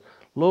haul it,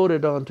 load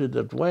it onto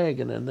the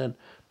wagon, and then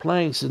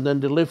planks, and then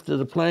they lifted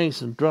the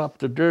planks and dropped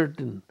the dirt,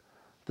 and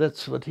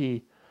that's what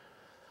he,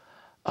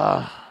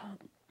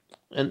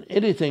 and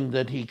anything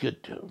that he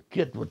could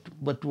get,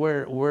 but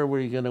where were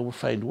you going to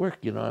find work,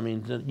 you know? I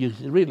mean, you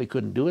really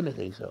couldn't do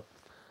anything,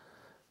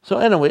 so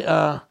anyway,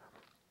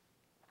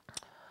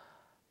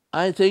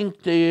 I think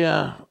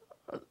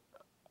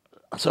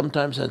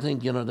sometimes I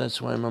think, you know,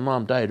 that's why my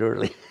mom died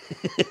early.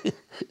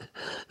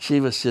 She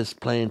was just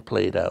plain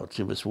played out.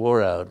 She was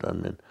wore out. I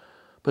mean,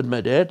 but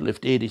my dad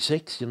lived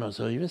 86, you know,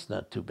 so he was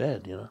not too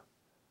bad, you know.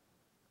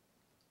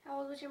 How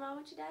old was your mom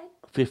when she died?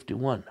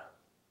 51.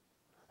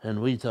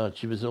 And we thought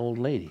she was an old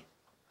lady.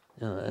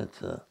 You know,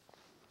 it's,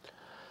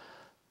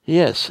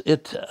 yes,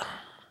 it,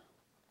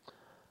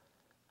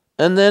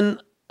 and then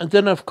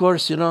of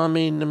course, you know, I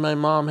mean, my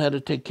mom had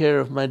to take care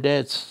of my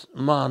dad's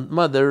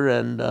mother,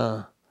 and,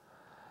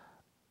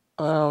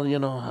 well, you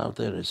know how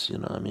that is, you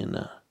know, I mean,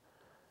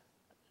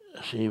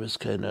 she was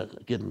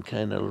getting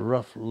kind of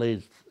rough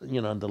late,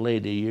 you know, in the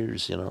later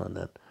years, you know, and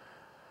that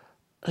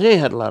she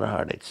had a lot of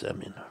heartaches. I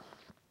mean,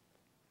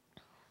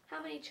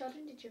 How many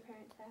children did your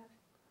parents have?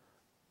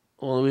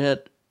 well, we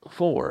had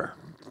 4,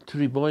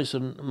 3 boys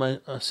and my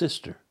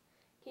sister.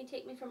 Can you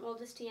take me from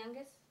oldest to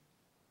youngest?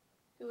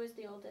 Who was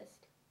the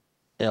oldest?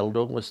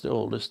 Eldo was the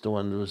oldest, the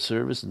one who was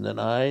service, and then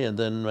I, and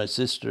then my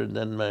sister, and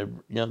then my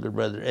younger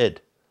brother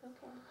Ed.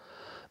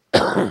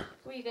 Okay.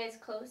 Were you guys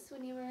close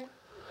when you were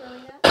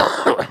growing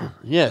up?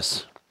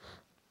 Yes.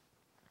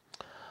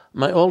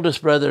 My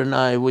oldest brother and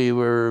I, we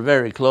were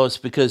very close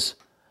because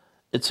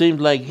it seemed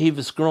like he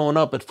was growing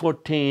up at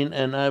 14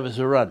 and I was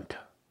a runt.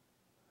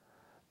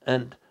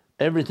 And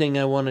everything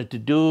I wanted to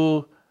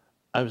do,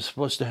 I was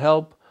supposed to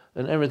help,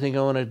 and everything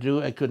I wanted to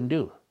do, I couldn't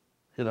do.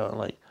 You know,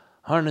 like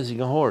harnessing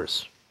a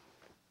horse,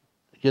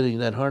 getting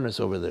that harness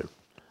over there.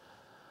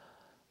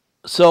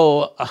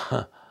 So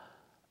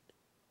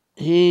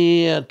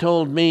he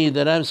told me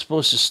that I'm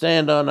supposed to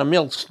stand on a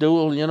milk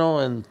stool, you know,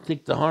 and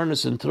take the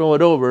harness and throw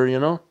it over,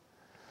 you know.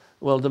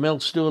 Well, the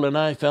milk stool and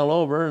I fell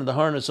over, and the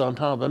harness on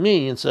top of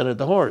me instead of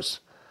the horse.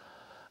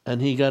 And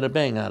he got a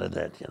bang out of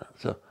that, you know.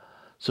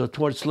 So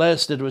towards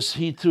last, it was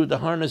he threw the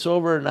harness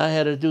over, and I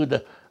had to do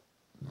the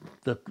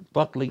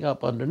buckling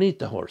up underneath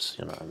the horse,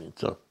 you know. I mean,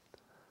 so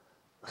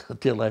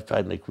until I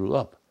finally grew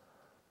up,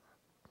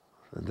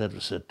 and that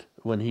was it.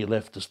 When he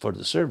left us for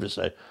the service,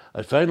 I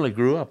finally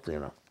grew up, you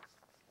know.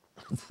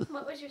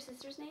 What was your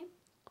sister's name?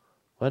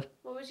 What?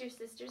 What was your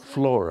sister's name?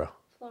 Flora.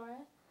 Flora.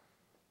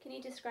 Can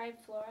you describe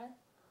Flora?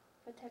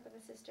 What type of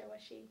a sister was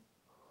she?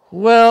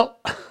 Well,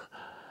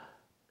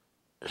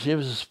 she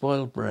was a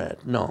spoiled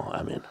brat. No,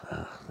 I mean,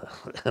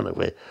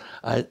 anyway,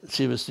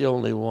 she was the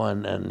only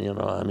one, and you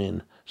know, I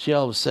mean, she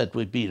always said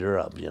we beat her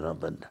up, you know,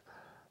 but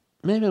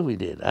maybe we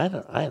did. I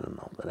don't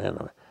know, but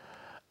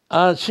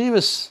anyway, she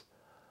was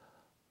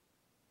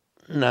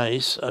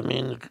nice. I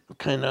mean,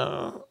 kind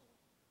of,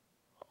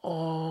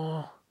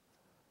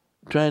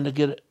 trying to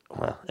get it.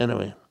 Well,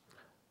 anyway,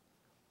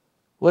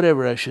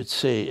 whatever I should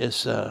say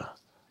is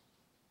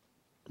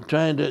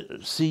trying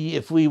to see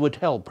if we would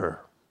help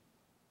her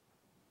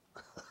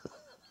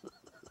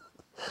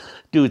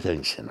do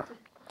things, you know.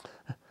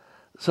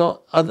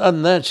 So other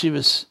than that, she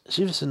was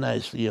a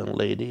nice young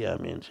lady. I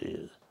mean, she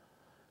is,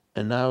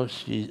 and now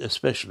she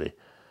especially.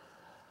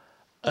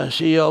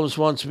 She always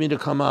wants me to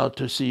come out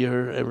to see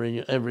her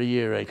every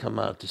year. I come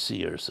out to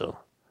see her, so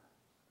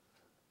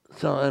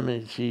I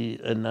mean,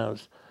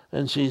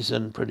 and she's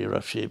in pretty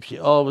rough shape. She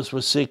always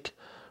was sick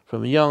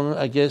from young,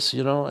 I guess,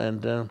 you know,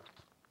 and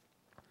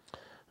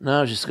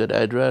now she's got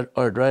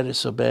arthritis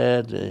so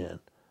bad, and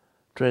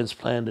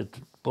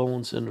transplanted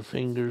bones in her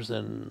fingers,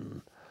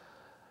 and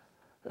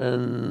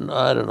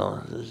I don't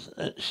know.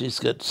 She's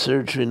got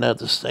surgery now,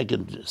 the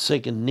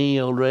second knee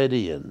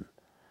already, and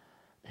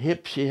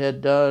hip she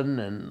had done,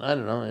 and I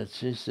don't know.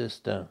 She's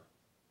just a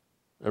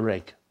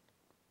wreck.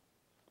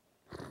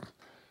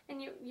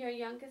 And your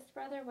youngest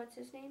brother, what's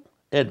his name?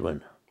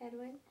 Edwin.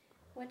 Edwin.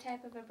 What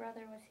type of a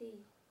brother was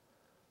he?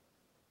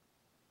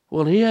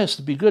 Well, he has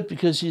to be good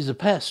because he's a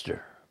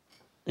pastor.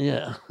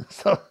 Yeah.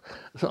 So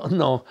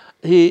no,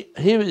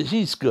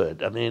 he's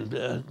good. I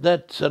mean,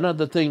 that's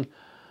another thing.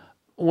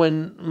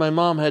 When my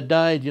mom had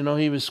died, you know,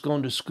 he was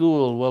going to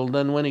school. Well,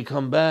 then when he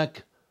come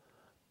back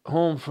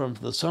home from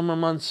the summer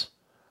months,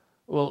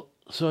 well,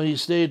 so he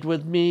stayed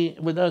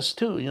with us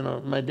too, you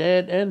know, my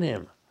dad and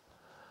him.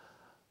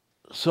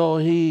 So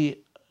he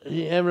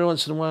every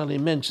once in a while he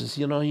mentions,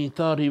 you know, he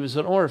thought he was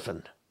an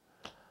orphan.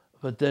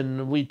 But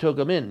then we took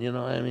him in, you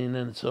know, I mean,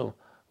 and so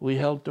we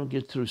helped him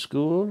get through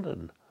school,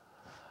 and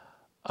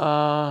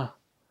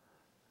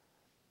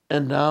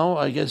And now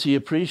I guess he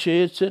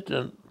appreciates it,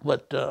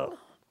 but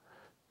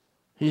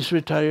he's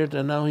retired,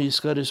 and now he's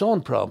got his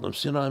own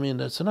problems. I mean,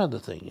 that's another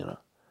thing.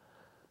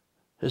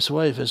 His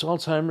wife has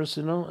Alzheimer's,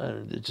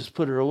 and they just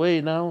put her away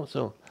now.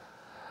 So,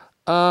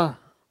 I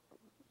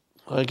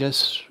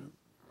guess.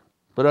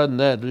 But other than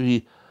that,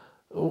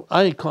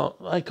 I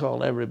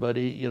call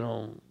everybody.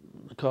 I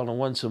call them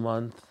once a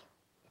month.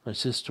 My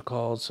sister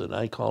calls, and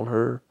I call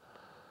her.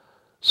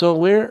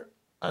 So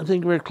I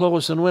think we're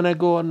close. And when I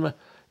go on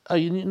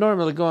I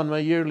normally go on my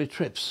yearly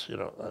trips.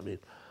 I mean,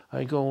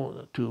 I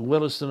go to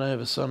Williston. I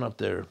have a son up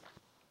there.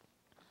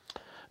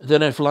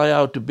 Then I fly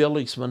out to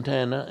Billings,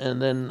 Montana,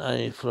 and then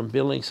from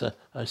Billings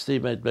I stay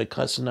with my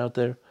cousin out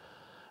there,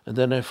 and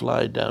then I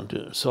fly down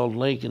to Salt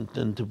Lake and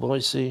then to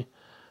Boise,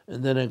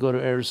 and then I go to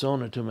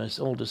Arizona to my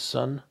oldest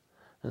son,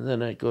 and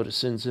then I go to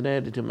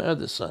Cincinnati to my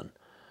other son,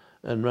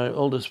 and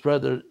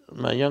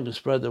my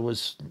youngest brother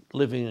was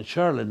living in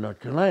Charlotte, North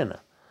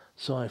Carolina,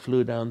 so I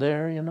flew down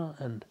there,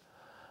 and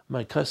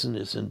my cousin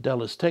is in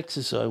Dallas,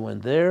 Texas, so I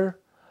went there,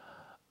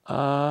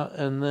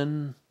 and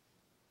then.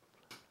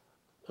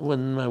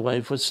 When my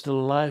wife was still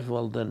alive,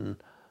 well, then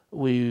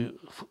we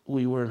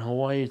were in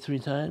Hawaii 3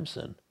 times,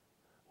 and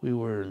we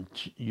were in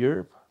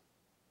Europe,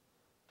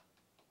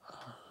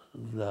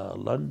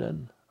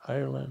 London,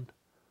 Ireland,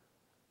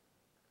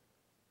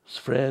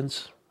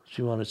 France.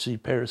 She wanted to see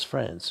Paris,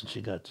 France, and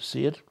she got to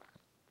see it.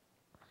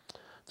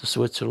 The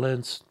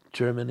Switzerland,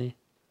 Germany,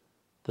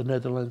 the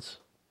Netherlands.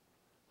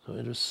 So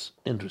it was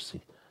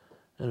interesting.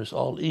 And it was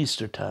all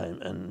Easter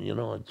time, and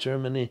in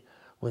Germany,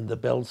 when the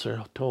bells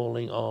are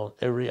tolling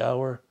every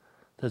hour.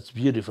 That's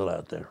beautiful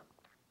out there.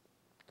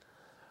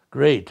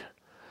 Great.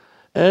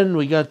 And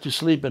we got to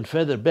sleep in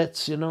feather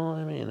beds,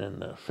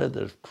 and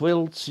feather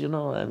quilts,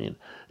 I mean,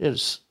 it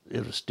was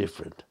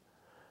different.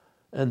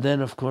 And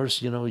then, of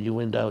course, you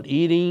went out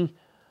eating.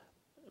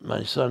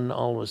 My son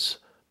always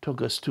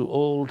took us to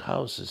old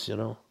houses,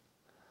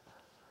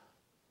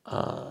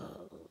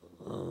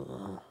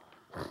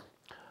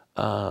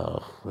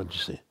 what'd you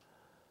say?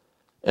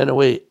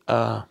 Anyway,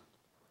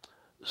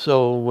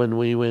 so when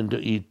we went to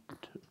eat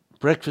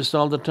breakfast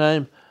all the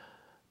time,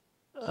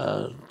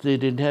 they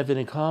didn't have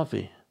any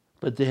coffee,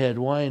 but they had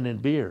wine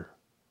and beer.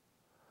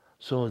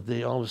 So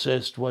they always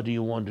asked, what do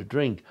you want to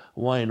drink,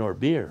 wine or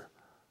beer?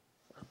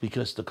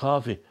 Because the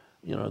coffee,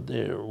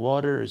 their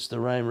water is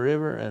the Rhine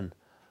River, and,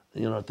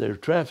 their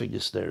traffic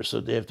is there, so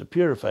they have to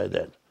purify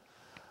that.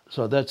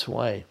 So that's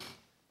why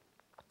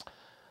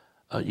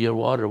your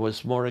water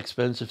was more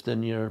expensive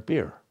than your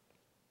beer.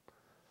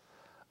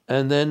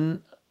 And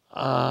then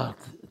I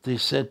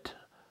said,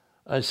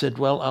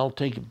 well, I'll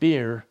take a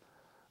beer.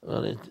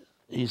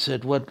 He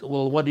said,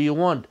 what do you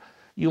want?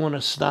 You want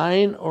a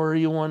stein or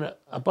you want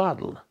a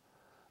bottle?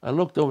 I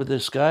looked over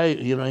this guy,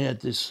 he had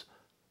this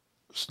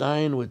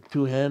stein with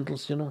 2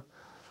 handles,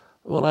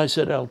 Well, I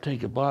said, I'll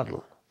take a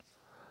bottle.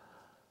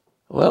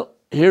 Well,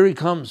 here he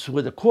comes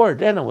with a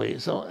quart anyway.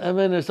 So, I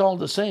mean, it's all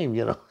the same,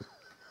 You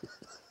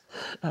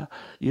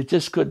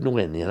just couldn't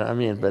win, I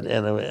mean, but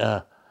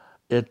anyway,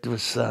 it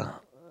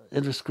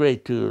was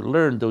great to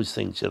learn those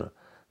things,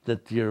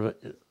 that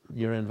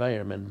your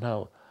environment,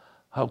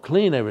 how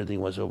clean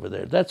everything was over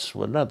there. That's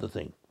another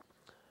thing.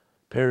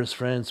 Paris,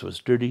 France was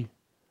dirty,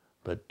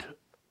 but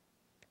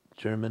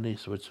Germany,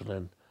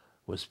 Switzerland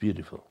was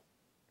beautiful.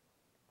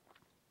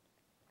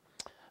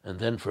 And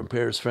then from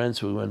Paris,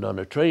 France, we went on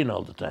a train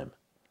all the time.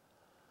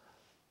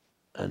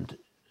 And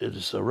it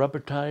was a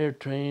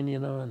rubber-tired train,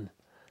 and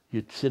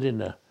you'd sit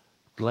in a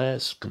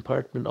glass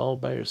compartment all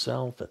by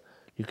yourself, and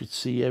you could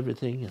see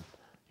everything, and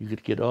you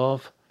could get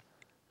off.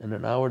 In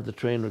an hour, the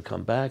train would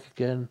come back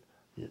again.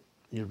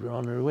 You'd be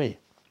on your way.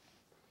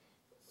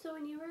 So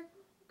when you were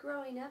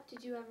growing up,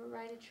 did you ever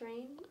ride a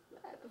train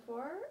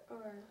before,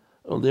 or?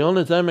 Well, the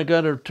only time I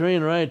got a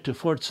train ride to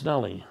Fort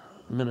Snelling,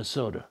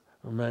 Minnesota,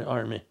 on my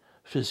Army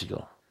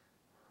physical.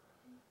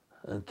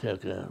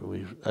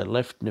 I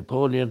left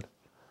Napoleon,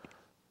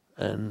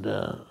 and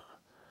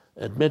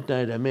at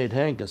midnight I made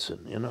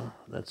Hankinson,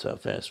 That's how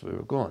fast we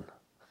were going.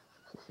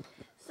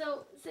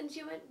 So since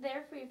you went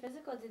there for your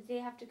physical, did they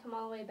have to come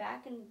all the way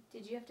back, and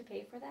did you have to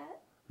pay for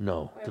that?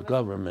 No, Or the was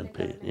government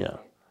paid, yeah. Okay.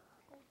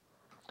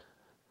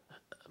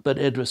 But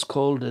it was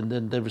cold, and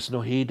then there was no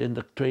heat in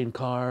the train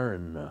car,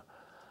 and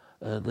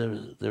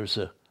there was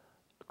a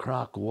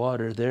crock of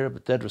water there,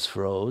 but that was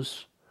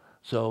froze.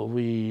 So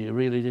we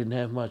really didn't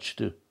have much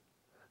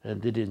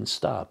and they didn't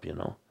stop,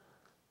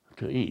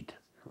 to eat.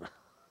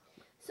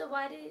 So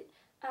why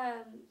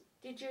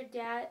did your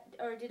dad,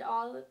 or did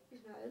I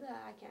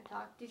can't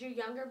talk, did your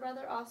younger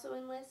brother also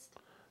enlist?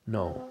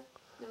 No.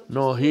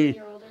 No, just you and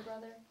your older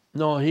brother?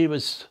 No, he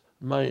was,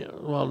 my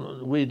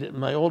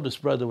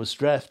oldest brother was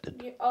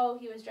drafted. He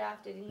was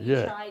drafted, and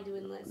you tried to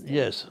enlist him.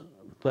 Yes,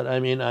 but I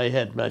mean, I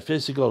had my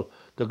physical,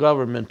 the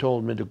government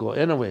told me to go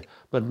anyway,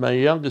 but my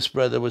youngest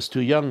brother was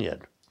too young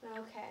yet.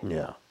 Okay.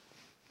 Yeah.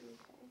 Okay.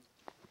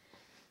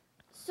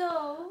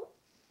 So,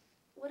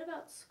 what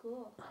about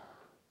school?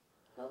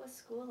 What was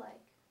school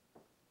like?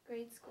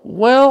 Grade school?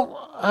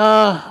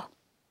 Well,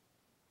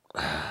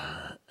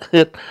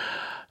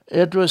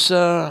 It was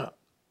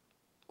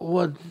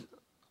what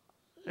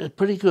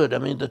pretty good. I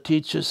mean, the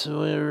teachers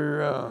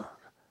were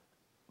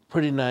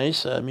pretty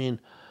nice. I mean,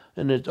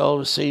 and it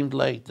always seemed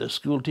like the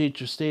school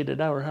teacher stayed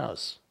at our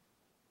house,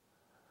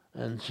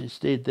 and she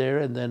stayed there,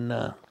 and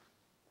then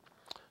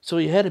so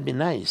you had to be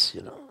nice,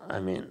 you know. I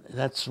mean,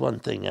 that's one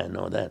thing I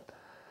know that.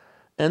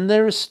 And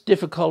there was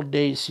difficult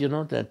days, you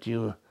know, that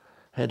you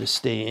had to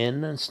stay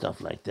in and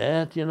stuff like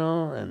that, you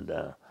know. And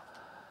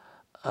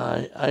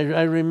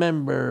I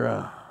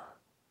remember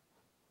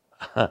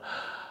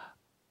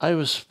I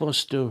was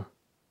supposed to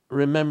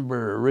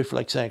remember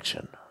reflex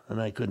action,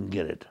 and I couldn't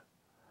get it.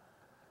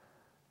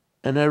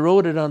 And I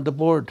wrote it on the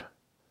board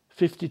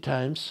 50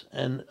 times,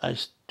 and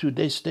to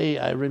this day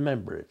I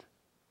remember it.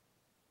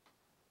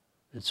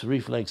 It's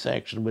reflex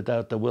action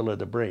without the will of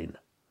the brain.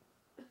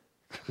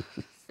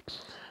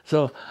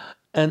 So,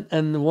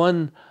 and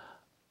one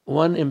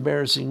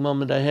embarrassing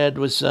moment I had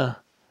was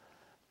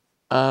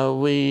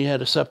we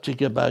had a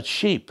subject about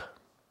sheep,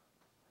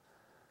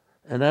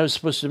 and I was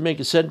supposed to make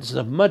a sentence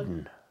of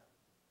mutton.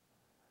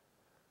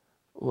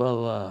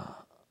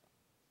 Well,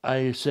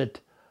 I said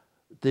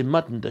they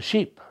muttoned the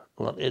sheep.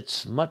 Well,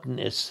 mutton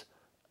is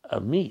a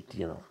meat,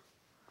 you know.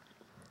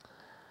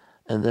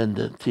 And then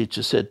the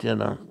teacher said, you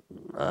know,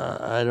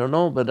 I don't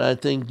know, but I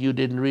think you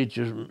didn't read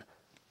your.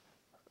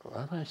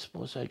 Well,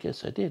 I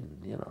guess I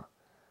didn't, you know,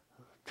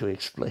 to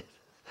explain.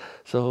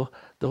 So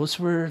those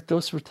were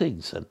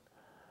things,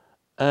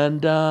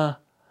 and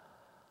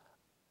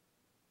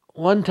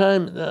one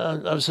time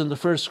I was in the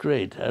first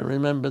grade. I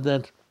remember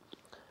that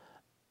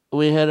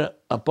we had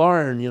a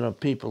barn. You know,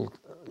 people,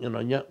 you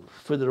know,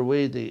 further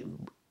away they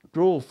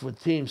drove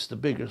with teams, the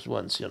biggest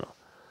ones, you know.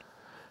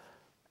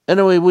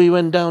 Anyway, we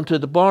went down to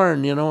the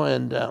barn, you know,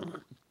 and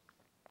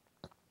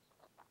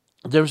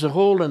there was a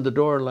hole in the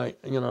door, like,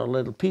 you know, a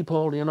little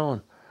peephole, you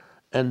know,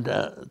 and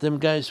them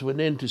guys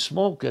went in to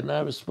smoke, and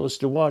I was supposed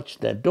to watch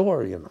that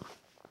door, you know.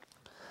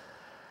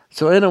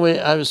 So anyway,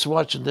 I was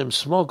watching them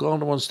smoke. All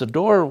at once the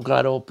door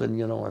got open,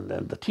 you know, and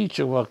then the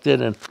teacher walked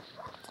in, and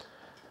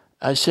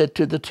I said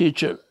to the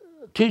teacher,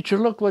 "Teacher,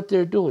 look what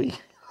they're doing."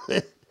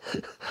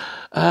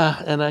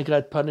 And I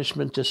got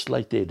punishment just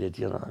like they did,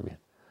 you know. I mean,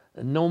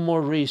 no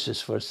more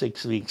recess for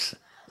 6 weeks.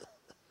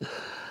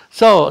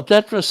 So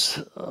that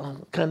was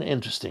kind of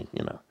interesting,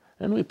 you know.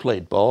 And we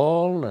played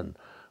ball, and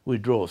we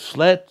drove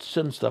sleds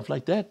and stuff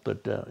like that,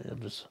 but it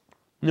was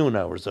noon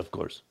hours, of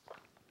course.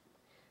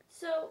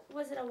 So,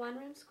 was it a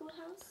one-room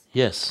schoolhouse?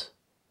 Yes,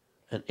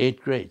 and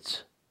 8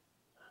 grades,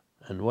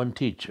 and 1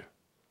 teacher.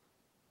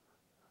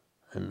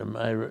 And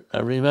I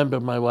remember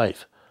my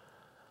wife.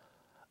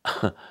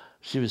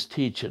 She was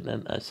teaching,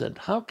 and I said,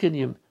 "How can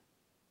you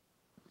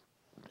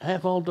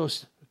have all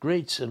those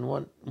grades in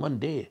one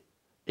day?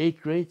 8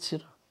 grades, you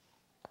know,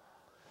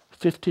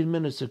 15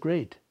 minutes a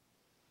grade.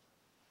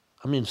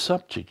 I mean,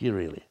 subject, you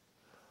really."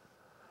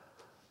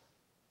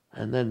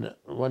 And then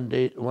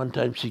one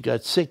time she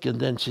got sick, and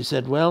then she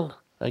said, "Well,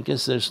 I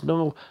guess there's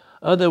no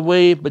other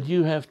way, but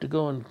you have to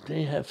go and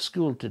they have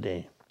school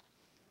today."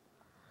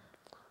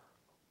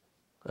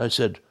 I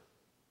said,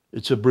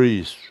 "It's a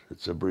breeze,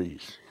 it's a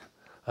breeze."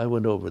 I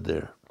went over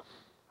there.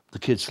 The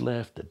kids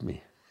laughed at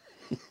me.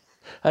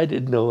 I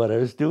didn't know what I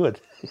was doing.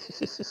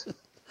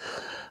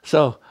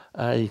 So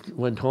I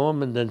went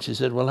home, and then she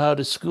said, "Well, how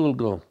did school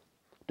go?"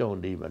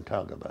 "Don't even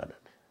talk about it."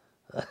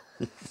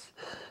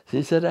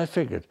 She said, "I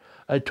figured.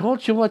 I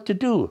told you what to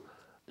do.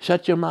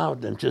 Shut your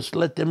mouth and just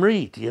let them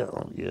read." You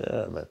know,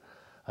 yeah, but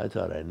I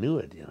thought I knew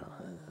it, you know.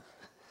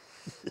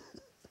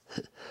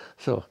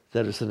 So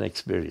that was an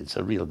experience,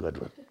 a real good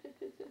one.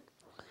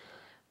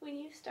 When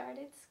you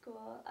started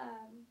school,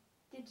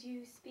 did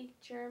you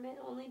speak German,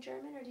 only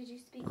German, or did you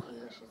speak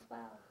English as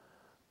well?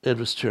 It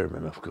was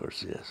German, of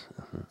course, yes.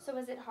 So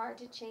was it hard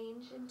to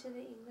change into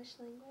the English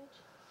language?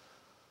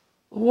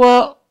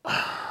 Well,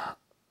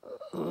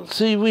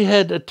 see, we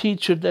had a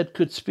teacher that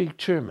could speak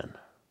German.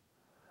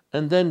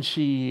 And then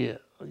she,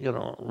 you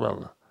know,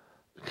 well,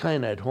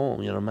 kind of at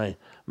home, you know, my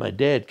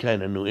dad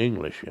kind of knew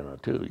English, you know,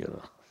 too, you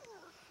know.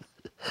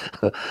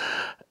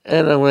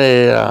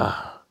 Anyway,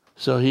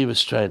 so he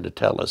was trying to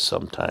tell us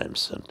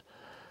sometimes,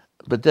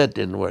 but that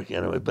didn't work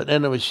anyway. But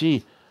anyway,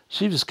 she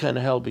was kind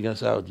of helping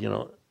us out, you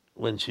know,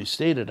 when she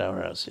stayed at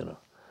our house, you know.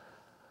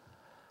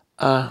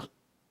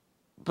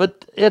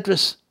 But it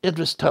was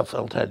tough,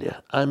 I'll tell you.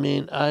 I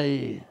mean, how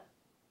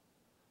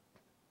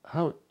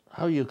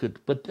you could,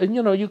 but, and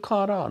you know, you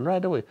caught on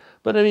right away.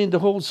 But I mean, the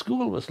whole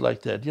school was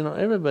like that, you know.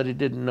 Everybody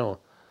didn't know.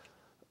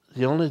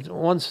 The only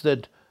ones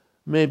that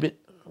maybe,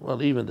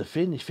 well, even the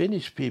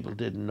Finnish people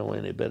didn't know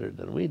any better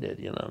than we did,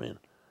 you know what I mean.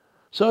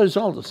 So it's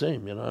all the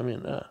same, you know. I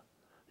mean,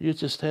 you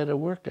just had to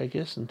work, I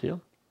guess,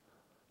 until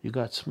you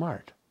got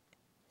smart.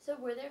 So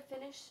were there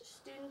Finnish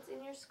students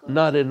in your school?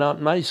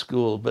 Not my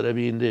school, but I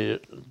mean the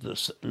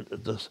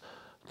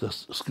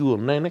school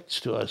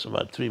next to us,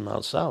 about 3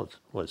 miles south,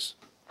 was.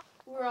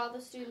 Were all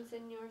the students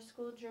in your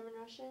school German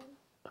Russian?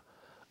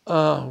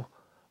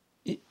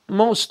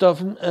 Most of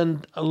them,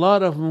 and a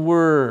lot of them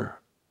were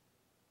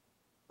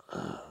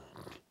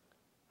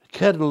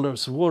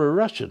Kettlers were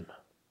Russian.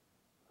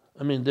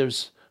 I mean,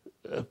 there's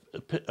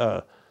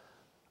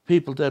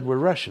people that were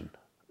Russian,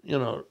 you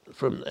know,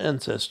 from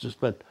ancestors,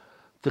 but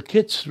the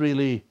kids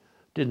really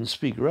didn't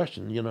speak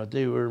Russian. You know,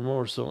 they were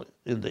more so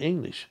in the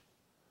English.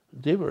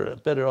 They were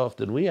better off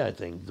than we, I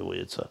think, the way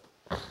it's up.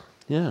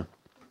 Yeah.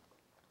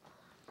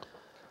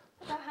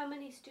 About how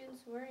many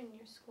students were in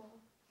your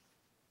school?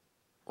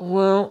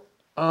 Well,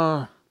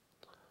 I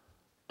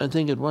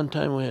think at one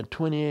time we had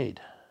 28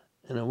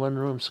 in a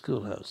one-room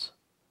schoolhouse.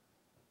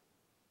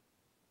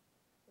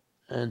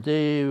 And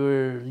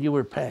you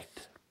were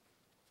packed.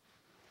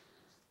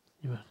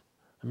 I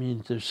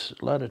mean, there's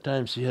a lot of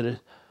times you had to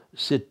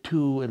sit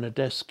two in a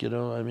desk, you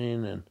know, I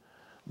mean, and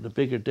the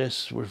bigger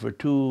desks were for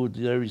two,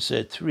 there you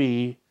said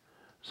three,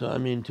 so I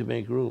mean, to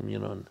make room, you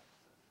know. And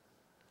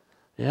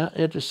yeah,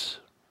 it was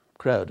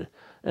crowded.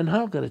 And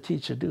how could a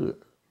teacher do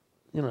it?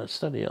 You know,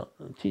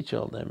 teach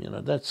all them, you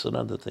know, that's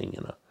another thing,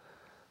 you know.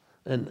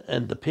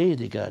 And the pay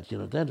they got, you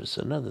know, that is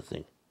another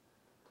thing.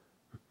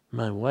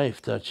 My wife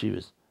thought she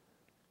was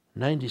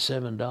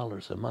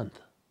 $97 a month.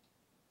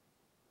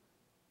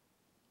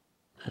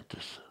 That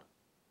is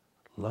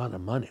a lot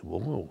of money.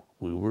 Whoa,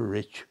 we were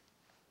rich.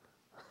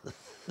 I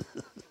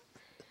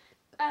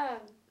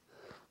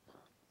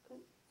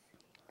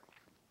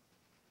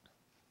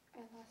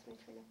lost my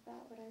train of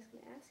thought, what I was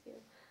going to ask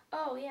you.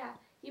 Oh, yeah.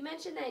 You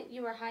mentioned that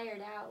you were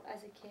hired out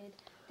as a kid.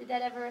 Did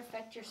that ever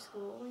affect your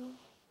schooling?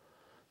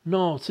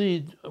 No,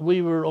 see,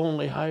 we were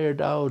only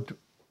hired out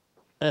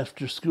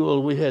after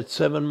school. We had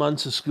 7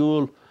 months of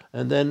school,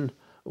 and then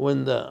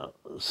when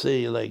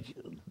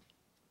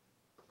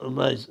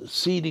my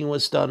seeding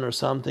was done or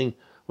something,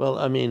 well,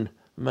 I mean,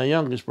 my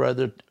youngest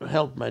brother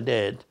helped my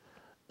dad,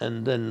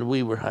 and then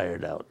we were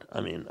hired out. I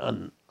mean,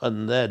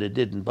 on that, it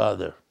didn't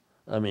bother,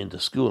 I mean, the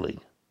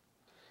schooling.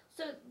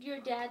 So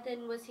your dad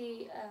then,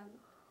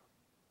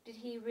 did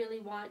he really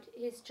want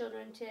his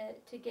children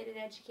to get an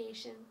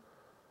education?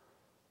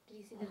 Did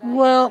he see the value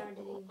Well, in it,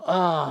 or did he?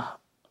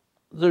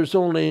 there's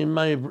only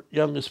my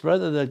youngest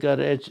brother that got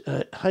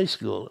high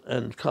school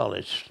and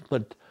college,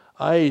 but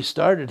I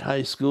started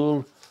high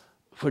school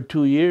for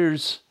 2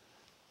 years,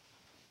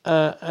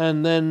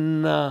 and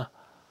then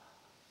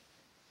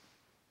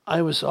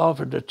I was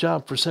offered a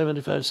job for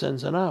 75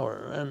 cents an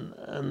hour,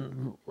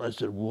 and I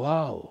said,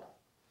 wow.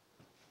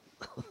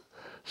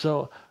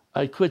 So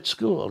I quit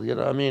school, you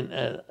know, I mean,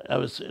 I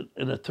was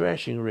in a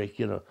thrashing rig,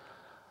 you know.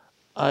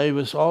 I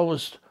was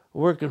always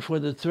working for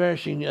the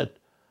thrashing at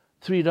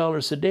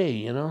 $3 a day,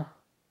 you know,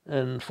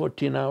 and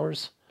 14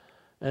 hours.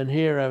 And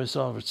here I was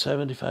offered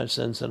 75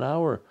 cents an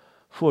hour,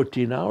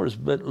 14 hours.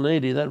 But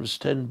lady, that was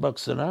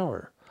 $10 an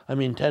hour. I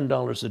mean,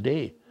 $10 a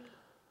day.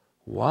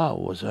 Wow,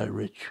 was I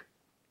rich.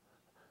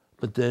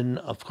 But then,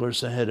 of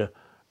course, I had to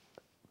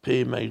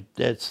pay my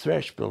dad's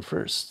thrash bill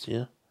first,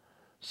 yeah.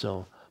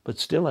 So, but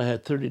still I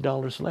had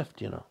 $30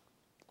 left, you know,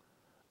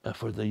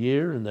 for the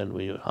year. And then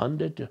we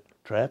hunted,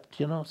 trapped,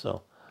 you know,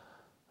 so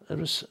it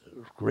was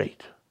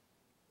great.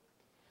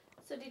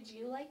 So did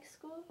you like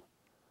school?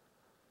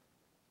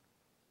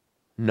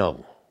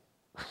 No.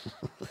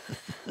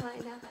 Why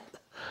not?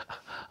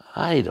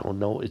 I don't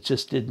know. It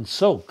just didn't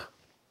soak.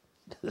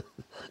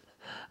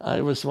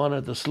 I was one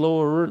of the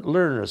slower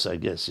learners, I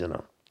guess, you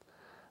know.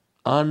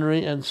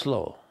 Ornery and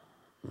slow.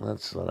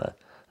 That's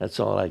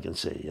all I can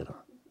say, you know.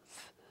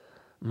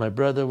 My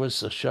brother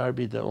was a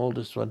Sharpie, the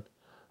oldest one.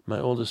 My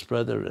oldest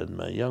brother and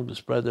my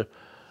youngest brother.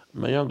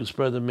 My youngest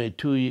brother made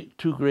two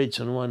grades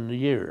in 1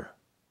 year.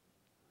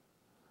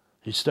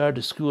 He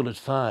started school at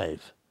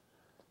 5,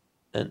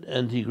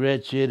 and he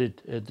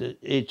graduated at the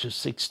age of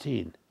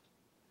 16.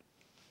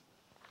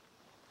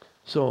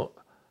 So,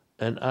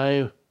 and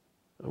I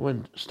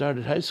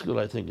started high school,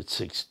 I think, at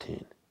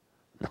 16.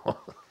 No.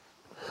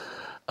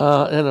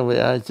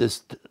 Anyway,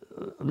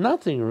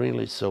 nothing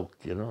really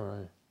soaked, you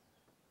know.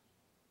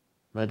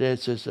 My dad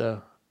says,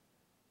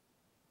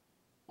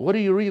 what do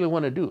you really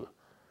want to do?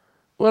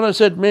 Well, I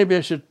said, maybe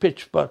I should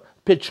pitch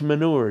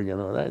manure, you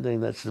know. I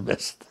think that's the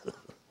best.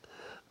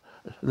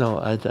 No,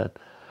 I thought,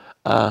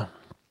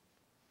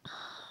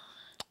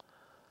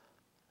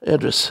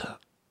 it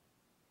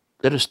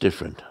was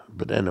different.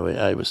 But anyway,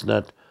 I was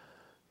not.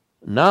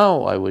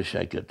 Now I wish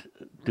I could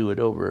do it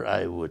over.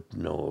 I would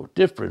know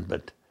different,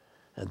 but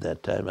at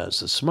that time I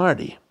was a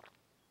smarty.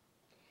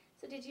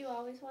 So did you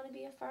always want to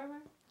be a farmer?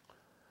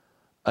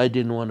 I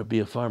didn't want to be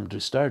a farmer to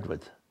start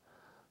with.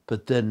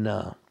 But then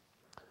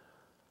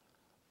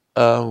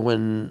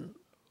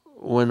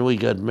when we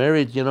got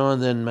married, you know,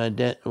 and then my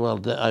dad,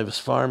 I was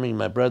farming,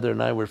 my brother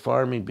and I were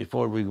farming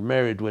before we were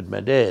married with my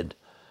dad.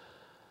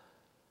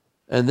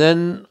 And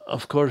then,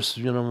 of course,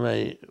 you know,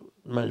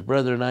 my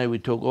brother and I, we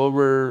took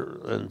over,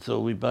 and so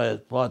we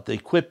bought the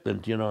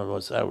equipment, you know, it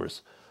was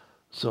ours.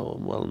 So,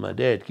 well, my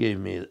dad gave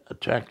me a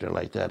tractor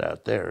like that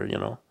out there, you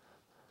know.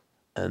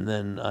 And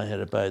then I had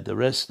to buy the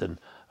rest, and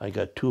I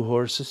got 2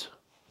 horses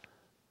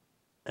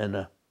and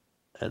a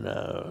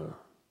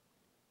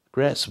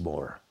grass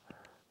mower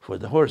for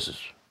the horses.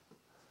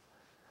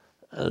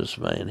 That was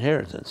my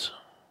inheritance.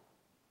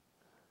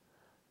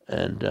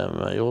 And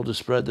my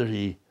oldest brother,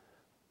 he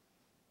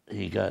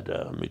he got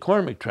a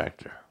McCormick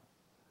tractor.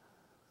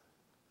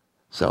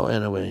 So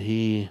anyway,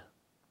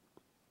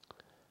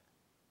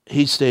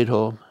 he stayed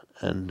home,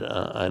 and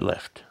I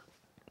left.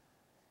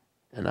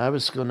 And I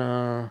was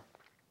gonna.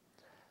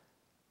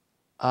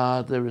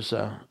 There was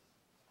a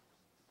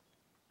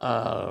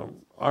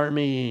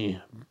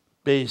Army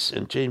base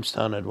in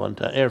Jamestown at one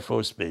time, Air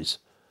Force Base.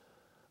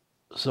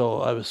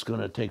 So I was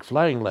gonna take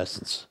flying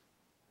lessons.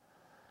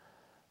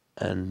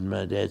 And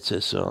my dad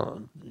says,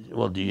 "So,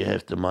 well, do you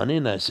have the money?"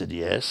 And I said,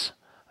 "Yes,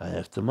 I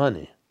have the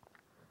money."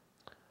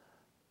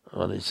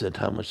 Well, he said,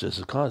 "How much does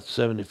it cost?"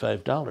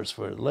 $75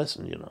 for a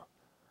lesson,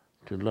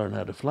 to learn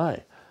how to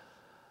fly.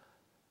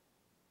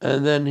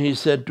 And then he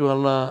said,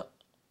 "Well,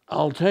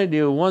 I'll tell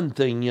you one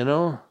thing,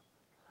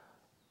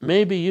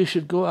 maybe you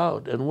should go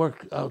out and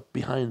work out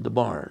behind the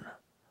barn."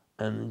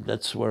 And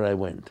that's where I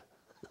went.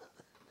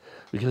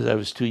 Because I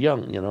was too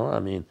young, I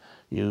mean,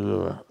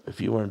 if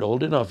you weren't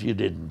old enough, you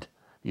didn't.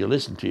 You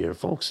listened to your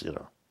folks,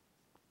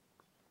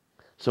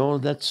 So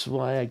that's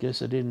why I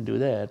guess I didn't do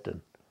that.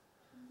 And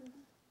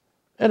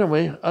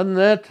anyway, other than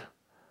that,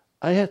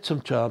 I had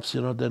some jobs,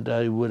 that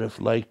I would have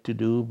liked to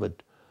do,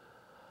 but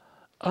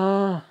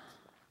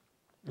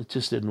it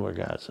just didn't work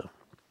out. So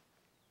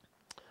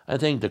I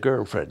think the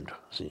girlfriend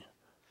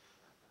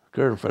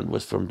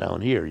was from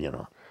down here,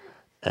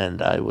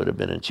 and I would have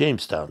been in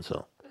Jamestown,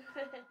 so.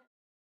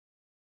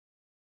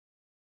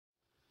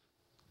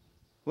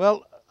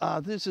 Well,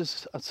 this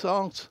is a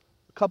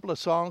couple of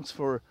songs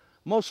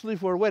mostly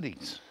for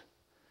weddings.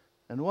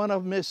 And one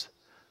of them is,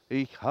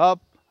 "Ich hab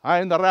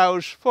ein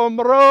Rausch vom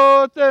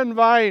roten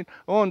Wein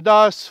und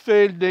das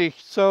fehlt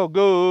nicht so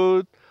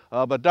gut.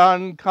 Aber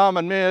dann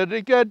kamen mir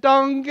die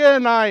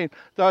Gedanken ein,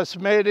 das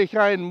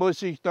Mädchen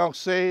muss ich noch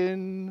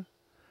sehen."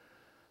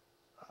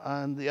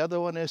 And the other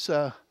one is,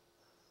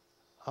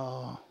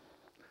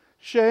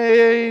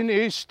 "Schön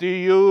ist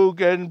die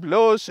Jugend,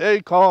 bloß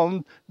sie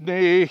kommt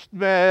nicht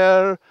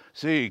mehr.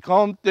 Sie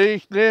kommt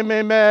nicht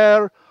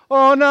mehr.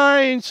 Oh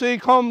nein, sie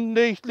kommt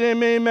nicht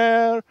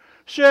mehr.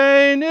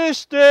 Schön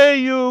ist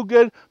die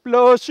Jugend,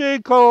 bloß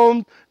sie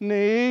kommt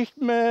nicht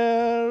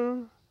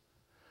mehr."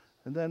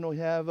 And then we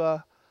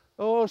have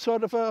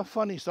sort of a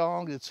funny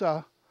song. It's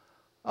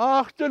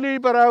 "Ach, du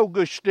lieber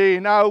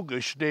Augustin,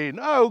 Augustin,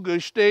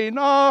 Augustin,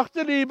 ach,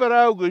 du lieber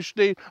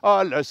Augustin,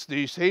 alles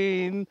ist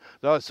hin.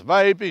 Das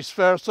Weib ist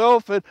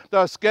versoffen,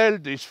 das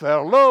Geld ist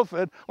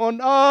verlaufen, und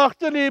ach,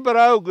 du lieber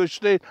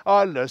Augustin,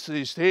 alles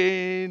ist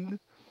hin."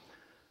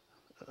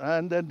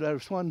 And then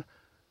there's one,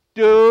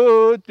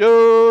 "Du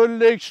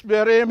liegst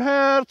mir im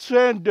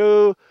Herzen,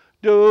 du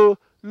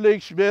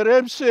liegst mir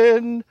im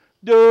Sinn.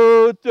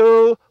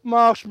 Du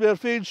machst mir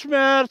viel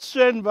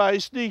Schmerzen,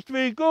 weißt nicht,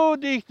 wie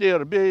gut ich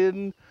dir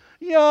bin.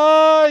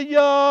 Ja,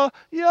 ja,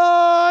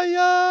 ja,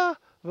 ja,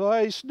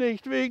 weiß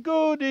nicht, wie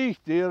gut ich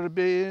dir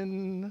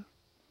bin."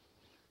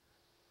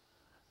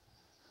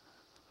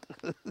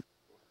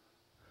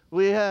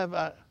 We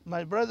have,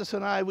 my brothers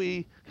and I,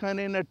 we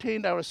kind of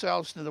entertained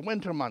ourselves in the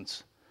winter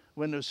months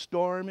when it was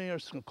stormy or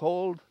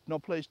cold, no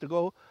place to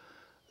go.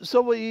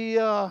 So we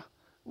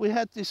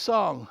had this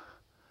song.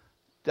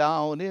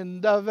 "Down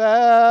in the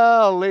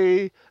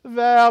valley,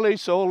 valley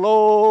so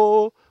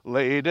low,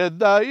 late in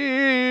the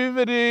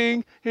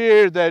evening,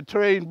 hear that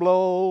train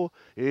blow.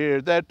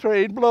 Hear that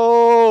train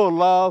blow,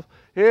 love,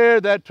 hear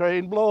that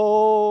train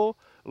blow.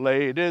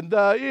 Late in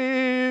the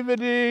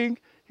evening,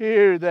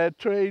 hear that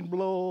train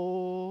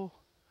blow."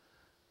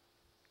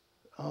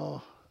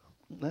 Oh,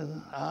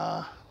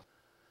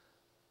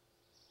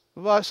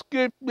 "Was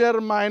gibt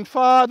mir mein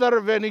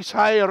Vater, wenn ich's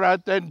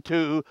heiraten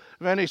tu,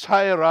 wenn ich's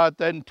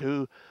heiraten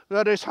tu,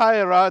 wenn ich's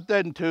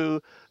heiraten tu?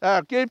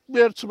 Gibt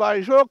mir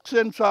 2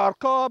 Ochsen zur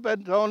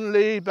Korben und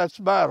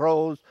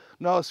Liebesmaros.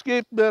 No, es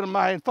gibt mir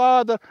mein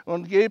Vater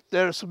und gibt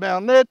er's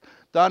mir nicht,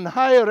 dann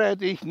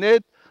heirat ich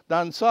nicht.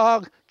 Dann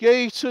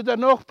geh ich zu der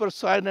Nachbar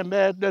seine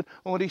Mädchen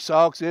und ich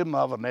sag's ihm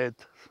aber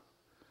nicht."